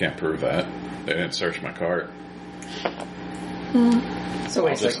 They can't prove that. They didn't search my cart. So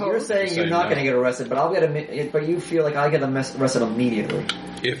wait, just- you're saying just you're say not no. going to get arrested, but but you feel like I get arrested immediately.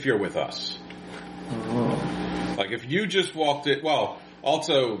 If you're with us. Oh. If you just walked it,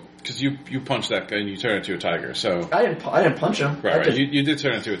 also, because you punched that guy and you turned into a tiger, so... I didn't punch him. Right. You did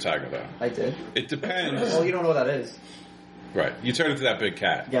turn into a tiger, though. I did. It depends. Well, you don't know what that is. Right. You turned into that big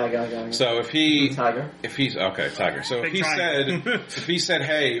cat. Yeah. So if he... Tiger. If he's... Okay, tiger. So Big if he said,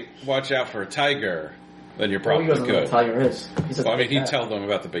 hey, watch out for a tiger, then you're Well, he probably doesn't know what good. a tiger is. He said He'd cat. tell them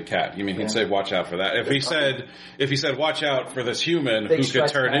about the big cat. You mean he'd Yeah. say, watch out for that. If he said, watch out for this human Big who could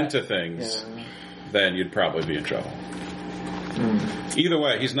striped turn cat. into things, Yeah. then you'd probably be in trouble. Mm. Either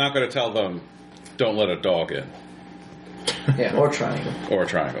way, he's not going to tell them, don't let a dog in. Yeah, or triangle. Or a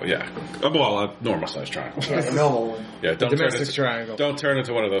triangle, yeah. Well, a normal sized triangle. Yeah, a normal one. Yeah, don't Domestic triangle. Don't turn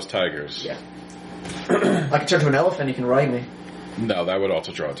into one of those tigers. Yeah. I can turn to an elephant. You can ride me. No, that would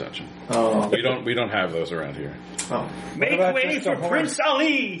also draw attention. Oh. We don't have those around here. Oh. Make about way just for a horse? Prince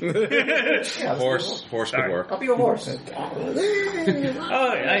Ali. Yeah, let's do a Horse could Sorry. work. I'll be a horse. Yeah,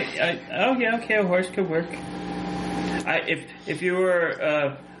 okay, a horse could work. If you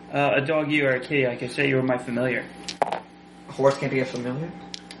were a doggy or a kitty, I could say you were my familiar. A horse can't be a familiar?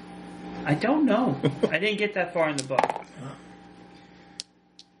 I don't know. I didn't get that far in the book.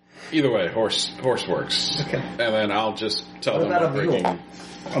 Either way, horse works. Okay. And then I'll just tell What them about I'm a mule? bringing...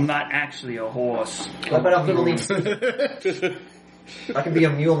 I'm not actually a horse. What about a mule named Susan? I can be a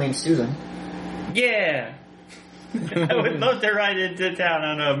mule named Susan. Yeah. I would love to ride into town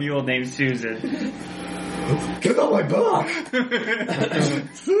on a mule named Susan. Get on my back!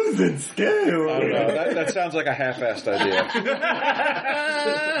 Susan Scale. I don't know. That sounds like a half-assed idea.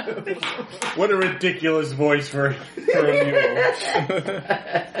 What a ridiculous voice for a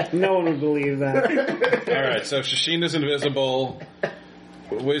mule. No one would believe that. All right, so Shashina's invisible.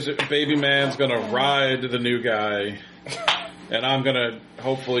 Baby man's gonna ride the new guy, and I'm gonna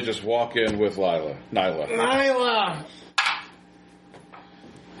hopefully just walk in with Nyla. Nyla!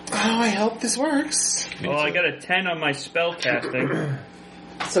 Oh, I hope this works. Well, I got a 10 on my spell casting.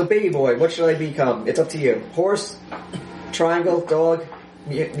 So, baby boy, what should I become? It's up to you. Horse, triangle, dog,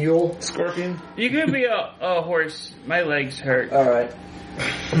 mule. Scorpion? You could be a horse. My legs hurt. Alright.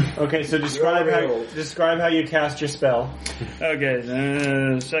 Okay, so describe how you cast your spell.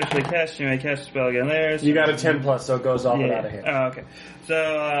 Okay, sexually casting. I cast a spell again there. So You got a 10 plus, so it goes off yeah. without a hit. Oh, okay.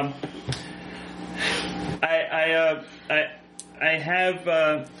 So, I have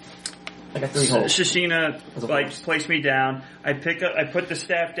I got 3 holes. Shashina As a like horse. place me down. I put the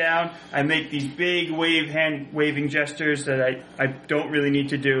staff down. I make these big hand waving gestures that I don't really need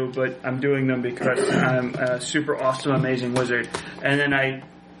to do, but I'm doing them because I'm a super awesome, amazing wizard. And then I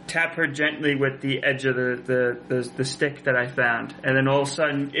tap her gently with the edge of the stick that I found, and then all of a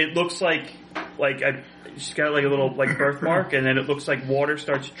sudden it looks like she's got like a little like birthmark, and then it looks like water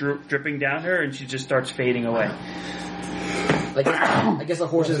starts dripping down her, and she just starts fading away. I guess a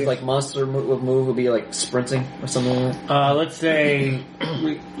horse's like monster move would be like sprinting or something like that.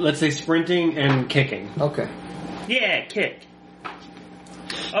 Let's say sprinting and kicking. Okay. Yeah, kick.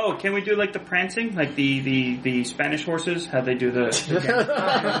 Oh, can we do like the prancing, like the Spanish horses? How they do the?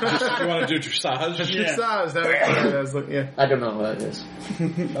 You want to do dressage? Yeah. That was looking, yeah. I don't know what that is.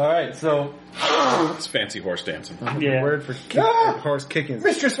 All right, so It's fancy horse dancing. Yeah. Word for horse kicking.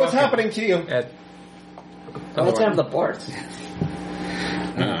 Mistress, what's happening to you? Let's have the parts.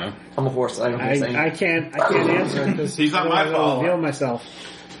 Uh-huh. I'm a horse. I don't know what you're saying. I can't answer because He's not my I follower. reveal myself.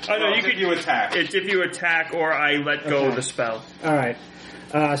 Oh no, you could you attack. It's if you attack or I let go of the spell. All right.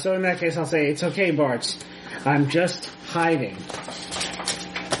 So in that case, I'll say it's okay, Bartz. I'm just hiding.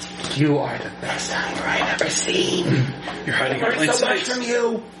 You are the best hider I've ever seen. You're hiding in I've plain learned so much sight. from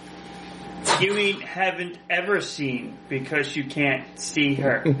you. You mean haven't ever seen because you can't see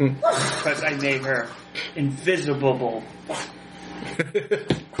her because I made her invisible.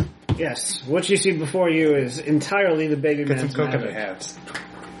 Yes, what you see before you is entirely the baby Get some man's coconut magic. hats.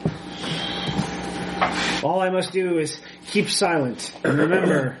 All I must do is keep silent and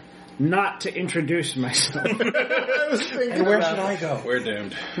remember not to introduce myself. And where should I go? We're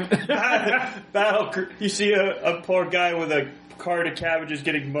doomed. You see a poor guy with a cart of cabbages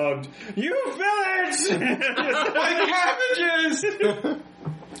getting mugged. You villains! My cabbages!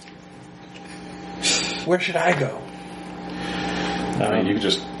 Where should I go? You can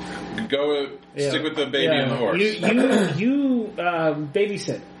just go stick with the baby and the horse. You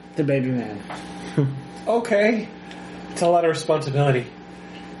babysit the baby man. Okay. It's a lot of responsibility.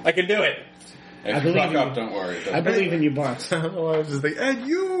 I can do it. If I you believe fuck you. up, don't worry. I believe in you, Bart. I don't know why I was just thinking, and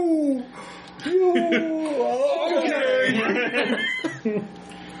you! Okay.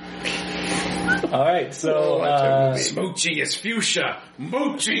 All right, so Smoochie is fuchsia.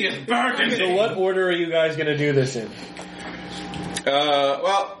 Moochie is burgundy. so what order are you guys going to do this in?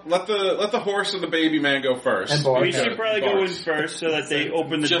 Well, let the horse and the baby man go first. And Bart. We should probably go in Barks. first so that they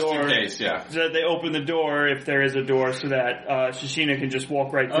open the Just door. in case, yeah. So that they open the door if there is a door so that Shishina can just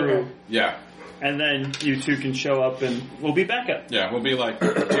walk right through. Okay. Yeah. And then you two can show up and we'll be back up. Yeah, we'll be like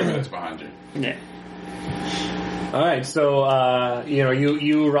 2 minutes behind you. Yeah. All right, so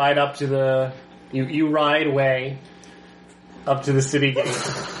you ride up to the you ride away up to the city gate.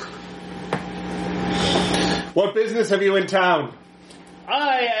 What business have you in town?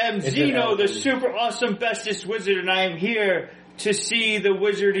 I am Is it Zeno, the open? super awesome bestest wizard, and I am here to see the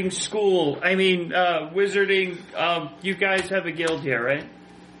wizarding school. I mean, wizarding, you guys have a guild here, right?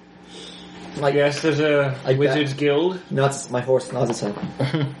 Like, Yes, there's a Like wizards that. guild. nods, my horse nods his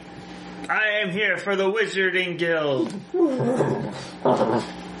head. I am here for the wizarding guild.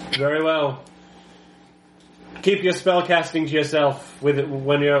 Very well. Keep your spell casting to yourself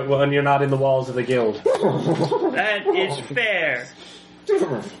when you're not in the walls of the guild. That is fair.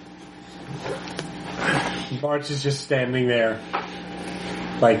 Barch is just standing there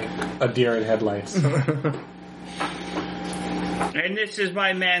like a deer in headlights. And this is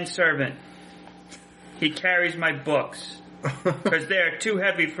my manservant. He carries my books because they are too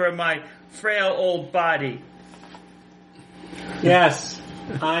heavy for my frail old body. Yes,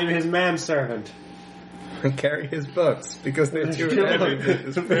 I'm his manservant. Carry his books because they're too heavy.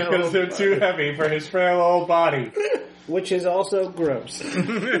 Because they're too heavy for his frail old body. Which is also gross.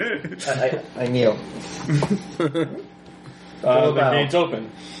 I kneel. The bow. gate's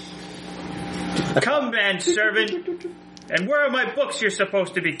open. Come, manservant. And where are my books you're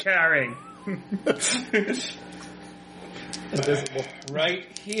supposed to be carrying? Right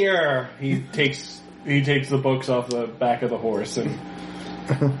here. He takes the books off the back of the horse and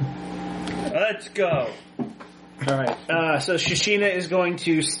Let's go. Alright, so Shishina is going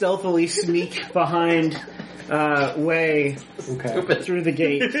to stealthily sneak behind Wei okay. through the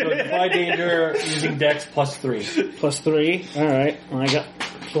gate. So defy danger using Dex +3. +3. Alright, well, I got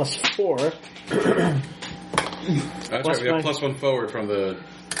 +4. That's Plus right, we got my- +1 forward from the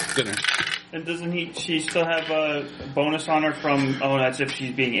dinner. And doesn't she still have a bonus on her from, that's if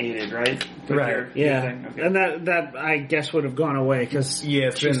she's being aided, right? With Right, your Yeah, thing? Okay. and that I guess would have gone away because Yeah,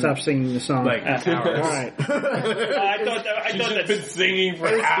 it's she been stopped singing the song. like hours. Alright. I thought that Been singing for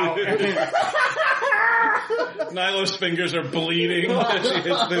hours. Nyla's fingers are bleeding as she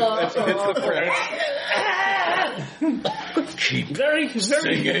hits the frets. Keep Very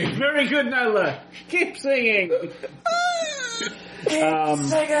singing. very good, Nyla. Keep singing. So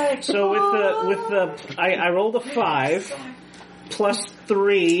with the I rolled a 5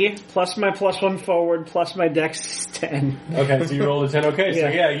 +3 plus my +1 forward plus my Dex 10. Okay, so you rolled a 10. Okay, so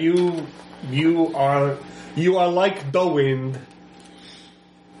Yeah. you are like the wind.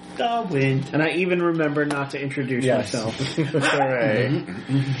 the wind. And I even remember not to introduce Yes. myself. Hooray.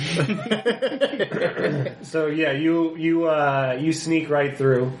 So yeah, you sneak right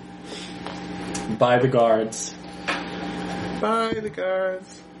through by the guards. Bye, the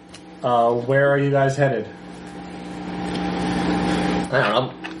guards. Where are you guys headed? I don't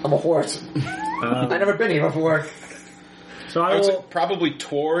know. I'm a horse. I've never been here before. So I I would say will. probably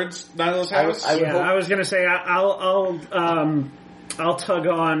towards Nyla's house. I was gonna say I'll tug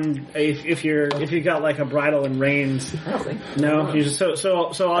on if you got like a bridle and reins. I don't think. No, you just, so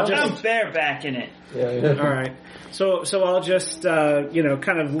I'll I'm just. bareback in it. Yeah. All right. So I'll just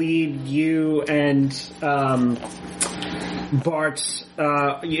kind of lead you and Bart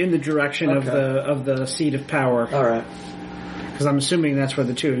in the direction of the seat of power, All right. because I'm assuming that's where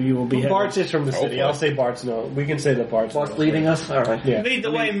the two of you will be headed. Bart's is from the city. Hopefully. I'll say Bart's no. We can say that Bart's Boss no. leading us. All right. Yeah. Lead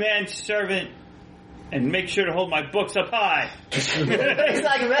the way, man, servant, and make sure to hold my books up high. He's like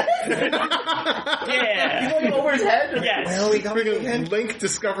that. Yeah. Looking over his head. Yes. Where are we going again? Freaking Link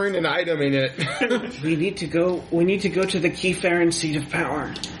discovering an item in it. We need to go to the Keyfarin seat of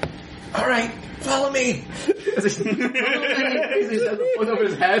power. All right, follow me. He's look over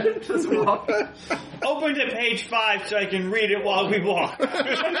his head. Just walk. Open to page 5 so I can read it while we walk.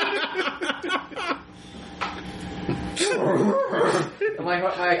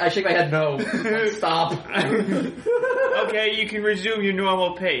 I shake my head. No. Stop. Okay, you can resume your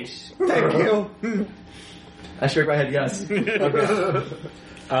normal pace. Thank you. I shake my head. Yes. Okay.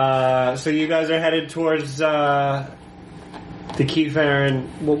 So you guys are headed towards the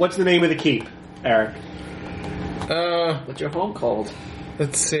Keyfarin. Well, what's the name of the keep, Eric? What's your home called?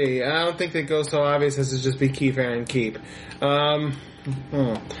 Let's see. I don't think it goes so obvious as to just be Keyfarin Keep.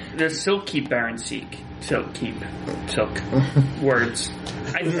 The Silk Keep Baron Seek. Silk Keep. Silk. Words.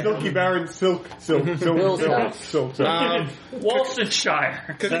 Silky Baron, silk.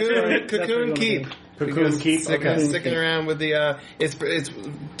 Walsonshire. Cocoon Keep. Cocoon Keep. Sticking around with the, it's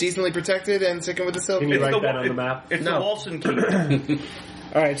decently protected and sticking with the silk. Can you It's write the- that on the map? It's No. the Walson Keep.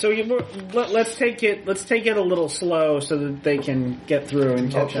 All right, so let's take it a little slow so that they can get through and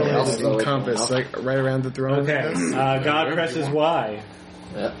catch Okay, I'll up. just slow it Compass, down. like right around the throne. Okay. God presses Y.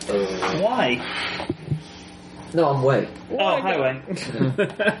 Yeah. Why? No, I'm way. Oh, highway.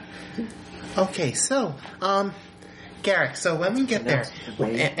 Okay, so, Garrick, so when we get there,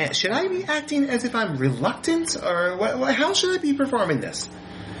 should I be acting as if I'm reluctant, or how should I be performing this?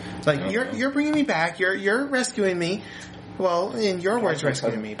 Like, you're bringing me back, you're rescuing me, well, in your words,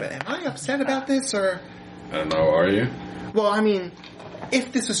 rescuing me, but am I upset about this, or? I don't know, are you? Well, I mean,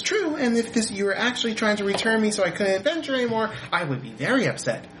 if this was true, and if you were actually trying to return me so I couldn't adventure anymore, I would be very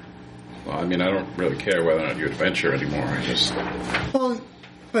upset. Well, I mean, I don't really care whether or not you adventure anymore. I just... Well,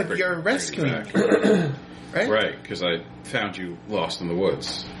 but Bring- you're bring rescuing me me, right? Right, because I found you lost in the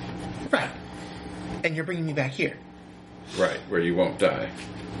woods. Right. And you're bringing me back here. Right, where you won't die.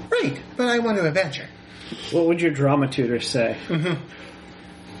 Right, but I want to adventure. What would your drama tutor say?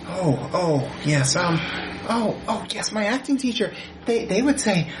 Oh, yes, yes, my acting teacher, they would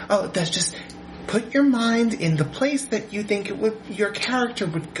say, that's just put your mind in the place that you think your character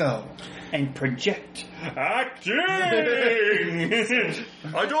would go. And project. Acting!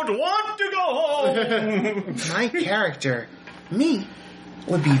 I don't want to go home! My character, me,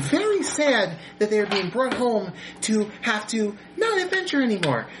 would be very sad that they're being brought home to have to not adventure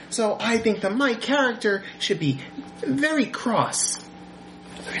anymore. So I think that my character should be very cross.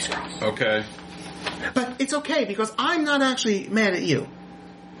 Okay, But it's okay because I'm not actually mad at you.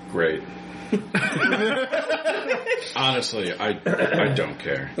 great. Honestly, I don't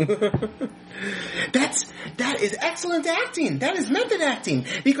care. That is excellent acting. That is method acting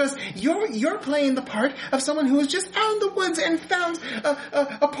because you're playing the part of someone who was just out in the woods and found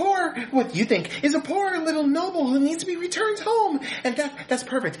a poor, what you think is a poor little noble who needs to be returned home, and that's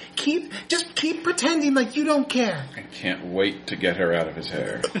perfect. Just keep pretending like you don't care. I can't wait to get her out of his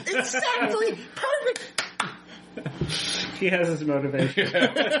hair. Exactly perfect. He has his motivation.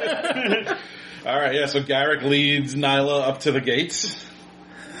 All right, yeah, so Garrick leads Nyla up to the gates.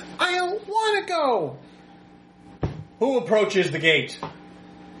 I don't want to go. Who approaches the gate?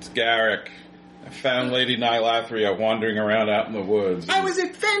 It's Garrick. I found Lady Nylathria wandering around out in the woods. I was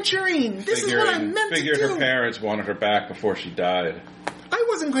adventuring. This is what I meant to Figured do. her parents wanted her back before she died. I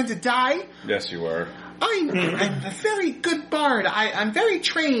wasn't going to die. Yes, you were. I'm a very good bard. I'm very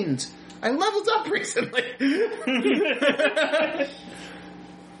trained. I leveled up recently.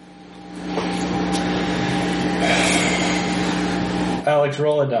 Alex,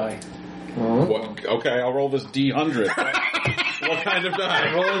 roll a die. What? Okay, I'll roll this D100. What kind of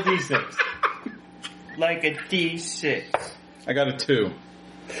die? Roll a d6. Like a D6. I got a 2.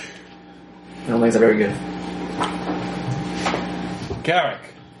 I don't think it's very good. Garrick,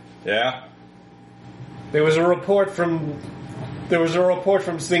 Yeah? there was a report from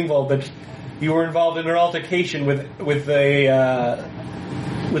Singvold that You were involved in an altercation with the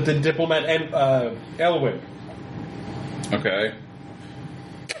diplomat Elwyn. Okay.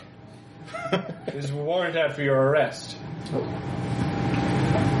 This is a warrant out for your arrest.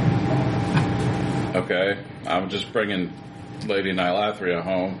 Okay. I'm just bringing Lady Nylathria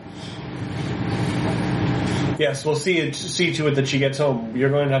home. Yes, we'll see to it that she gets home. You're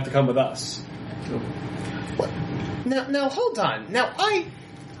going to have to come with us. Now, hold on. Now, I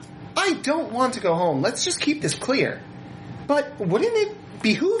don't want to go home. Let's just keep this clear. But wouldn't it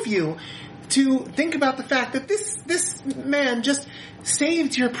behoove you to think about the fact that this man just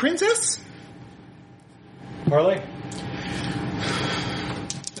saved your princess? Harley?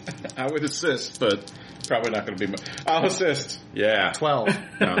 I would assist, but probably not going to be I'll assist. Yeah. 12.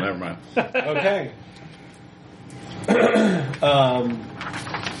 No, never mind. Okay.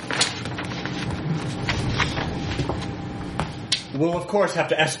 We'll, of course, have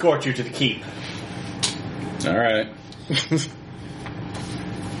to escort you to the keep. All right.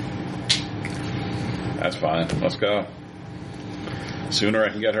 That's fine. Let's go. Sooner I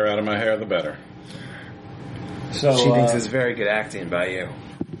can get her out of my hair, the better. So She thinks it's very good acting by you.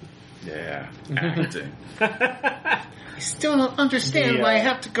 Yeah. Acting. I still don't understand why I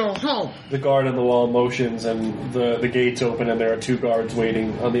have to go home. the guard on the wall motions, and the gates open, and there are 2 guards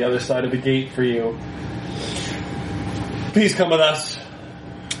waiting on the other side of the gate for you. Please come with us.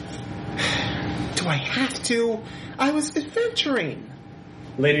 Do I have to? I was adventuring.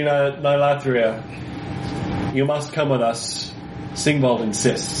 Lady Nylathria, you must come with us. Singvald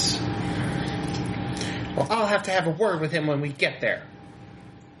insists. Well, I'll have to have a word with him when we get there.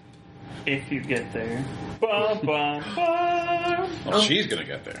 If you get there. Bum, bum, bum. Well, she's going to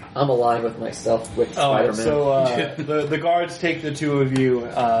get there. I'm aligned with myself with Alright, Spider-Man. so the guards take the 2 of you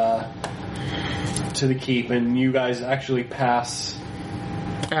to the keep, and you guys actually pass.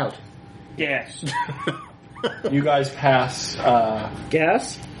 Out. Yes. You guys pass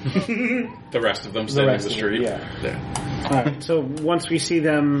Gas? The rest of them the standing in rest the of street. them, yeah. Alright, so once we see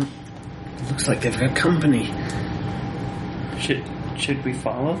them, it looks like they've got company. Should we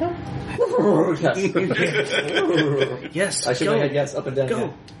follow them? Yes, I should go. my head yes, up and down.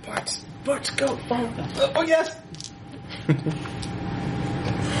 Go. Yeah. Bart, go. Follow them. Oh yes.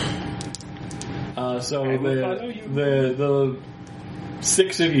 So I will follow you. the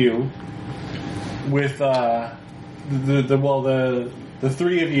 6 of you with the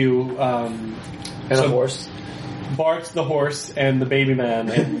 3 of you And so a horse. Bart's the horse and the baby man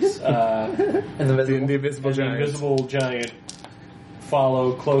and And the visible. The invisible and the giant. invisible giant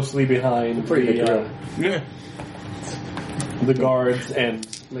follow closely behind Pretty good the guards and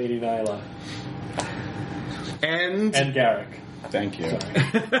Lady Nyla And and Garrick. Thank you.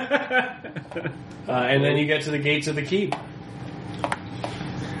 And then you get to the gates of the keep.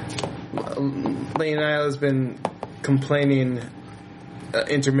 Lady Nyla has been complaining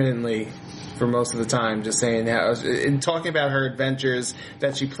intermittently for most of the time, just saying how, in talking about her adventures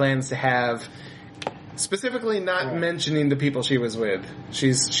that she plans to have, specifically not mentioning the people she was with.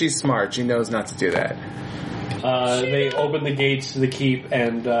 She's smart. She knows not to do that. They open the gates to the keep,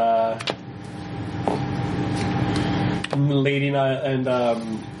 and Lady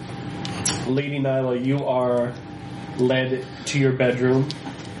Nyla, you are led to your bedroom.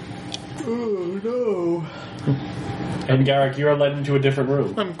 Oh no! And Garrick, you are led into a different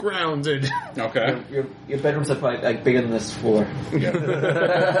room. I'm grounded. Okay. Your bedrooms are probably like bigger than this floor.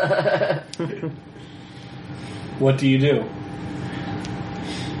 What do you do?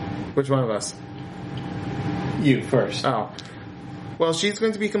 Which one of us? You first. Oh. Well, she's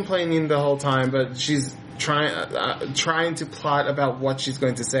going to be complaining the whole time, but she's trying to plot about what she's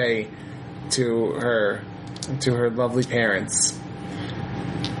going to say to her lovely parents.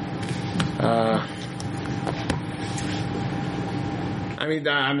 I mean,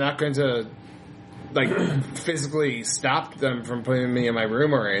 I'm not going to physically stop them from putting me in my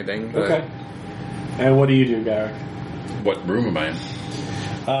room or anything. But Okay. And what do you do, Garrick? What room am I in?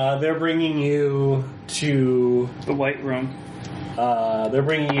 They're bringing you to. The white room. They're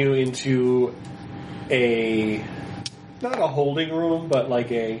bringing you into not a holding room, but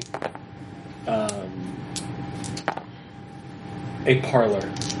like a parlor.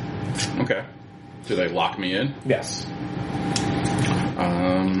 Okay. Do they lock me in? Yes.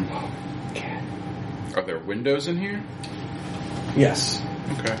 Are there windows in here? Yes.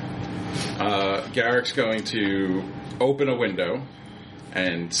 Okay. Garrick's going to open a window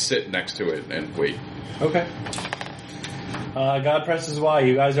and sit next to it and wait. Okay. God presses Y.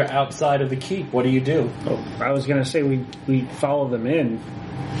 You guys are outside of the keep. What do you do? Oh, I was going to say we follow them in.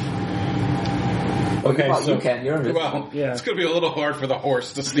 Okay, Well, so you can. You're invisible. Well, Yeah. it's going to be a little hard for the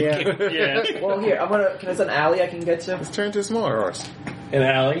horse to sneak Yeah. in. Yeah. Well, here, can I an alley I can get to? Let's turn into a smaller horse. an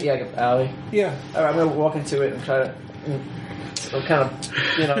alley. Yeah, I can alley. Yeah. Alright, I'm gonna walk into it and try to, kind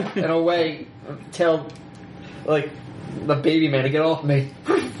of, in a way, tell, like, the baby man to get off me.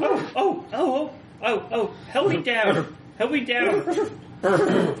 Oh, help me down. Help me down.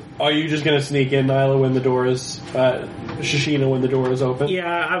 Are you just gonna sneak in, Nyla, when the door is Shishina when the door is open?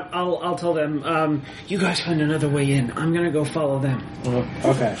 Yeah, I'll tell them. You guys find another way in. I'm gonna go follow them.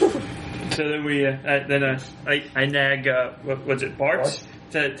 Okay. So then we, I nag, what was it, Bart?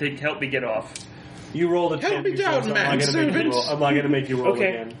 To help me get off. You rolled a 10. Help me before, down, so man, I'm not gonna make you roll Okay,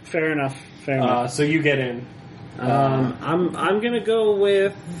 again. fair enough. Fair enough. So you get in. I'm gonna go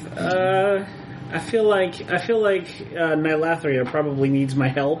with. I feel like Nylathria probably needs my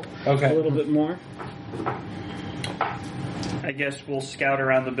help Okay. a little bit more. I guess we'll scout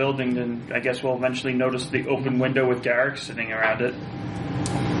around the building, and I guess we'll eventually notice the open window with Garrick sitting around it.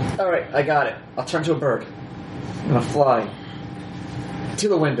 Alright, I got it. I'll turn to a bird. I'm gonna fly to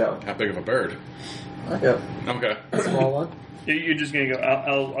the window. How big of a bird? Like a Okay. small one. You're just gonna go.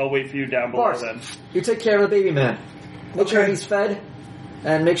 I'll wait for you down below Bart, then. you take care of the baby man. Make sure he's fed,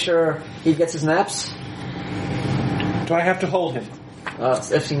 and make sure he gets his naps. Do I have to hold him?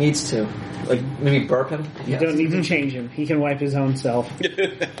 If he needs to. Like, maybe burp him. You don't need to change him. He can wipe his own self.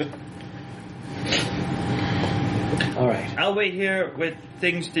 All right. I'll wait here with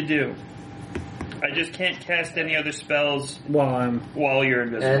things to do. I just can't cast any other spells while you're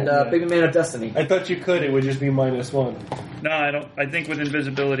invisible. And Baby Man of Destiny. I thought you could. It would just be -1. No, I don't. I think with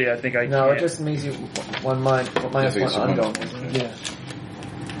invisibility, I think I No, can't. it just means you minus Just one one. ongoing. Yeah.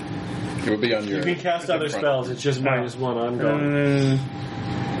 It would be on your... You can cast other front. spells. It's just -1 ongoing.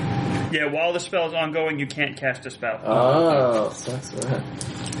 Yeah, while the spell's ongoing, you can't cast a spell. Oh, so that's that.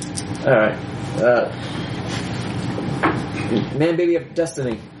 Alright. Man Baby of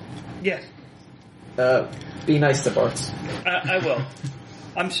Destiny. Yes, Be nice to Bart. I will.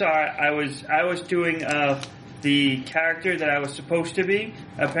 I'm sorry. I was doing the character that I was supposed to be.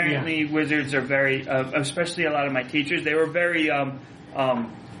 Apparently, wizards are very, especially a lot of my teachers. They were very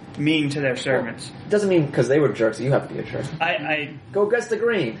mean to their servants. Doesn't mean because they were jerks, you have to be a jerk. I Go against the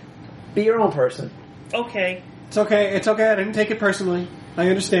green. Be your own person. okay. It's okay. It's okay. I didn't take it personally. I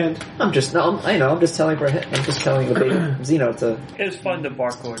understand. I'm just telling the baby Zeno to. It was fun to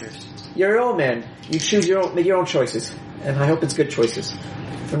bark orders. You're your own man. You choose make your own choices, and I hope it's good choices.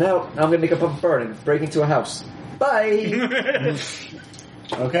 For now, I'm gonna make up a bird and break into a house. Bye.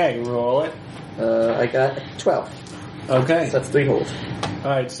 Okay, roll it. I got 12. Okay. So that's 3 holes.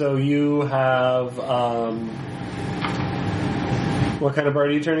 All right. So you have what kind of bird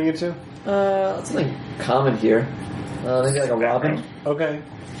are you turning into? That's something common here. Maybe like a robin. Okay.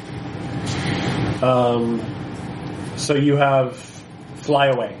 So you have fly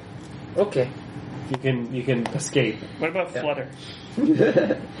away. Okay. You can escape. What about Flutter?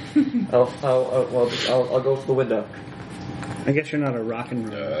 I'll go for the window. I guess you're not a rock and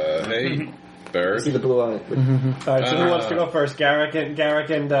roll. Hey, See bird. the blue eye. All right. So who wants to go first? Garrick and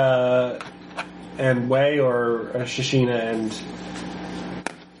Wei, or Shishina and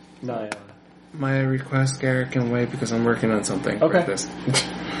Naya? My request, Garrick, can wait because I'm working on something. Okay. Like this.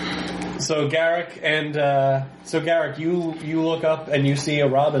 So Garrick, you look up and you see a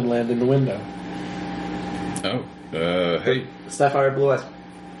robin land in the window. Oh, hey. Sapphire blue eyes.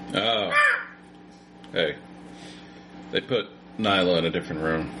 Oh. Hey. They put Nyla in a different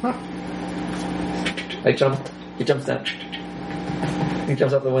room. He jumps down. He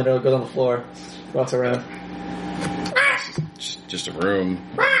jumps out the window, goes on the floor, walks around. Just a room.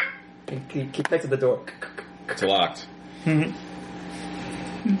 He next to the door. It's locked.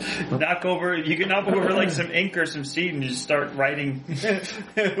 Knock over. You can knock over like some ink or some seed and just start writing.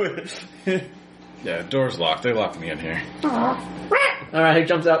 Yeah, door's locked. They locked me in here. Alright, he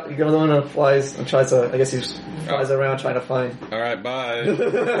jumps out, he goes on and flies, and tries to, I guess he flies around trying to find. Alright, bye.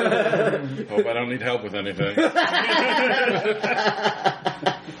 Hope I don't need help with anything.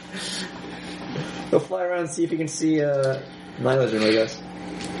 He'll fly around and see if he can see, Nyla's room, I guess.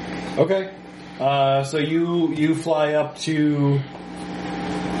 Okay. So you fly up to.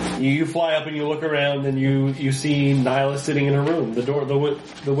 You fly up and you look around and you see Nyla sitting in her room.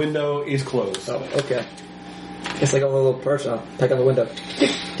 The window is closed. Oh, okay. It's like a little perch, I'll peck on the window.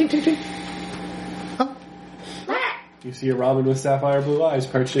 Ting, ting, ting. You see a robin with sapphire blue eyes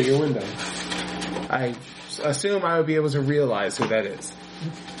perched at your window. I assume I would be able to realize who that is.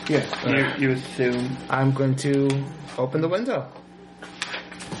 Yeah. You assume. I'm going to open the window.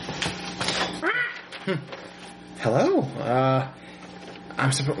 Hello.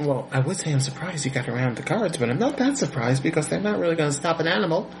 Well, I would say I'm surprised you got around the guards, but I'm not that surprised because they're not really going to stop an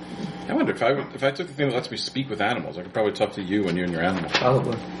animal. I wonder if I took the thing that lets me speak with animals, I could probably talk to you and you and your animal.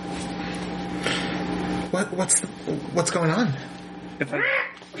 Probably. What's going on? If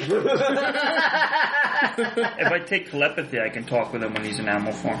I take telepathy, I can talk with him when he's in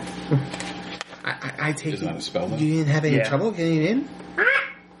animal form. I take Isn't that a spell, though? You didn't have any Yeah. trouble getting in?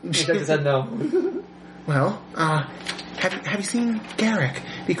 He shook his head no. Well, have you seen Garrick?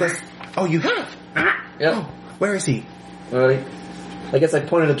 Because you have. Yep. Oh, where is he? Well, I guess I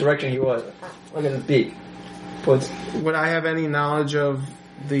pointed the direction he was. Look at his beak. Points. Would I have any knowledge of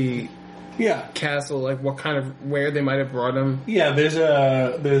the Yeah. castle? Like where they might have brought him? Yeah, there's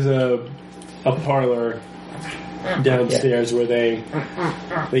a parlor downstairs where they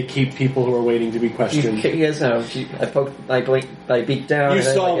keep people who are waiting to be questioned. You guys know. I beat down. You and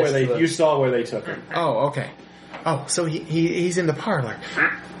then saw I guess where they took him. Oh, okay. Oh, so he's in the parlor.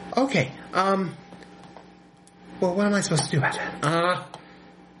 Okay. Well, what am I supposed to do about that?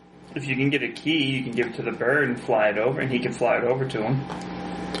 If you can get a key, you can give it to the bird and fly it over, and he can fly it over to him.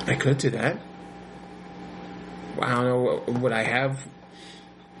 I could do that. Well, I don't know. Would I have?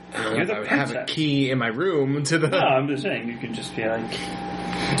 I don't know You're if the I would have a princess. key in my room to the. No, I'm just saying, you can just be like...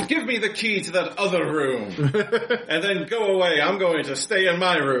 Give me the key to that other room, and then go away. I'm going to stay in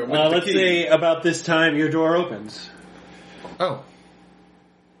my room with the Let's key. say about this time your door opens. Oh.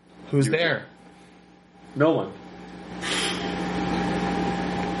 Who's there? No one.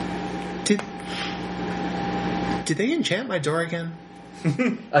 Did they enchant my door again?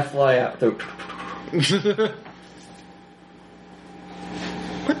 I fly out. Through.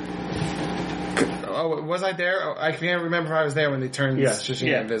 What? Oh, was I there? Oh, I can't remember if I was there when they turned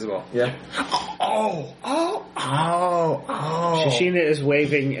Shishina invisible. Yeah. Oh. Shishina is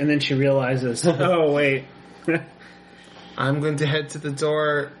waving, and then she realizes, oh, wait. I'm going to head to the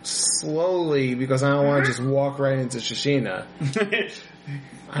door slowly because I don't want to just walk right into Shishina.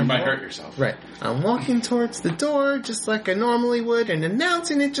 You might hurt yourself. Right. I'm walking towards the door just like I normally would and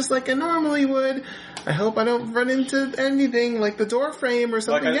announcing it just like I normally would. I hope I don't run into anything like the door frame or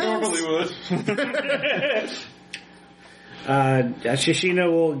something Like I else. normally would.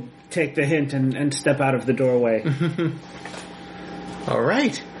 Shishina will take the hint and step out of the doorway. All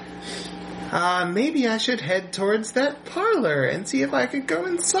right. Maybe I should head towards that parlor and see if I could go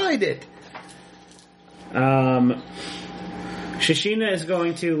inside it. Shishina is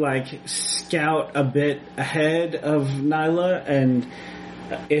going to, scout a bit ahead of Nyla, and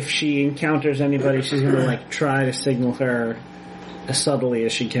if she encounters anybody, she's going to, try to signal her as subtly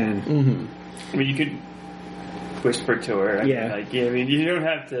as she can. Mm-hmm. I mean, you could whisper to her. Yeah. I mean, you don't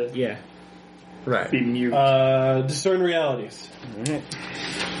have to Yeah. Right. be mute. Discern realities. Alright.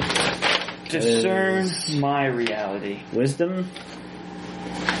 Discern my reality. Wisdom.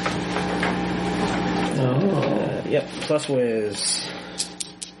 Yep, plus whiz.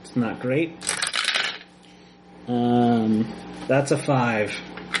 It's not great. That's a 5.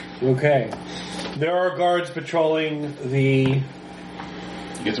 Okay. There are guards patrolling the. You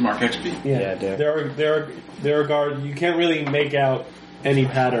get to mark XP. Yeah, dude. There are guards. You can't really make out any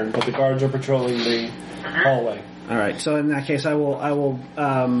pattern, but the guards are patrolling the hallway. Alright, so in that case I will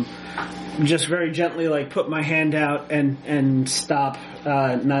just very gently put my hand out and stop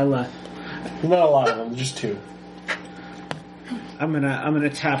Nyla. Not a lot of them, just 2. I'm gonna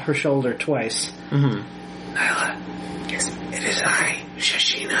tap her shoulder twice. Mm-hmm. Nyla, yes, it is I,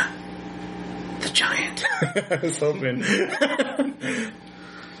 Shishina, the giant. I was hoping.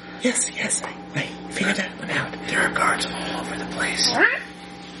 yes, I figured that one out. There are guards all over the place.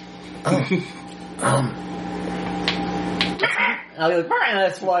 I'll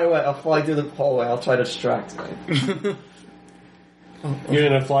fly away. I'll fly through the hallway. I'll try to distract him. You're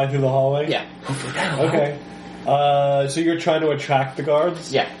gonna fly through the hallway? Yeah. Okay. So you're trying to attract the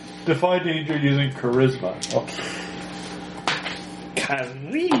guards? Yeah. Defy danger using charisma. Okay.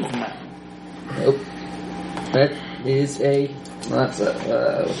 Charisma. Nope. That is that's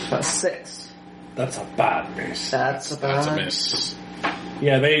a 6. That's a bad miss. That's That's a miss.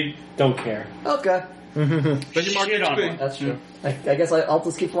 Yeah, they don't care. Okay. But you mark Shit on XP. one. That's true. I guess I'll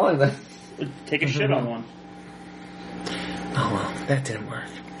just keep flying then. Take a shit on one. Oh well, that didn't work.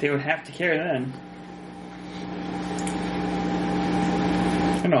 They would have to care then.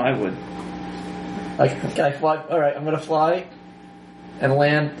 I know I would. Can I fly? Alright, I'm gonna fly and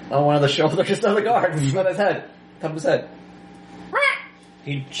land on one of the shoulders of the guard on his head. Top of his head.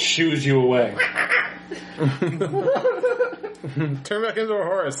 He shoos you away. Turn back into a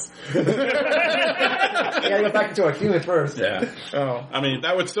horse. You gotta go back into a human first. Yeah. Oh. I mean,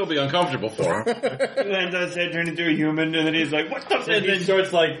 that would still be uncomfortable for him. And then does it turn into a human, and then he's like, "What the?" And And he then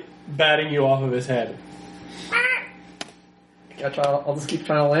starts like batting you off of his head. I'll just keep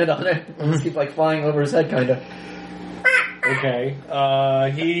trying to land on it. I'll just keep like flying over his head, kind of. Okay.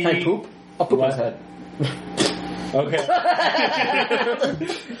 He. Can I poop? I'll poop on his head. Okay.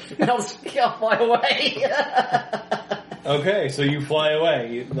 And I'll fly away. Okay. So you fly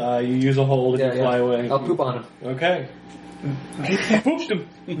away. You use a hold and you fly away. I'll poop on him. Okay.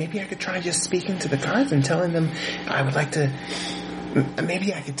 Maybe I could try just speaking to the guards and telling them I would like to.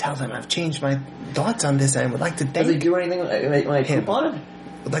 Maybe I could tell them I've changed my thoughts on this and I would like to Does he thank. do anything when I poop on him?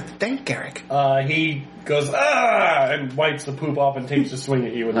 Would like to thank Garrick. He goes and wipes the poop off and takes a swing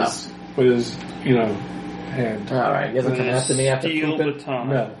at you with his hand. Alright, he doesn't come after me after steal pooping? the time.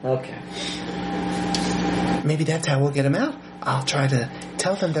 No. Okay. Maybe that's how we'll get him out. I'll try to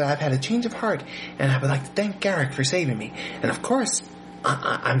tell them that I've had a change of heart and I would like to thank Garrick for saving me. And of course,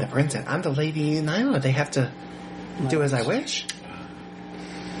 I'm the princess. I'm the Lady Nyla. They have to do as I wish.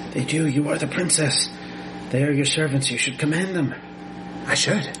 They do. You are the princess. They are your servants. You should command them. I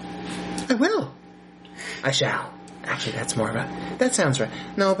should. I will. I shall. Actually, that's more of a... That sounds right.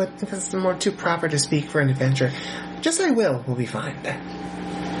 No, but because it's more too proper to speak for an adventure. Just I will be fine.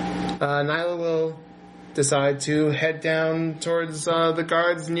 Nyla will decide to head down towards the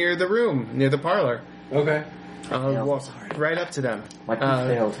guards near the room, near the parlor. Okay. I'll walk right up to them. My poop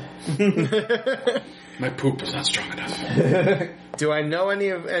failed. My poop was not strong enough. Do I know any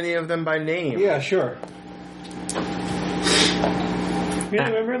of them by name? Yeah, sure. You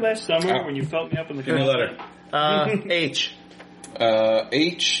remember last summer when you felt me up in the Give me a letter. H.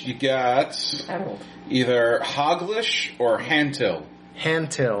 H, you got Harold. either Hoglish or Hantil.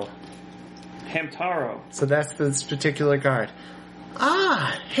 Hantil. Hamtaro. So that's this particular guard.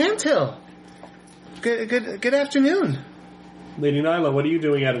 Ah, Hantil. Good afternoon. Lady Nyla, what are you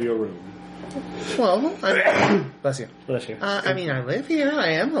doing out of your room? Well, bless you. Bless you. I mean, I live here.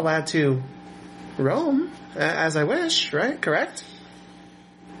 I am allowed to roam as I wish, right? Correct?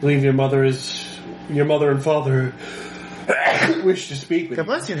 I believe your mother and father wish to speak with God you.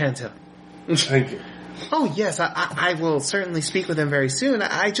 bless you, Hantil. Thank you. Oh, yes, I will certainly speak with them very soon.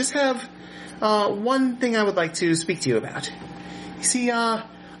 I just have one thing I would like to speak to you about. You see,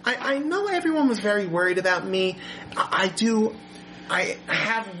 I know everyone was very worried about me. I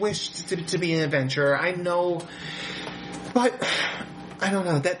have wished to be an adventurer. I know, but I don't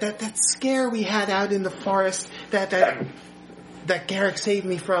know that scare we had out in the forest that Garrick saved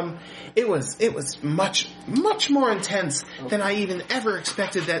me from. It was much more intense than I even ever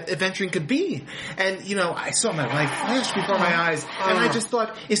expected that adventuring could be. And I saw my life flash before my eyes, and I just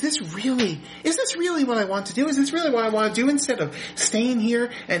thought, is this really what I want to do? Is this really what I want to do instead of staying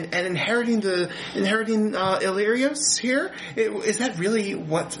here and inheriting Illyrios here? Is that really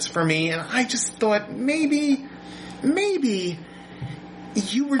what's for me? And I just thought maybe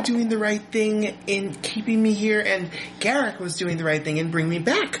you were doing the right thing in keeping me here, and Garrick was doing the right thing in bringing me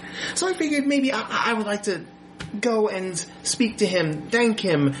back. So I figured maybe I would like to go and speak to him, thank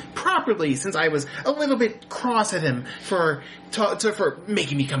him properly, since I was a little bit cross at him for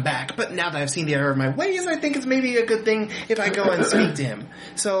making me come back. But now that I've seen the error of my ways, I think it's maybe a good thing if I go and speak to him.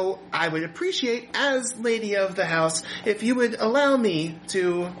 So I would appreciate, as lady of the house, if you would allow me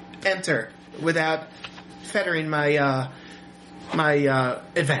to enter without fettering my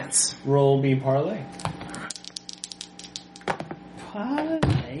advance. Roll me parlay.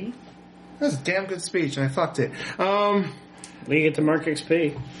 Parlay? That was a damn good speech, and I fucked it. We get to mark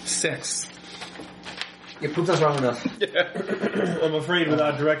XP. 6. Your poop is wrong enough. I'm afraid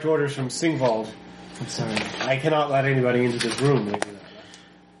without direct orders from Singvald, I'm sorry. I cannot let anybody into this room, Lady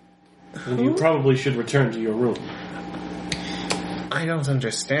Nyla. And you probably should return to your room. I don't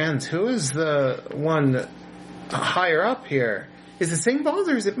understand. Who is the one higher up here? Is it Singvald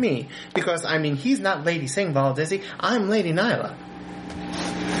or is it me? Because, I mean, he's not Lady Singvald, is he? I'm Lady Nyla.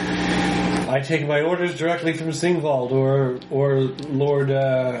 I take my orders directly from Singvald or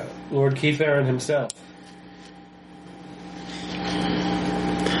Lord Keith Aaron himself.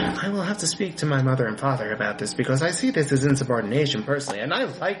 I will have to speak to my mother and father about this because I see this as insubordination personally, and I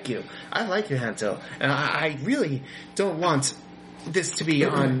like you. I like you, Hantil. And I really don't want this to be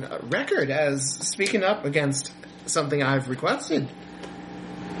on record as speaking up against something I've requested.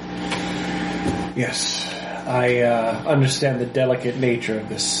 Yes, I understand the delicate nature of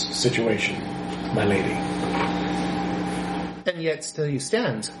this situation, my lady. And yet still you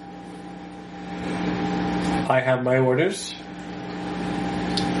stand. I have my orders.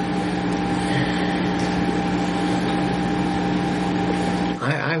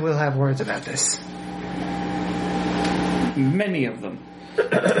 I will have words about this. Many of them.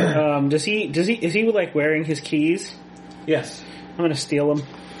 Is he like wearing his keys? Yes. I'm gonna steal them.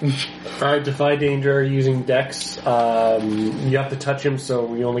 Alright, defy danger using Dex. You have to touch him,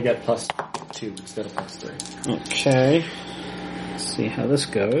 so you only get +2 instead of +3. Okay. Let's see how this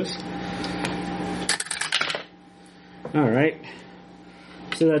goes. Alright.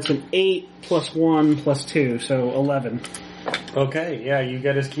 So that's an 8 + 1 + 2, so 11. Okay, yeah, you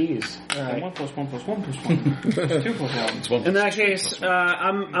get his keys. Alright. 1 + 1 + 1 + 1. 2 + 1. In that case,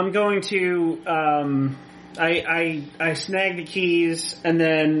 I'm going to I snag the keys and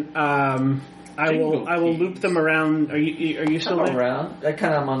then I will loop them around. Are you still I'm there? around. I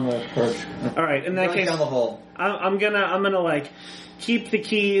kind of am on the perch. All right. In that Going case, down the hole. I'm gonna like keep the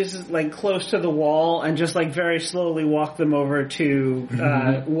keys like close to the wall and just like very slowly walk them over to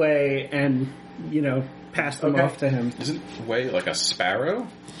Way and pass them Okay. off to him. Isn't Way like a sparrow?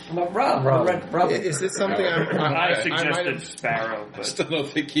 I'm a Rob. Is this something I I might suggested have... Sparrow, I but still don't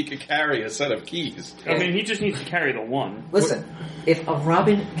think he could carry a set of keys. I mean, he just needs to carry the one. Listen, if a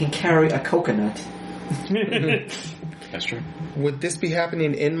robin can carry a coconut, That's true. Would this be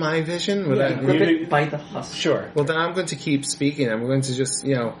happening in my vision? Would I... grip it by the husk. Sure. Well, then I'm going to keep speaking. I'm going to just,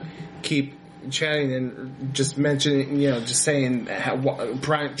 keep chatting and just mentioning, just saying,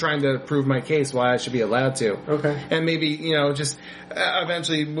 trying to prove my case why I should be allowed to. Okay. And maybe, just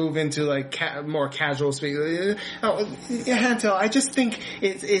eventually move into like more casual speak. Hantel, I just think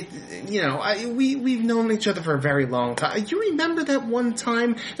we've known each other for a very long time. You remember that one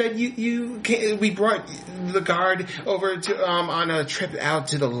time that we brought the guard over to on a trip out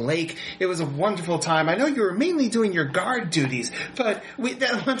to the lake? It was a wonderful time. I know you were mainly doing your guard duties, but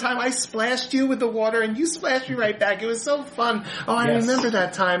that one time I splashed you with the water and you splashed me right back. It was so fun. Oh, I Yes. remember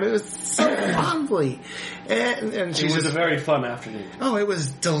that time. It was so fondly. And she It was just, a very fun afternoon. oh, it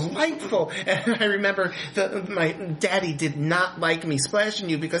was delightful. And I remember my daddy did not like me splashing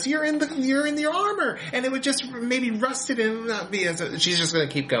you because you're in the armor, and it would just maybe rusted and not be as. She's just going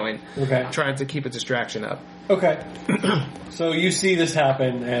to keep going, Okay. trying to keep a distraction up. Okay. So you see this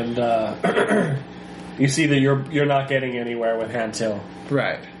happen, and you see that you're not getting anywhere with Hantil.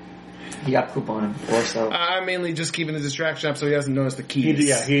 Right. He got poop on him before, so. I'm mainly just keeping the distraction up so he doesn't notice the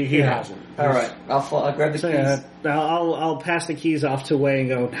keys. He hasn't. Alright, I'll grab the So keys. yeah, I'll pass the keys off to Way and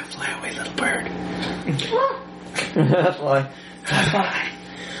go, now fly away, little bird. Fly.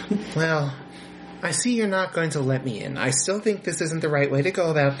 Well, I see you're not going to let me in. I still think this isn't the right way to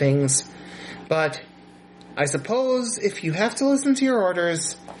go about things, but I suppose if you have to listen to your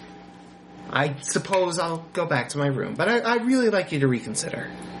orders, I suppose I'll go back to my room. But I'd really like you to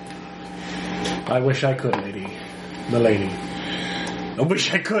reconsider. I wish I could, lady. Milady. I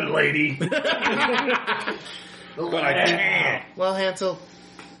wish I could, lady. But I can't. Well, Hansel,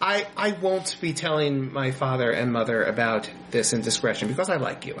 I won't be telling my father and mother about this indiscretion because I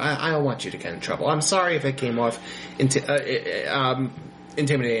like you. I don't want you to get in trouble. I'm sorry if it came off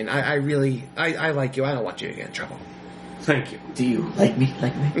intimidating. I really like you. I don't want you to get in trouble. Thank you. Do you like me?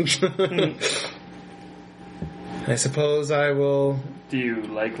 I suppose I will Do you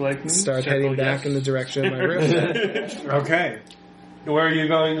like me? start Circle heading back yes. in the direction of my room. Okay. Where are you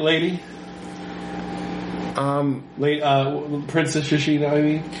going, lady? Princess Shishina, I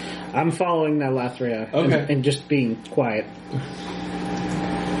mean? I'm following Nalathria Okay. and just being quiet.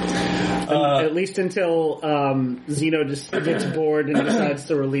 At least until Zeno just gets bored and decides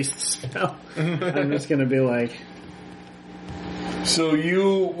to release the spell. I'm just gonna be like, So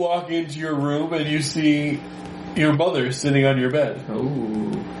you walk into your room and you see your mother sitting on your bed.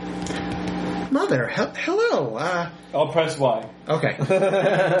 Ooh. Mother, hello. I'll press Y. Okay.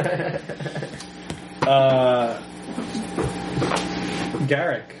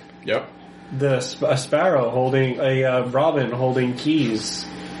 Garrick, Yep. a sparrow holding a robin holding keys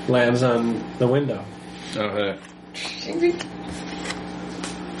lands on the window. Oh, Are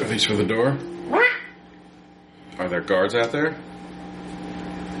these for the door? Are there guards out there?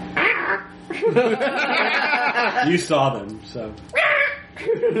 You saw them, so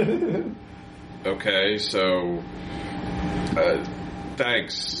Okay, so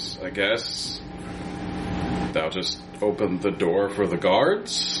thanks, I guess. Thou just open the door for the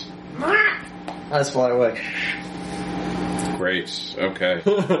guards? Let's fly away. Great, okay.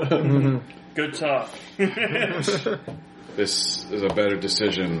 Good talk. This is a better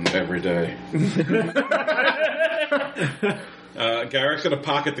decision every day. Garrick's gonna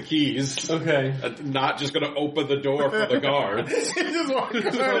pocket the keys. okay. Not just gonna open the door for the guards. Just walk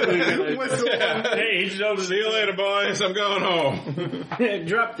around. Hey, he's over See you later, boys. I'm going home.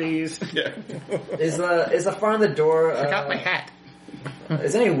 drop these. Yeah. Is the front of the door? I got my hat.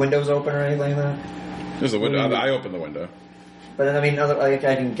 is any windows open or anything like that? There's a window. I opened the window. But then, I mean, like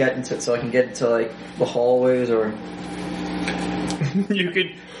I can get into, so I can get into like the hallways or. You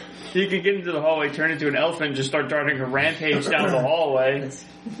could get into the hallway, turn into an elephant, and just start darting a rampage down the hallway,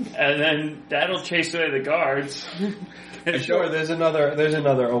 and then that'll chase away the guards. Sure, there's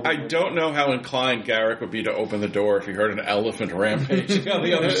another open. I don't know how inclined Garrick would be to open the door if he heard an elephant rampaging on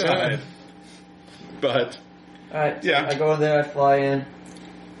the other side. But Alright, Yeah. I go in there, I fly in.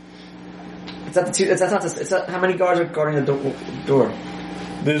 How many guards are guarding the door?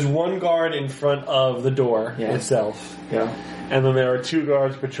 There's one guard in front of the door Yeah. itself, Yeah. and then there are 2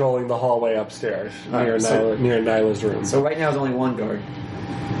 guards patrolling the hallway upstairs near Alright, near Nyla's room. So right now there's only one guard.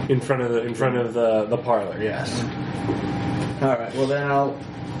 in front of the parlor, yes. Alright, well then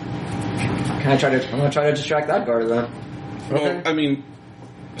I'm gonna try to distract that guard then. well, I mean,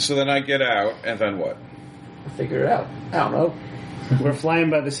 so then I get out, and then what? I'll figure it out. I don't know. We're flying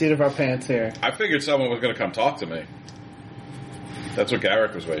by the seat of our pants here. I figured someone was going to come talk to me. That's what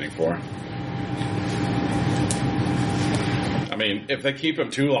Garrick was waiting for. I mean, if they keep him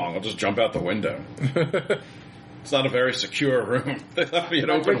too long, I'll just jump out the window. It's not a very secure room. They left me an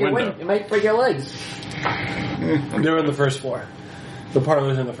open window. It might break your legs. They're on the first floor. The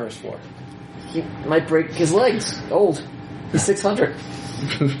parlor's in the first floor. He might break his legs. Old. He's 600.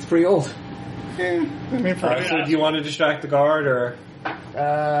 It's pretty old. So do you want to distract the guard, or?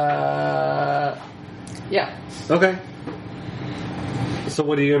 Yeah. Okay. So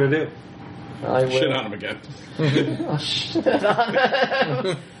what are you going to do? I will. Shit on him again. Oh, shit on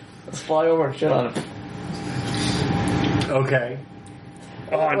him. Let's fly over and shit on him. Okay.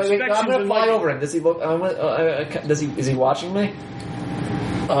 Oh, Wait, I'm inspections gonna and fly like- over him. Does he look? Is he watching me?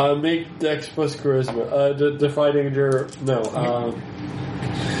 Make Dex plus Charisma. Defy danger. No.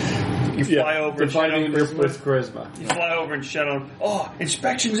 You fly over and Defy shut on danger plus Charisma. You fly over and shut on. Oh,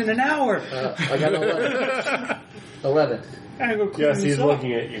 inspections in an hour. I got an 11. 11. I go clean Yes, this he's up.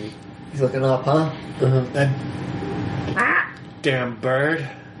 looking at you. He's looking up, huh? Damn bird.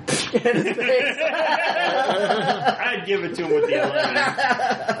 I'd give it to him with the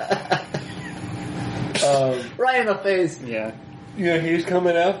 11. Right in the face. Yeah. Yeah, he's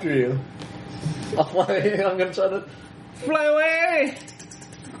coming after you. I'm gonna try to fly away.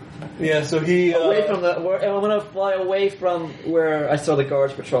 Yeah, so he... Away from I'm gonna fly away from where I saw the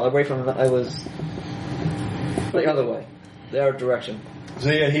guards patrol. Away from I was the other way, their direction. So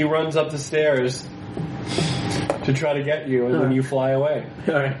yeah, he runs up the stairs to try to get you, and then you fly away.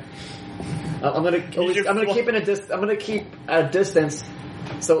 All right. I'm gonna keep at a distance,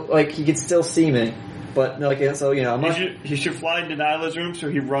 so like he can still see me, but no, like so you know. He should fly into Nyla's room so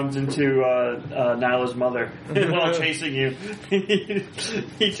he runs into Nyla's mother while chasing you.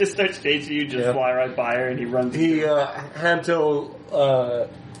 He just starts chasing you, just fly right by her, and he runs. Hantel,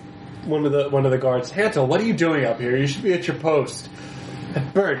 one of the guards. Hantel, what are you doing up here? You should be at your post.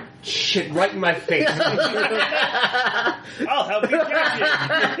 That bird shit right in my face. I'll help you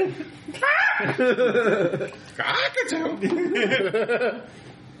catch it.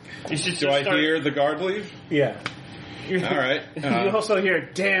 You should Do I hear the guard leave? Yeah. All right. You also hear,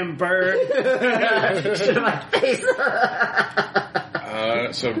 damn bird. Shit in my face.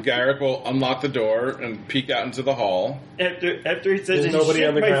 So Garrick will unlock the door and peek out into the hall. After he says There's he nobody shit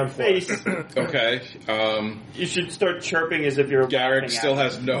on the my ground floor. face, Okay. you should start chirping as if you're Garrick laughing still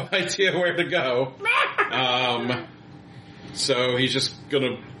at has no idea where to go. So he's just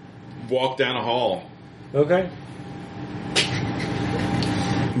gonna walk down a hall. Okay.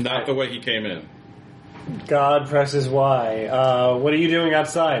 Not the way he came in. God presses Y. What are you doing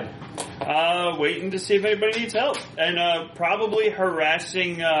outside? waiting to see if anybody needs help, and probably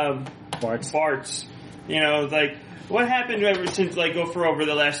harassing farts. You know, like what happened ever since over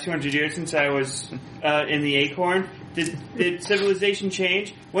the last 200 years since I was in the Acorn. Did civilization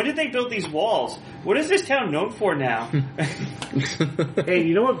change? When did they build these walls? What is this town known for now? Hey,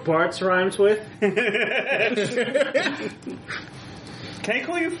 you know what Bart's rhymes with? Can I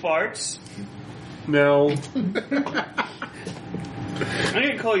call you Farts? No. I'm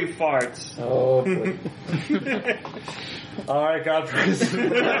gonna call you Farts. Oh, boy. All right, God presses.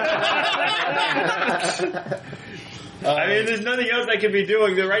 I mean, there's nothing else I could be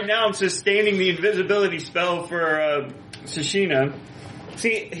doing. But right now, I'm sustaining the invisibility spell for Shashina.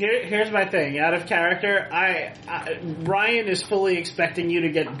 See, here's my thing. Out of character, Ryan is fully expecting you to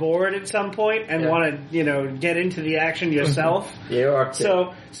get bored at some point and want to, get into the action yourself. You are too.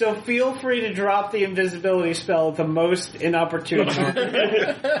 So feel free to drop the invisibility spell at the most inopportune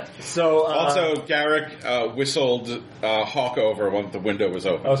moment. So Also, Garrick whistled Hawk over when the window was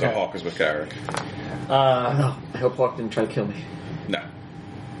open. So Okay. Hawk is with Garrick. I hope Hawk didn't try to kill me. No.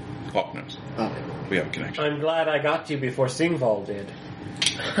 Hawk knows. Okay. We have a connection. I'm glad I got you before Singval did.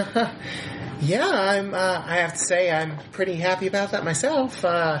 Yeah, I have to say I'm pretty happy about that myself.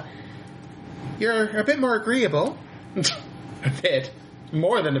 You're a bit more agreeable. A bit.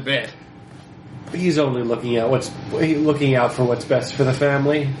 More than a bit. He's only looking out for what's best for the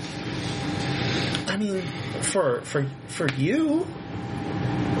family. I mean, for you.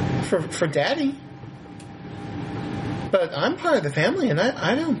 For Daddy. But I'm part of the family, and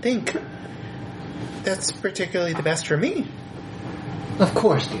I don't think that's particularly the best for me. Of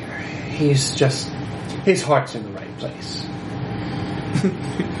course, dear. He's just... his heart's in the right place.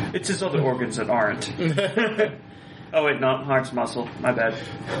 It's his other organs that aren't. Oh wait, no, heart's muscle. My bad.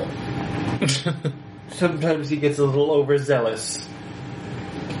 Sometimes he gets a little overzealous.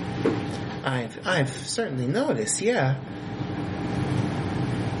 I've certainly noticed, yeah.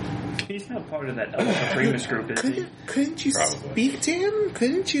 He's not part of that Alpha Primus group, is he? Couldn't you Probably. speak to him?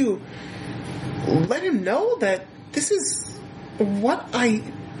 Couldn't you let him know that this is what I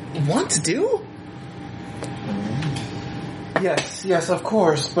want to do? Yes, of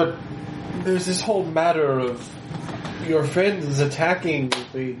course, but there's this whole matter of your friends attacking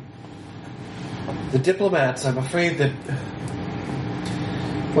the diplomats. I'm afraid that,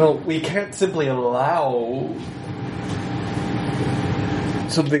 well, we can't simply allow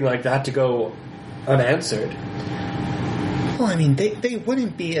something like that to go unanswered. Well, I mean, they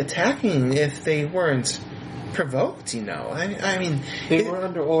wouldn't be attacking if they weren't provoked, you know. I mean... They were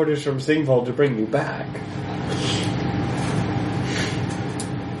under orders from Singval to bring you back.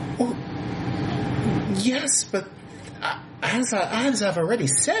 Well, yes, but as I've already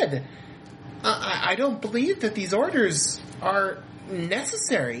said, I don't believe that these orders are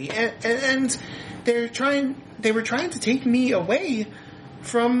necessary, and they were trying to take me away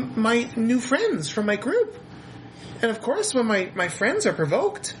from my new friends, from my group. And of course, when my friends are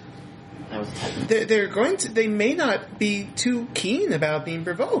provoked, they may not be too keen about being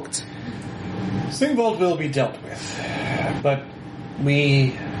provoked. Singval will be dealt with, but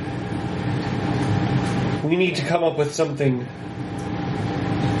we need to come up with something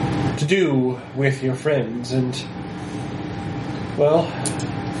to do with your friends, and, well,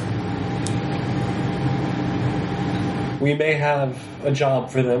 we may have a job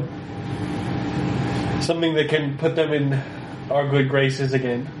for them. Something that can put them in our good graces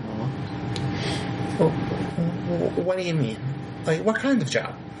again. What do you mean? Like, what kind of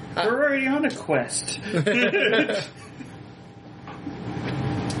job? We're already on a quest.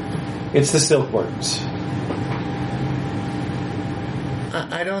 It's the silkworms.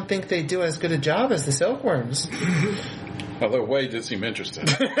 I don't think they do as good a job as the silkworms. Although Wei did seem interested.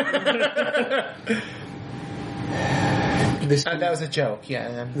 That was a joke,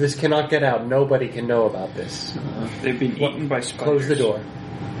 yeah. This cannot get out. Nobody can know about this. They've been eaten by spiders. Close the door.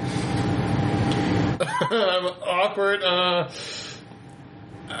 I'm awkward.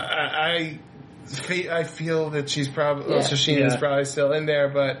 I feel that she's probably... Yeah. Shashina's probably still in there,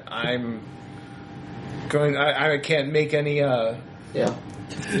 but I'm going... I can't make any Yeah.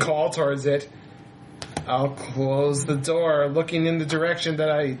 call towards it. I'll close the door, looking in the direction that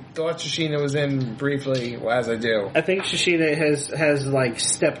I thought Shashina was in briefly, as I do. I think Shashina has like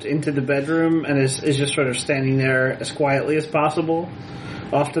stepped into the bedroom and is just sort of standing there as quietly as possible,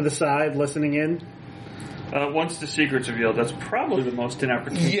 off to the side, listening in. Once the secret's revealed, that's probably the most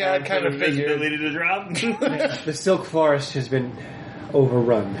inopportune Yeah, I time kind for of figured. visibility to drop. The silk forest has been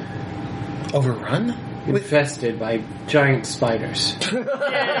overrun, Overrun? infested by giant spiders.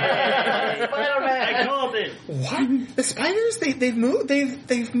 I called it. What? The spiders? They've moved.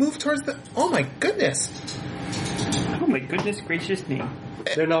 They've moved towards the. Oh my goodness! Oh my goodness gracious me.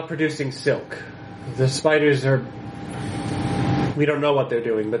 They're not producing silk. The spiders are... We don't know what they're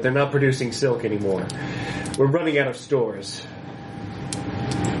doing, but they're not producing silk anymore. We're running out of stores.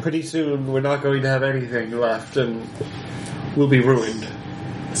 Pretty soon, we're not going to have anything left, and we'll be ruined.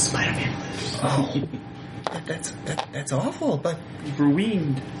 Spider-Man. Oh, that's awful. But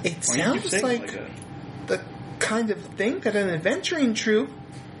Ruined. it Why did you sounds say it like that? the kind of thing that an adventuring troupe,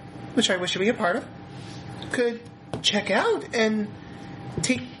 which I wish to be a part of, could check out and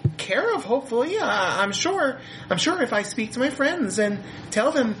take care of. Hopefully, I'm sure if I speak to my friends and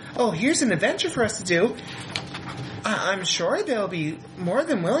tell them, oh, here's an adventure for us to do, I'm sure they'll be more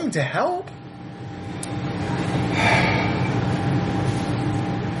than willing to help.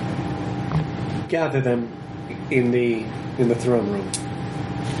 Gather them in the throne room.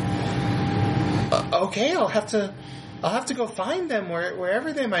 Okay, I'll have to go find them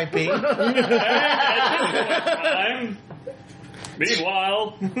wherever they might be.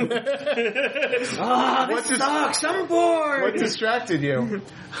 Meanwhile, This sucks. I'm bored. What distracted you?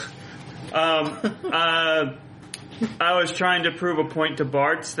 I was trying to prove a point to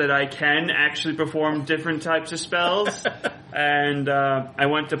Bartz that I can actually perform different types of spells, and I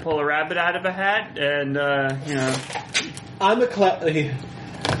went to pull a rabbit out of a hat, and I'm a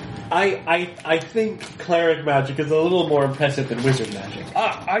I think cleric magic is a little more impressive than wizard magic.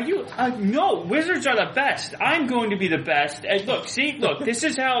 Are you? No, wizards are the best. I'm going to be the best. And look, this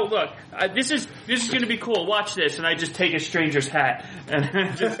is how. Look, this is going to be cool. Watch this, and I just take a stranger's hat, and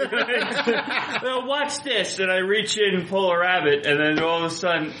I just well, watch this, and I reach in and pull a rabbit, and then all of a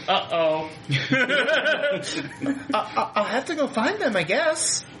sudden, I'll have to go find them, I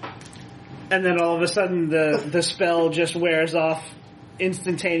guess. And then all of a sudden, the spell just wears off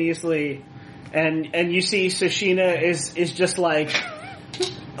instantaneously, and you see Sushina is just like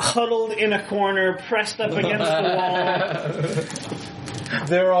huddled in a corner, pressed up against the wall.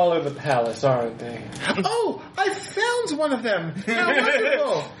 They're all in the palace, aren't they? Oh, I found one of them. How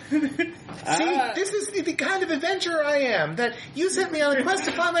wonderful! See, this is the kind of adventurer I am. That you sent me on a quest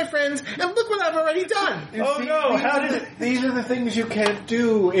to find my friends, and look what I've already done. Oh no! These are the things you can't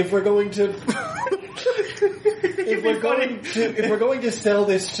do if we're going to. If we're going to sell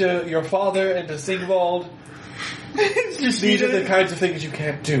this to your father and to Sigvald, these are the kinds of things you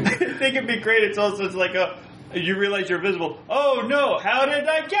can't do. I think it'd be great. It's like you realize you're visible. Oh no! How did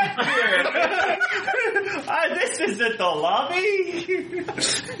I get here? This isn't the lobby.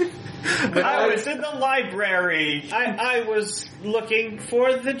 I was in the library. I was looking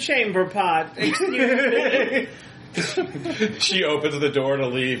for the chamber pot. Excuse me. She opens the door to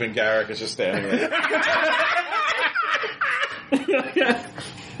leave, and Garrick is just standing there.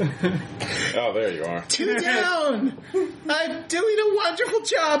 Oh, there you are. 2 down. I'm doing a wonderful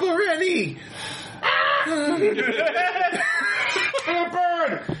job already.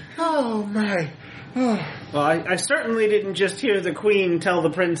 Bird! Oh my. Oh. Well, I certainly didn't just hear the queen tell the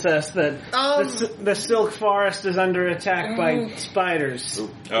princess that the Silk Forest is under attack by spiders.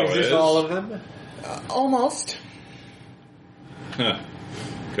 Oh, Is it this is? all of them? Almost. Huh.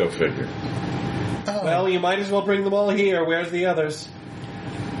 Go figure. Oh. Well, you might as well bring them all here. Where's the others?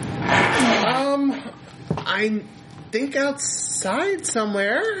 I think outside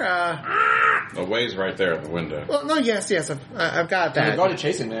somewhere. The way's right there at the window. Well, no, yes, I've got The that. guard is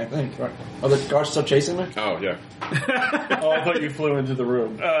chasing me, I think. Right? Are the guards still chasing me? Oh, yeah. Oh, I thought you flew into the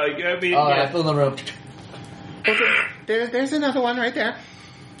room. I mean, Oh, yeah. I flew in the room. Okay, there's another one right there.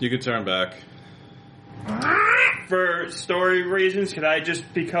 You could turn back. For story reasons, could I just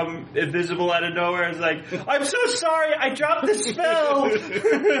become invisible out of nowhere? It's like, I'm so sorry, I dropped the spell.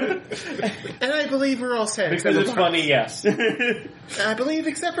 And I believe we're all set. Because it's except for funny, yes. Bart's. I believe,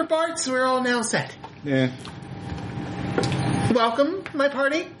 except for Bart's, we're all now set. Yeah. Welcome, my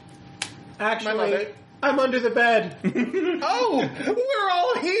party. My Actually, mother. I'm under the bed. Oh, we're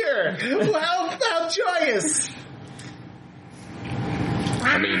all here. How joyous.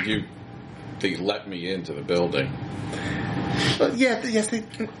 I mean, they let me into the building. Well, yeah.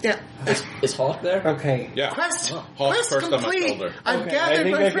 Is Hawk there? Okay. Yeah. Quest Hawk's first on my complete. shoulder. I've Okay,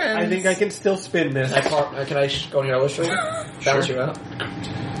 gathered my friends. I think I can still spin this. Can I go on your other shoulder? Balance you out?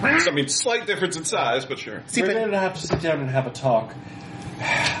 I mean, slight difference in size, but sure. See, We're but going to have to sit down and have a talk.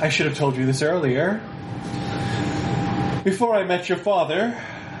 I should have told you this earlier. Before I met your father,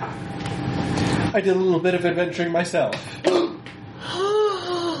 I did a little bit of adventuring myself.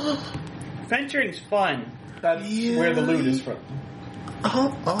 Venturing's fun. That's where the loot is from.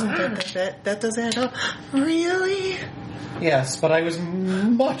 that does add up. Really? Yes, but I was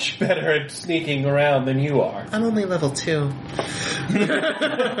much better at sneaking around than you are. I'm only level 2.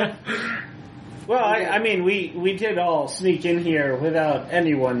 Well, I mean, we did all sneak in here without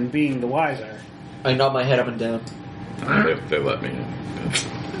anyone being the wiser. I nod my head up and down. They let me in.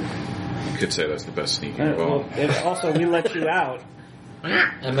 You could say that's the best sneaking of all. Well, and also, we let you out.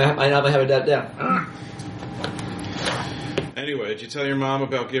 I nod my head down. Anyway, did you tell your mom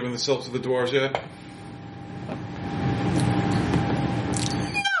about giving the silk to the dwarves yet?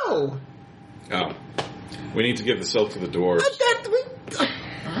 No! Oh. We need to give the silk to the dwarves.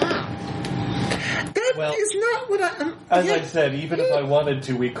 That is not what I... As I said, even if I wanted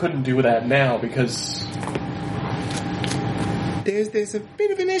to, we couldn't do that now because... There's a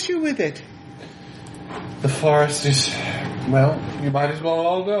bit of an issue with it. the forest is... Well, you might as well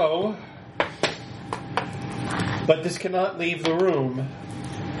all go. But this cannot leave the room.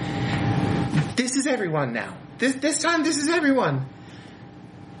 This is everyone now. This time, this is everyone.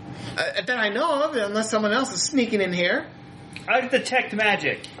 That I know of, unless someone else is sneaking in here. I detect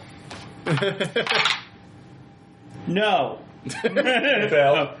magic. No.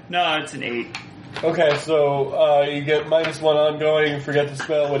 Bell. No, it's an 8. Okay, so you get -1 ongoing, forget the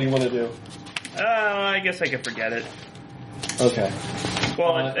spell. What do you want to do? I guess I can forget it. Okay.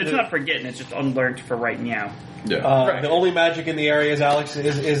 Well, it's not forgetting; it's just unlearned for right now. Yeah. The only magic in the area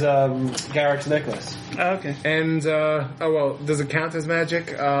is Garrick's necklace. Oh, okay. And, does it count as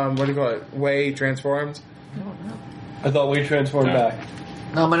magic? What do you call it? Way transformed? I thought we transformed back.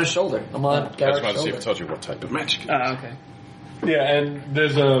 No, I'm on his shoulder. I'm on That's Garrick's why I see if shoulder. it tells you what type of magic. Oh, okay. Yeah, and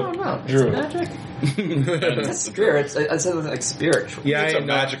there's a Oh, no, it's druid. magic. It's a spirit. I said it was like spiritual. Yeah, It's I a know.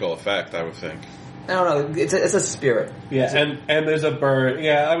 magical effect, I would think. I don't know. It's a spirit. Yeah, and there's a bird.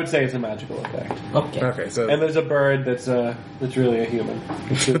 Yeah, I would say it's a magical effect. Okay. Okay, so And there's a bird that's really a human.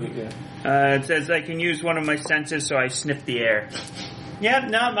 It's really, yeah. It says I can use one of my senses, so I sniff the air. Yeah,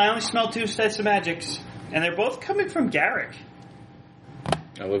 no, I only smell 2 sets of magics, and they're both coming from Garrick.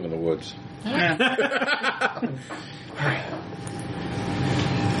 I live in the woods. Yeah.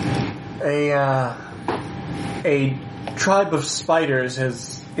 A tribe of spiders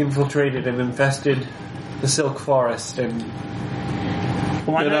has infiltrated and infested the silk forest, and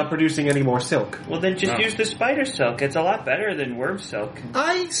Why they're not not? producing any more silk. Well, then just use the spider silk. It's a lot better than worm silk.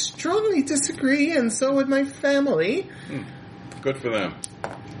 I strongly disagree, and so would my family. Good for them.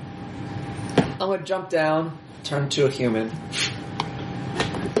 I'm gonna jump down, turn to a human.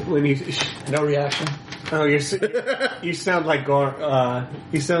 When you No reaction. oh you sound like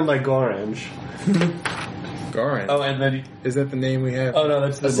Gorange. Goran. Oh, and then Is that the name we have? oh no,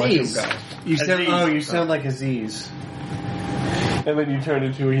 that's the Aziz. mushroom guy. You sound Aziz. sound like Aziz. And then you turn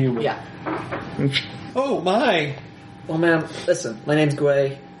into a human. Yeah. Oh my! Well, man, listen. My name's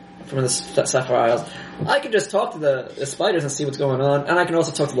Gwei from the Sapphire Isles. I can just talk to the spiders and see what's going on, and I can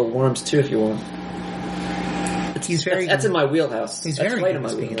also talk to the worms too if you want. That's in my wheelhouse. He's That's very right good in my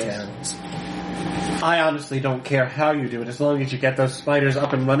at speaking to wheelhouse. animals. I honestly don't care how you do it, as long as you get those spiders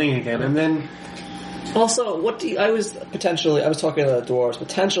up and running again, and then Also, what do you, I was talking to the dwarves.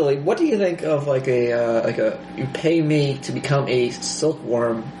 Potentially, what do you think of you pay me to become a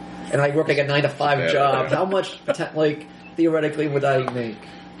silkworm, and I work like a 9-to-5 Yeah. job? How much, theoretically, would I make?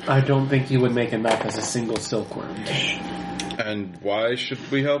 I don't think you would make enough as a single silkworm. And why should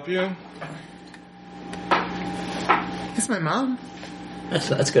we help you? It's my mom.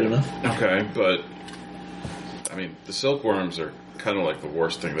 That's good enough. Okay, but I mean, the silkworms are kind of like the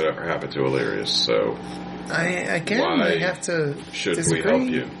worst thing that ever happened to Illyrius, so I Why have to should disagree. we help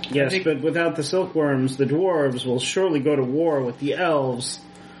you? Yes, but without the silkworms, the dwarves will surely go to war with the elves.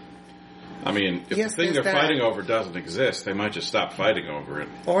 I mean, if Yes, the thing there's they're that. fighting over doesn't exist, they might just stop fighting over it.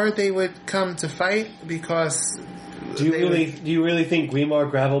 Or they would come to fight because Do you really think Grimoire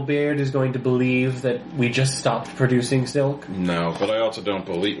Gravelbeard is going to believe that we just stopped producing silk? No, but I also don't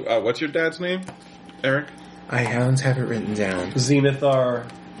believe... what's your dad's name, Eric? I don't have it written down. Zenithar,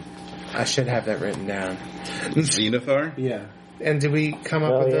 I should have that written down. Zenithar? yeah. And did we come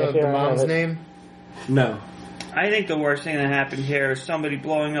up Oh, with yeah, the here I mom's have it. name? No. I think the worst thing that happened here is somebody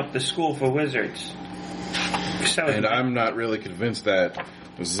blowing up the school for wizards. So And I'm not really convinced that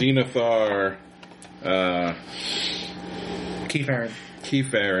Zenithar... Keith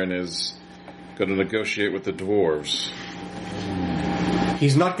Keyfarin is going to negotiate with the dwarves.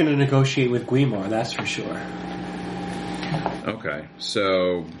 He's not going to negotiate with Grimoire, that's for sure. Okay,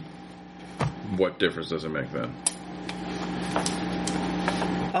 so what difference does it make then?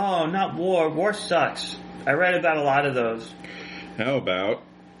 Oh, not war. War sucks. I read about a lot of those. How about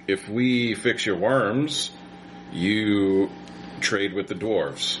if we fix your worms, you trade with the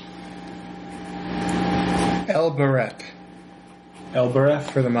dwarves? Elbereth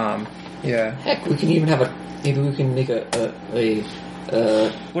Elbereth? for the mom. Yeah. Heck, we can even have maybe we can make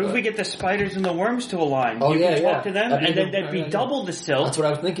What if we get the spiders and the worms to align? Oh, you yeah, can yeah. talk to them, That'd be and then good. that'd be Yeah, yeah. double the silk. That's what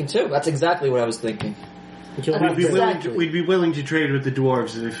I was thinking too. That's exactly what I was thinking. We'd be willing to trade with the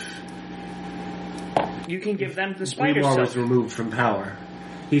dwarves if You can give them the spider Grimoire was silk. removed from power.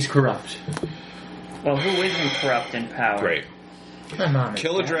 He's corrupt. Well, who isn't corrupt in power? Great. My mom.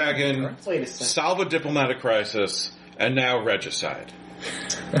 Kill a dragon, Wait a second. solve a diplomatic crisis, and now regicide.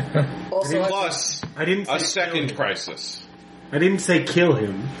 Also, Plus I didn't say a second crisis. I didn't say kill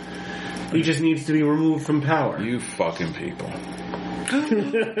him. He just needs to be removed from power. You fucking people.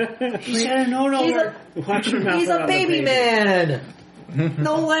 He said no he's word. Watch your mouth He's a around the baby man.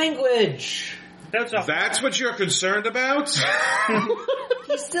 No language. That's what you're concerned about?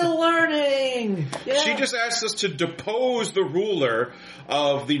 He's still learning. Yeah. She just asked us to depose the ruler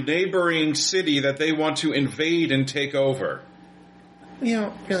of the neighboring city that they want to invade and take over. You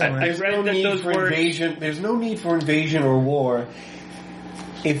know, really. I There's read no that need those for words. invasion. There's no need for invasion or war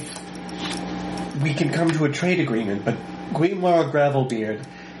if we can come to a trade agreement. But Grimoire Gravelbeard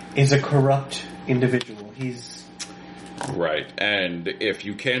is a corrupt individual. He's Right. And if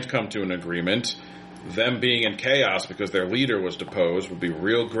you can't come to an agreement, them being in chaos because their leader was deposed would be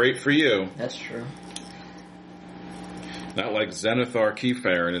real great for you. That's true. Not like Zenithar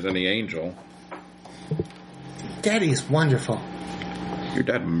Keyfaron is any angel. Daddy is wonderful. Your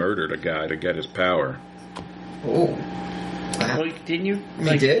dad murdered a guy to get his power. Oh. Well, didn't you?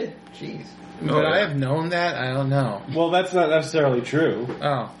 He did? Jeez. Would I have known that? I don't know. well. That's not necessarily true.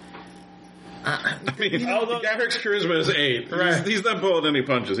 Oh. I mean, Garrick's charisma is 8. Right. He's not pulling any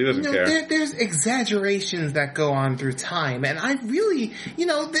punches. He doesn't care. There's exaggerations that go on through time, and I really,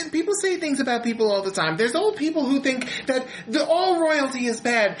 people say things about people all the time. There's old people who think that all royalty is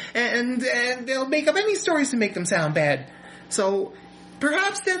bad, and they'll make up any stories to make them sound bad. So,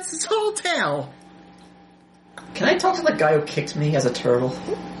 perhaps that's a tall tale. Can I talk to the guy who kicked me as a turtle?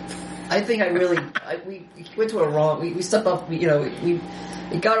 I think we went to a wrong, we stepped up, we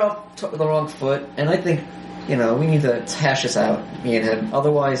got off the wrong foot, and I think, we need to hash this out, me and him.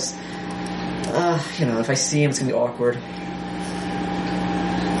 Otherwise, if I see him, it's going to be awkward.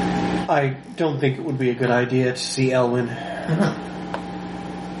 I don't think it would be a good idea to see Elwyn.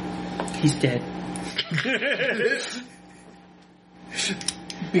 He's dead.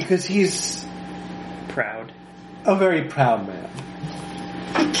 Because he's Proud. a very proud man.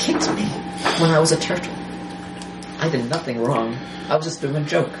 He kicked me when I was a turtle. I did nothing wrong. I was just doing a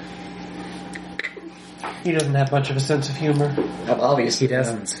joke. He doesn't have much of a sense of humor. Obviously, He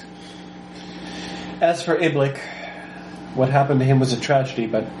doesn't. As for Iblik, what happened to him was a tragedy,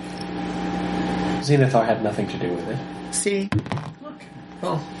 but Zenithar had nothing to do with it. See?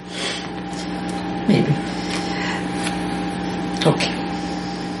 Well, maybe. Okay.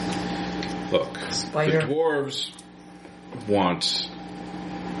 Look, Spider. the dwarves want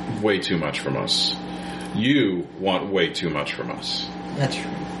way too much from us. You want way too much from us. That's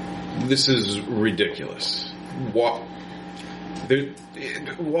true. This is ridiculous. Why?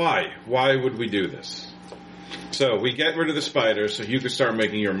 Why would we do this? So we get rid of the spiders so you can start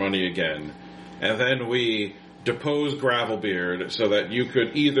making your money again. And then we depose Gravelbeard so that you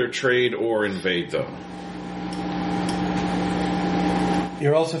could either trade or invade them.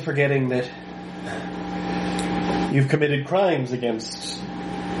 You're also forgetting that you've committed crimes against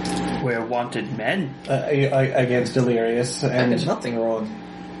We're wanted men. against Delirious, I did and nothing wrong.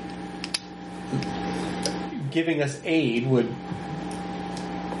 giving us aid would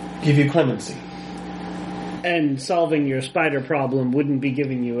give you clemency. And solving your spider problem wouldn't be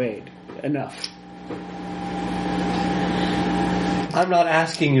giving you aid. Enough. I'm not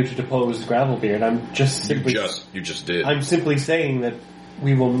asking you to depose Gravelbeard. I'm just simply You just did. I'm simply saying that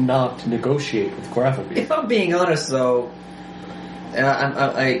we will not negotiate with Gravelbeard. If I'm being honest, though,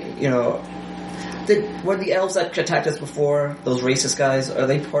 were the elves that attacked us before, those racist guys, are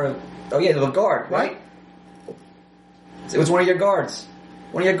they part of... Oh yeah, they're a guard, right? It was one of your guards.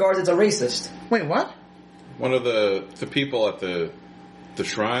 One of your guards is a racist. Wait, what? One of the people at the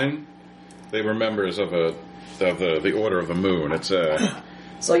shrine, they were members of the Order of the Moon. It's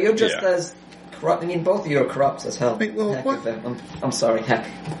So you're just Yeah. as corrupt. I mean, both of you are corrupt as hell. Wait, well, Heck what? with them. I'm sorry, heck.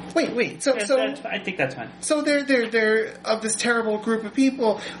 Wait. So I think that's fine. so they're of this terrible group of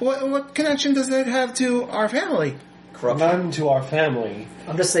people. What connection does that have to our family? Corruption. None to our family.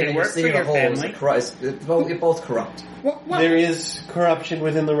 I'm just saying, They you're work seeing for the your whole. family. You're both corrupt. What? There is corruption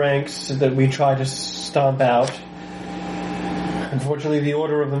within the ranks that we try to stomp out. Unfortunately, the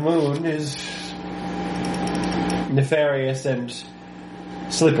Order of the Moon is nefarious and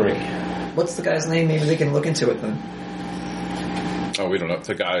slippery. What's the guy's name? Maybe we can look into it then. oh, we don't know. It's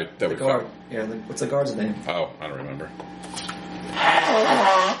the guy that The we guard. Yeah, what's the guard's name? Oh, I don't remember.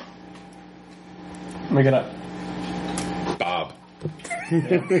 Look it up. Bob.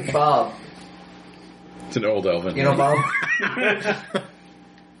 Bob. It's an old elven. You know Bob?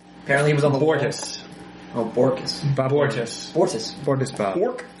 Apparently he was on the Bortus. wall. Oh, Borkus. Bob Bortus. Bortus Bob.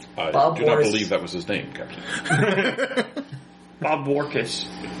 Bork? I Bob do not Boris. believe that was his name, Captain. Bob Borkus.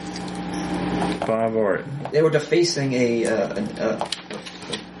 Bob or They were defacing a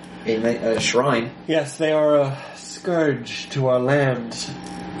shrine. Yes, they are a scourge to our land.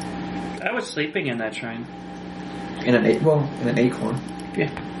 I was sleeping in that shrine. In an acorn.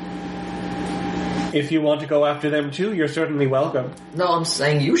 Yeah. If you want to go after them too, you're certainly welcome. No, I'm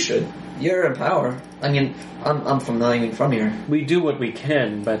saying you should. You're in power. I mean, I'm not even from here. We do what we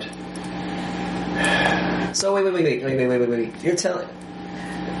can, but So wait. You're telling,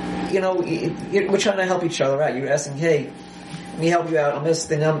 we're trying to help each other out. You're asking, hey, let me help you out. I'm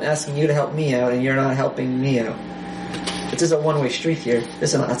asking you to help me out, and you're not helping me out. It's just a one-way street here.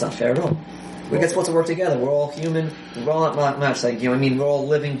 That's not fair at all. We're supposed to work together. We're all human. We're all not saying, we're all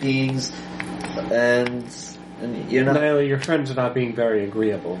living beings. and you're not. Nyla, your friends are not being very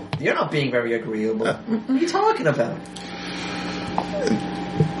agreeable. You're not being very agreeable. What are you talking about?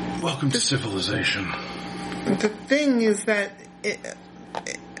 Welcome to civilization. The thing is that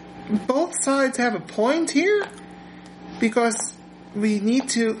both sides have a point here, because we need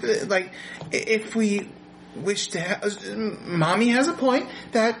to, if we wish to Mommy has a point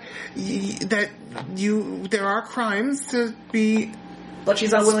that there are crimes to be. But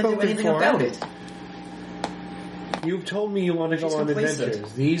she's not willing to do spoken anything for. about it. You've told me you want to go She's on complacent.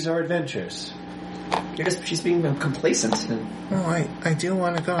 adventures. These are adventures. She's being complacent. And Oh, I do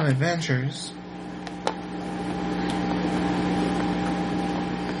want to go on adventures.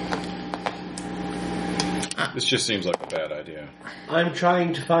 This just seems like a bad idea. I'm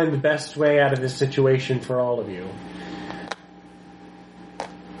trying to find the best way out of this situation for all of you.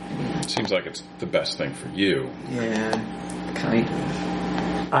 It seems like it's the best thing for you. yeah, kind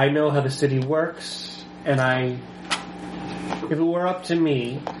of. I know how the city works, and if it were up to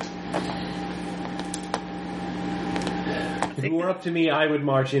me, I would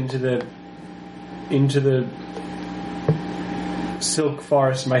march into the Silk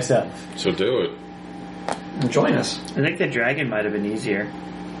Forest myself. So do it. Join us. I think the dragon might have been easier.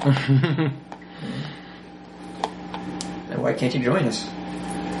 And why can't you join us?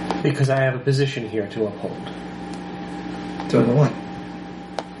 Because I have a position here to uphold. Doing what?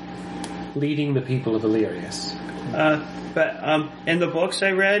 Leading the people of Illyrius. But in the books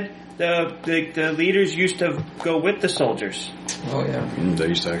I read, the leaders used to go with the soldiers. Oh yeah. They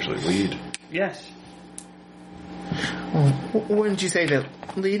used to actually lead. Yes. Well, wouldn't you say that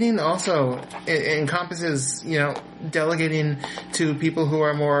leading also encompasses, delegating to people who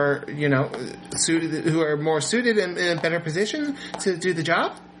are more, suited and in a better position to do the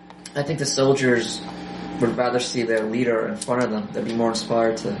job? I think the soldiers would rather see their leader in front of them. They'd be more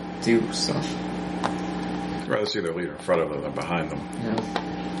inspired to do stuff. I'd rather see their leader in front of them than behind them. Yeah.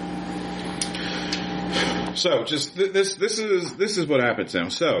 So, just this is what happens now.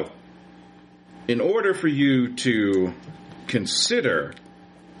 So, in order for you to consider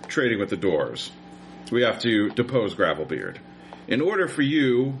trading with the dwarves, we have to depose Gravelbeard. In order for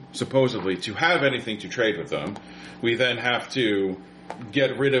you, supposedly, to have anything to trade with them, we then have to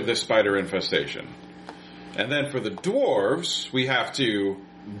get rid of this spider infestation. And then for the dwarves, we have to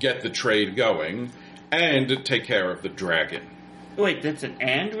get the trade going and take care of the dragon. Wait, that's an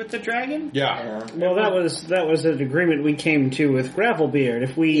and with the dragon? Yeah. Well, that was an agreement we came to with Gravelbeard.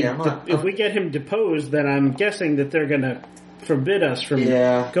 If we get him deposed, then I'm guessing that they're going to forbid us from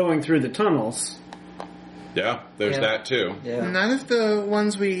going through the tunnels. Yeah, there's that too. Yeah. None of the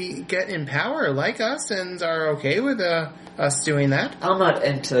ones we get in power like us and are okay with us doing that. I'm not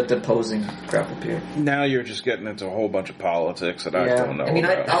into deposing Gravelbeard. Now you're just getting into a whole bunch of politics that I don't know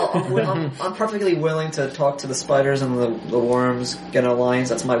about. I'm perfectly willing to talk to the spiders and the worms, get an alliance.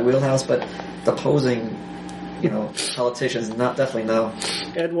 That's my wheelhouse. But deposing, politicians, definitely no.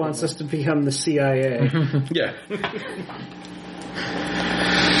 Ed wants us to become the CIA. Yeah.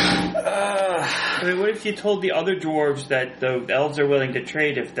 I mean, what if you told the other dwarves that the elves are willing to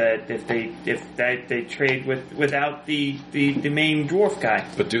trade if they trade without the main dwarf guy?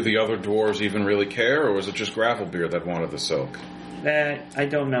 But do the other dwarves even really care, or was it just Gravelbeard that wanted the silk? I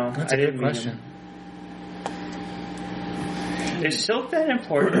don't know. That's I a didn't good question. Is silk that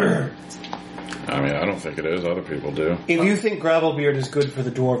important? I mean, I don't think it is. Other people do. If you think Gravelbeard is good for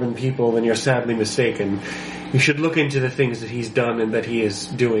the dwarven people, then you're sadly mistaken. You should look into the things that he's done and that he is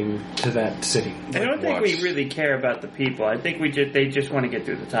doing to that city. I don't think we really care about the people. I think they just want to get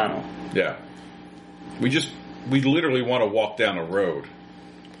through the tunnel. Yeah. We literally want to walk down a road.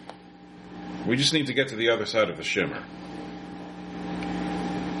 We just need to get to the other side of the shimmer.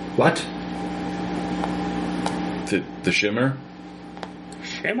 What? The shimmer?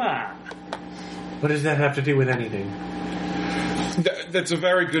 Shema. What does that have to do with anything? That's a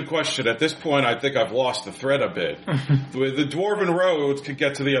very good question. At this point, I think I've lost the thread a bit. The dwarven roads could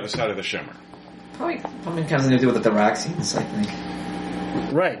get to the other side of the shimmer. Probably has to do with the Daraxians, I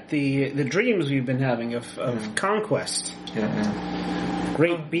think. Right, the dreams we've been having of conquest. Yeah.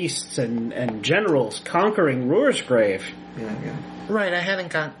 Great beasts and generals conquering Rursgrave. Yeah. Right, I hadn't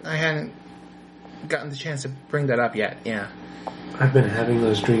gotten the chance to bring that up yet. Yeah. I've been having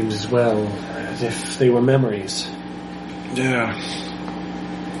those dreams as well, as if they were memories. Yeah.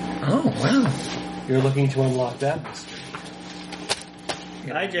 Oh, wow. You're looking to unlock that mystery.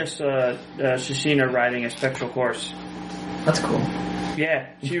 I just saw Shashina riding a spectral horse. That's cool. Yeah,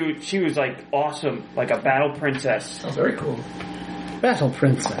 she was like awesome, like a battle princess. That's very cool. Battle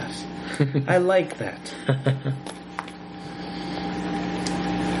princess. I like that.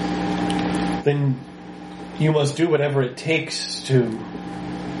 then you must do whatever it takes to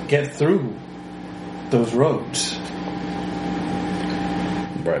get through those roads.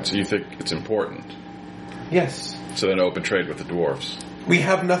 Right, so you think it's important. Yes. So then open trade with the dwarves. We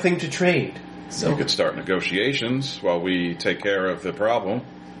have nothing to trade. So you could start negotiations while we take care of the problem.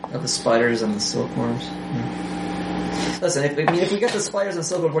 Of the spiders and the silkworms. Listen, if we get the spiders and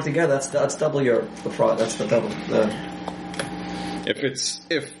silkworm work together, that's double that's the double.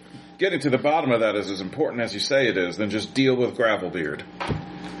 If getting to the bottom of that is as important as you say it is, then just deal with Gravelbeard.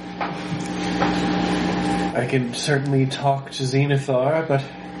 I can certainly talk to Zenithar, but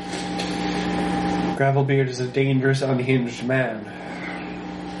Gravelbeard is a dangerous, unhinged man.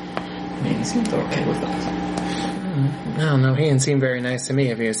 I mean, he seems okay with us. I don't know. He didn't seem very nice to me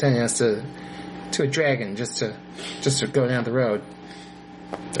if he was sending us to a dragon just to go down the road.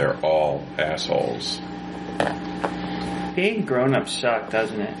 They're all assholes. Being grown up suck,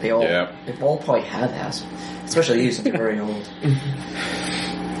 doesn't it? They all probably have ass. Especially you, since you're very old.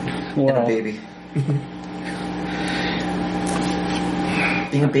 And a baby.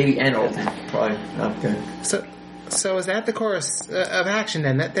 Being a baby and old, probably not good. So is that the course of action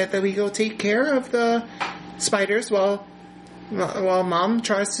then? That we go take care of the spiders while Mom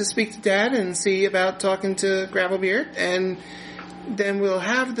tries to speak to Dad and see about talking to Gravelbeard, and then we'll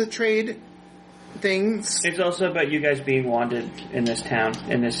have the trade things. It's also about you guys being wanted in this town,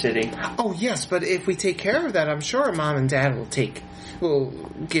 in this city. Oh yes, but if we take care of that, I'm sure Mom and Dad will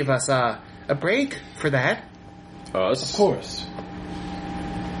give us a break for that. Us? Of course.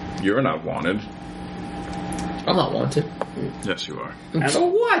 You're not wanted. I'm not wanted. Yes, you are. So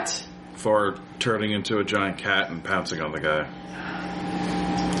what? For turning into a giant cat and pouncing on the guy.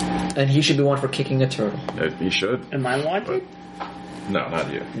 And he should be wanted for kicking a turtle. He should. Am I wanted? No,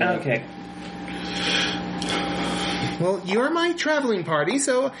 not you. Okay. Well, you're my traveling party,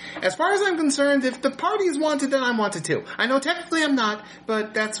 so as far as I'm concerned, if the party is wanted, then I'm wanted too. I know technically I'm not,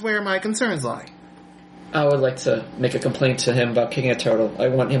 but that's where my concerns lie. I would like to make a complaint to him about kicking a turtle. I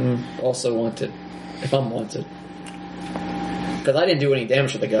want him also wanted, if I'm wanted. Because I didn't do any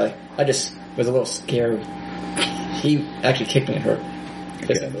damage to the guy. I just was a little scared. He actually kicked me and hurt.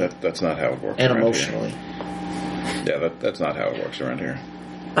 Yeah, that's not how it works. And around emotionally. Here. Yeah, that's not how it works around here.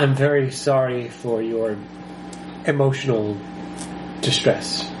 I'm very sorry for your emotional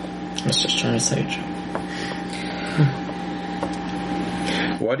distress. I was just trying to say it.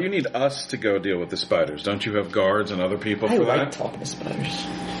 Why do you need us to go deal with the spiders? Don't you have guards and other people I for like that? talking to spiders.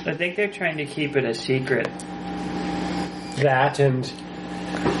 I think they're trying to keep it a secret. That and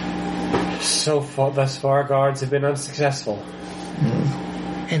thus far, guards have been unsuccessful.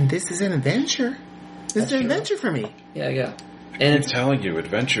 And this is an adventure. This is an adventure for me. Yeah. And I'm telling you,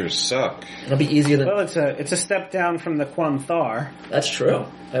 adventures suck. It'll be easier than... Well, it's a step down from the Quanthar. That's true.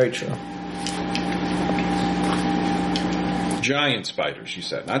 Very true. Giant spiders, you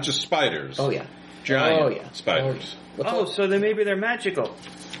said. Not just spiders. Oh, yeah. Giant spiders. So then maybe they're magical.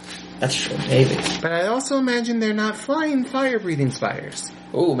 That's true. Maybe. But I also imagine they're not flying, fire-breathing spiders.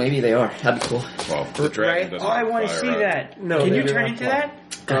 Oh, maybe they are. That'd be cool. Well, the dragon doesn't I want to fire see out. that. No, Can they you do turn not into fly.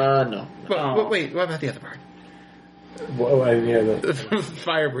 that? No. But wait, what about the other part? Well,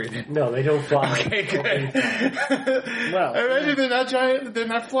 Fire-breathing. no, they don't fly. Okay, good. Well, I imagine they're not giant. They're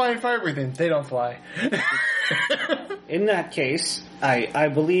not flying, fire-breathing. They don't fly. in that case, I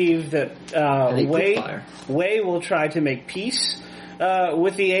believe that they could fire. Wei will try to make peace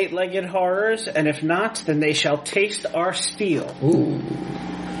with the eight-legged horrors, and if not, then they shall taste our steel. Ooh.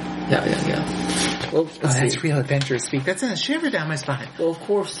 Yeah. Well, That's real adventure speak. That sent a shiver down my spine. Well, of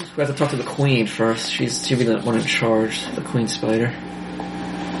course, we have to talk to the queen first. She'll be the one in charge, the queen spider.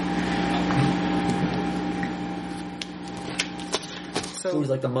 So Who's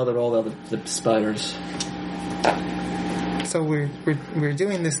like the mother of all the spiders. So we're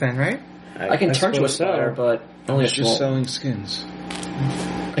doing this then, right? I can turn to a suppose so. spider, but only a It's just small. selling skins.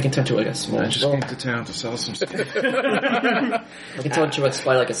 I can turn to like a small. I just Well, came to town to sell some skins. I can turn to a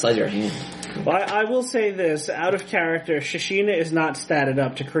spider like the size of your hand. Well, I will say this, out of character, Shashina is not statted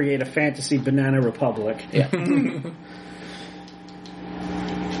up to create a fantasy banana republic. Yeah.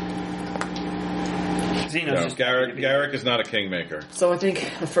 Xenos No, is Garrick is not a kingmaker. So I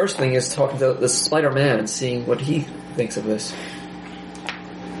think the first thing is talking to the Spider-Man and seeing what he thinks of this.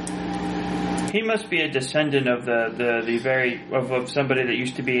 He must be a descendant of of somebody that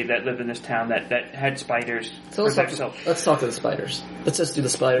used to be that lived in this town that had spiders. So let's talk to the spiders. Let's just do the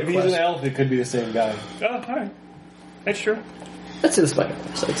spider If he's an quest. elf, it could be the same guy. Oh, alright. That's true. Let's do the spider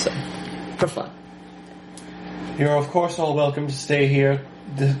quest, I'd say. For fun. You're of course all welcome to stay here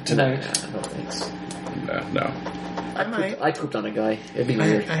tonight. No, thanks. No. I pooped on a guy. It'd be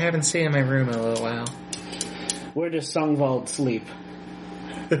weird. I haven't stayed in my room in a little while. Where does Sungvald sleep?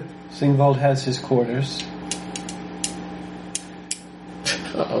 Singvald has his quarters.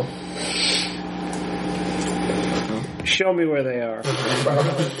 Uh-oh. Show me where they are.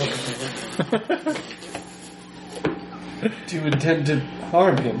 Do you intend to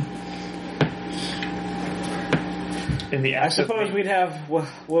harm him? In the I suppose we'd have, what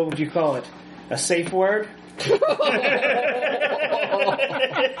would you call it? A safe word?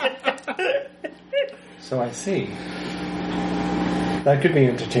 So I see. That could be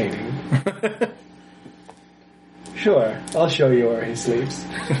entertaining. Sure, I'll show you where he sleeps.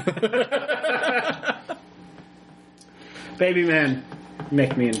 Baby man,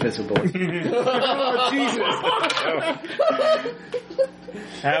 make me invisible. Oh, Jesus.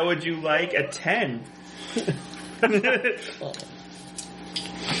 How would you like a 10?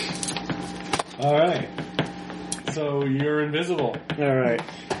 Alright. So you're invisible. All right.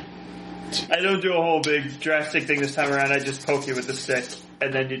 I don't do a whole big drastic thing this time around. I just poke you with the stick,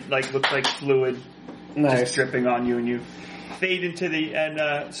 and then it looks like fluid just Nice. dripping on you, and you fade into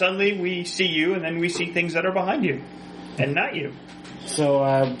and suddenly we see you, and then we see things that are behind you, and not you. So,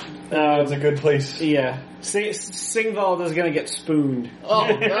 That's a good place. yeah. Singvald is gonna get spooned. Oh,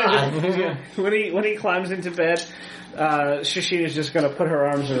 God. When he climbs into bed, Shashina's just gonna put her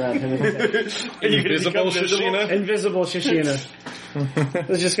arms around him and say, Invisible Shashina? Invisible Shashina.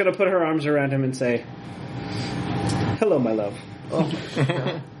 Is just gonna put her arms around him and say, "Hello, my love."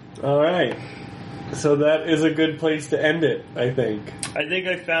 Alright. So that is a good place to end it, I think. I think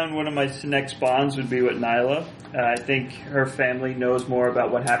I found one of my next bonds would be with Nyla. I think her family knows more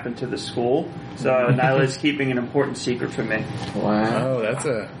about what happened to the school, so Nyla is keeping an important secret from me. Wow. Oh, that's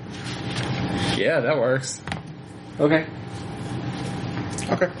a... Yeah, that works. Okay.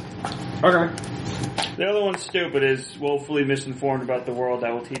 Okay. Okay. The other one stupid is woefully misinformed about the world.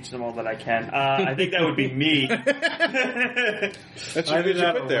 I will teach them all that I can. I think that would be me. That's I what did you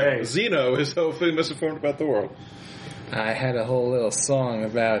that put there. away. Zeno is hopefully misinformed about the world. I had a whole little song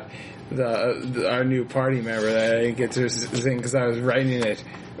about our new party member that I didn't get to sing because I was writing it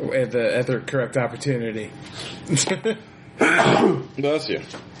at the correct opportunity. Bless you.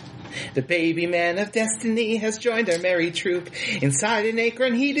 The baby man of destiny has joined our merry troop. Inside an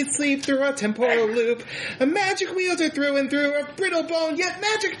acorn he did sleep through a temporal loop. A magic wielder through and through, a brittle bone, yet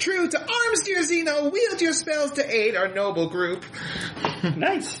magic true. To arms, dear Zeno, wield your spells to aid our noble group.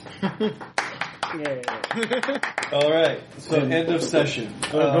 Nice. Alright. So end of session.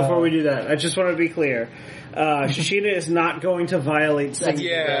 Before we do that, I just want to be clear. Shashina is not going to violate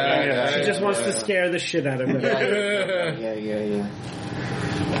Singvald. She just wants to scare the shit out of him. Yeah.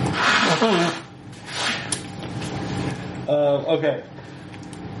 Okay.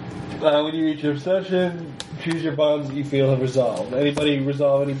 When you reach your session, choose your bonds that you feel have resolved. Anybody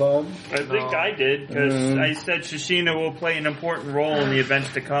resolve any bonds? I think I did, because I said Shashina will play an important role in the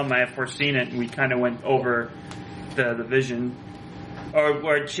events to come. I have foreseen it, and we kind of went over the vision.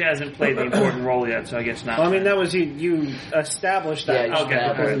 Or she hasn't played the important role yet, so I guess not. Well, I mean, that was you established that. Yeah, you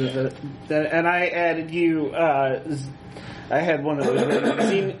Okay. And I added you, I had one of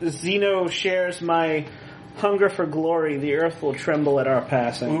those. Zeno shares my hunger for glory. The earth will tremble at our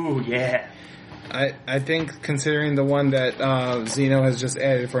passing. Ooh, yeah. I think considering the one that Zeno has just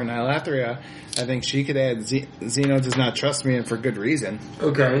added for Nilathria, I think she could add Zeno does not trust me and for good reason.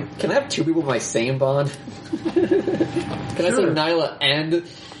 Okay. Can I have two people with my same bond? Can I say Nyla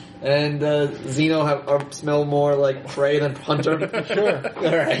and Zeno smell more like prey than hunter? Sure.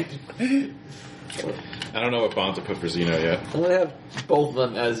 Alright. I don't know what bond to put for Zeno yet. I'm gonna have both of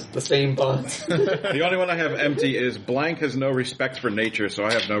them as the same bonds. The only one I have empty is blank has no respect for nature, so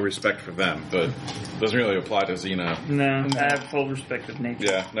I have no respect for them, but doesn't really apply to Zeno. No, I have full respect of nature.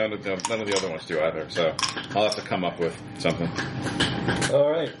 Yeah, none of the other ones do either, so I'll have to come up with something.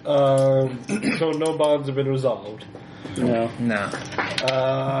 Alright. So no bonds have been resolved. No.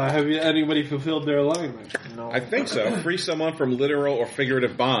 Have anybody fulfilled their alignment? No. I think so. Free someone from literal or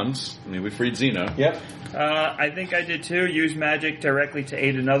figurative bonds. I mean, we freed Zeno. Yep. I think I did too. Use magic directly to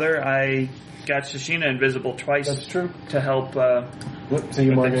aid another. I got Shashina invisible twice. That's true. To help. So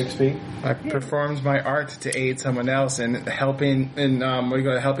you mark XP? I performed my art to aid someone else and helping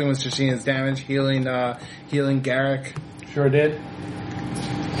helping with Shashina's damage, healing Garrick. Sure did.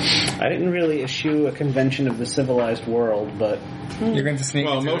 I didn't really eschew a convention of the civilized world, but... You're going to sneak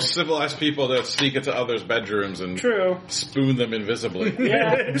Well, into most civilized people don't sneak into others' bedrooms and True. spoon them invisibly.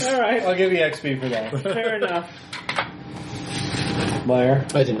 Yeah, alright. I'll give you XP for that. Fair enough. Meyer?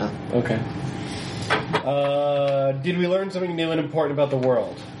 I did not. Okay. Did we learn something new and important about the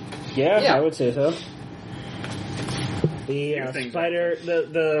world? Yeah, Yeah. I would say so. The things spider,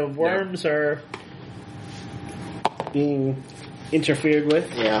 the worms are being interfered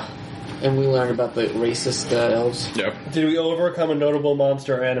with. Yeah. And we learned about the racist elves. Yep. Did we overcome a notable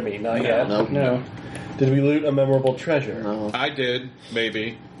monster or enemy? Not yet. No. Did we loot a memorable treasure? No. I did,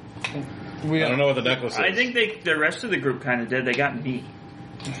 maybe. I don't know what the necklace is. I think the rest of the group kind of did. They got me.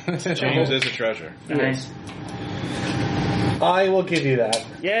 James is a treasure. Nice. I will give you that.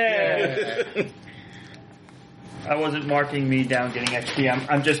 Yeah. I wasn't marking me down getting XP.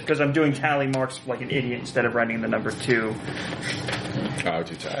 I'm just because I'm doing tally marks like an idiot instead of writing the number 2. Oh,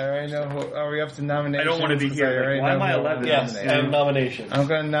 too tight. I already know. Are we up to nominations? I don't want to be here. Like, why am I 11? Yes, and nomination. I'm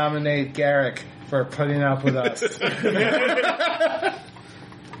going to nominate Garrick for putting up with us. I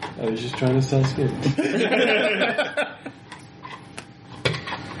was just trying to sell skins.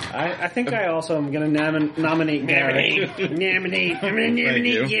 I think I also am going to nominate Garrett. I'm going to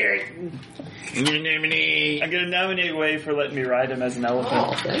nominate Garrett. I'm going to nominate Wei for letting me ride him as an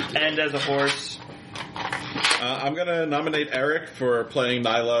elephant and as a horse. I'm going to nominate Eric for playing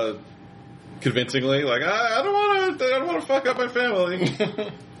Nyla convincingly. Like, I don't want to fuck up my family.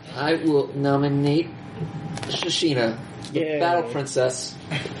 I will nominate Shashina, the Battle Princess.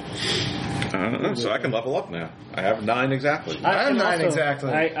 So I can level up now. I have 9 exactly. I have 9 also-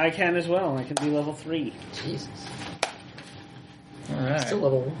 exactly. I can as well. I can be level 3. Jesus. All right. Still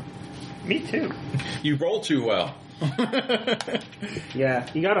level 1. Me too. You roll too well. Yeah,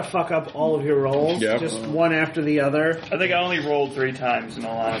 you gotta fuck up all of your rolls, Yep. just one after the other. I think I only rolled 3 times in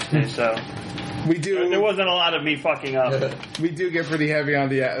all honesty, so We do. there wasn't a lot of me fucking up. We do get pretty heavy on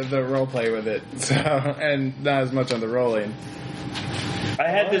the role play with it, so and not as much on the rolling. I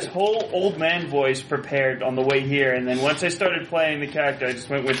had this whole old man voice prepared on the way here, and then once I started playing the character, I just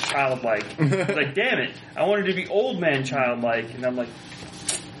went with childlike. I was like, damn it, I wanted to be old man childlike, and I'm like,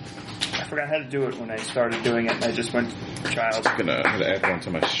 I forgot how to do it when I started doing it, and I just went child. I'm going to add one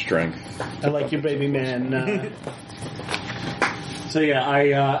to my strength. I like your baby man. So yeah,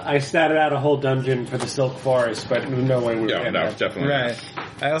 I statted out a whole dungeon for the Silk Forest, but no way we were Yeah, getting no, that. definitely. Right.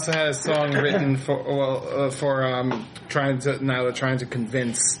 I also had a song written for trying to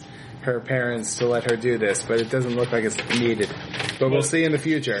convince her parents to let her do this, but it doesn't look like it's needed. But we'll see in the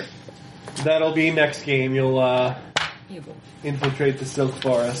future. That'll be next game. You'll infiltrate the Silk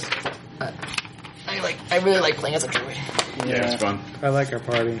Forest. I really like playing as a druid. Yeah, it's fun. I like our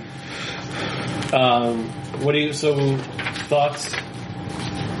party. What do you? So thoughts?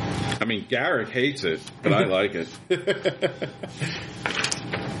 I mean, Garrick hates it, but I like it.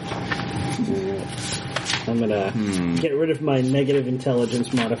 I'm gonna get rid of my negative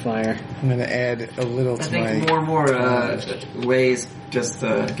intelligence modifier. I'm going to add a little I to think my... more and more ways just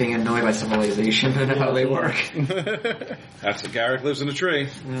getting annoyed by civilization and how they work. That's what Garrick lives in a tree.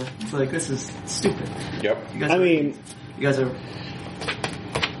 Yeah, it's like, this is stupid. Yep. You guys I are, mean, you guys are...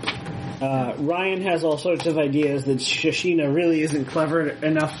 Ryan has all sorts of ideas that Shashina really isn't clever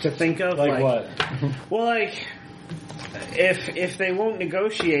enough to think of. Like what? Well, like, if they won't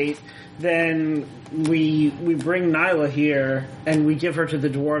negotiate, then we bring Nyla here and we give her to the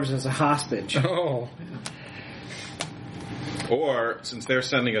dwarves as a hostage. Oh. Or, since they're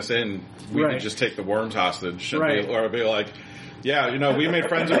sending us in, we Right. can just take the worms hostage. And Right. or be like, yeah, we made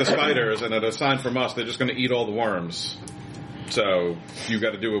friends with the spiders, and at a sign from us, they're just going to eat all the worms. So, you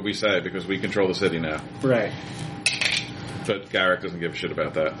got to do what we say, because we control the city now. Right. But Garrick doesn't give a shit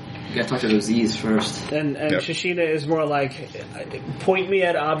about that. You gotta talk to those Z's first. And Yep. Shashina is more like, point me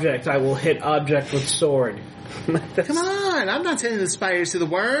at object, I will hit object with sword. Come on, I'm not sending the spiders to the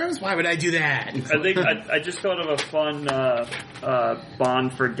worms. Why would I do that? I think I just thought of a fun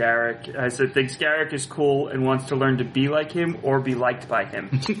bond for Garrick. I said, thinks Garrick is cool and wants to learn to be like him or be liked by him.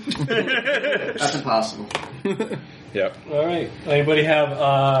 That's impossible. Yep. All right. Anybody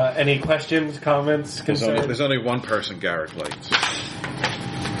have any questions, comments, concerns? There's only one person Garrick likes.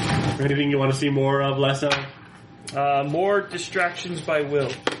 Anything you want to see more of, less of? More distractions by Will.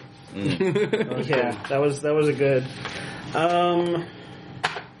 Yeah, that was a good.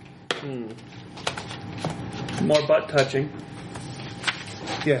 More butt touching.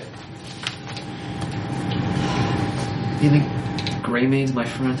 Yeah. You think Greymane's my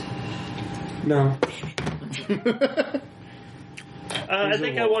friend? No. I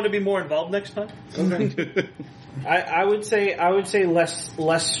think I want to be more involved next time. I would say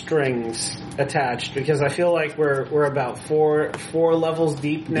less strings attached because I feel like we're about four levels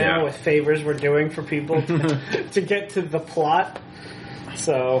deep now Yeah. with favors we're doing for people to get to the plot.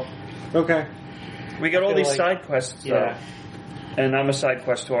 So Okay. We got all feel these like- side quests, though. yeah. And I'm a side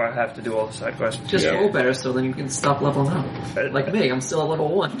quest whore. I have to do all the side quests. Just Yeah. roll better so then you can stop leveling up. Like me, I'm still at level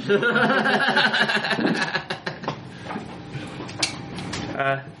 1.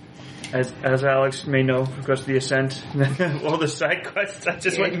 As Alex may know, because of the Ascent, all the side quests I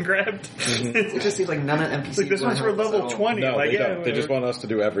just went and grabbed. It just seems like none of NPCs. Like this one's for level 20. No, like, they don't. They just want us to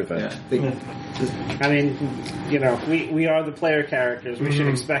do everything. Yeah, I mean, you know, we are the player characters. We should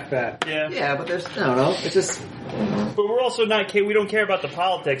expect that. Yeah. but there's, I don't know, it's just... But we're also not. We don't care about the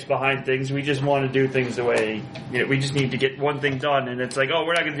politics behind things. We just want to do things the way. We just need to get one thing done, and it's like, oh,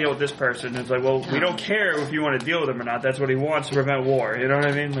 we're not going to deal with this person. It's like, well, we don't care if you want to deal with him or not. That's what he wants to prevent war. You know what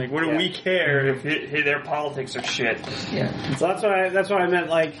I mean? Like, what do we care if their politics are shit? Yeah. So that's what I meant.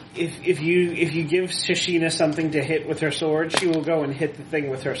 Like, if you give Shashina something to hit with her sword, she will go and hit the thing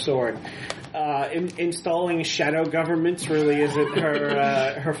with her sword. Installing shadow governments really isn't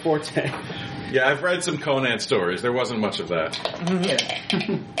her forte. Yeah, I've read some Conan stories. There wasn't much of that.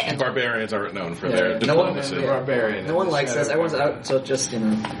 Yeah. Barbarians aren't known for Yeah, their yeah. diplomacy. Barbarian. No one likes us. Everyone's out, so just,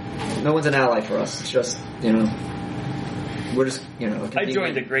 no one's an ally for us. It's just, we're just, I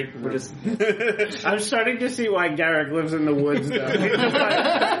joined a great We're group. just, I'm starting to see why Garrick lives in the woods, though.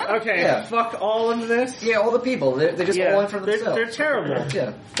 Okay, Yeah. fuck all of this. yeah, all the people, they just all in for themselves. They're terrible.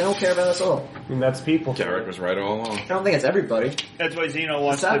 Yeah, they don't care about us all. And that's people. Garrick was right all along. I don't think it's everybody. That's why Xeno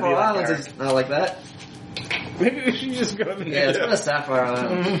wants to be Sapphire like Islands Garrick. is not like that. Maybe we should just go there. Yeah, it's been a Sapphire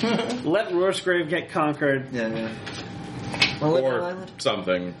Island. Let Rorsgrave get conquered. Yeah, yeah. Wanna live on an Or island?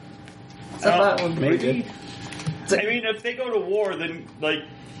 something. Sapphire Island, Maybe. I mean, if they go to war, then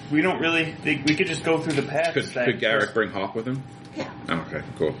we don't really. We could just go through the path. Could Garrick bring Hawk with him? Yeah. Oh, okay,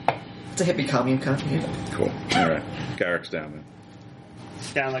 cool. It's a hippie commune country. Cool. All right. Garrick's down then.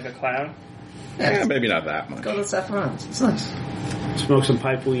 down like a clown? Yeah, maybe not that much. Go to the Sapphire Islands. It's nice. Smoke some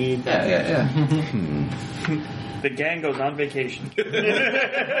pipe weed. Yeah. The gang goes on vacation.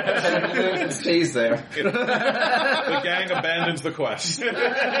 It stays there. The gang abandons the quest.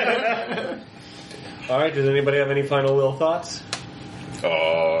 All right. Does anybody have any final little thoughts?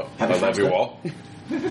 I love you all.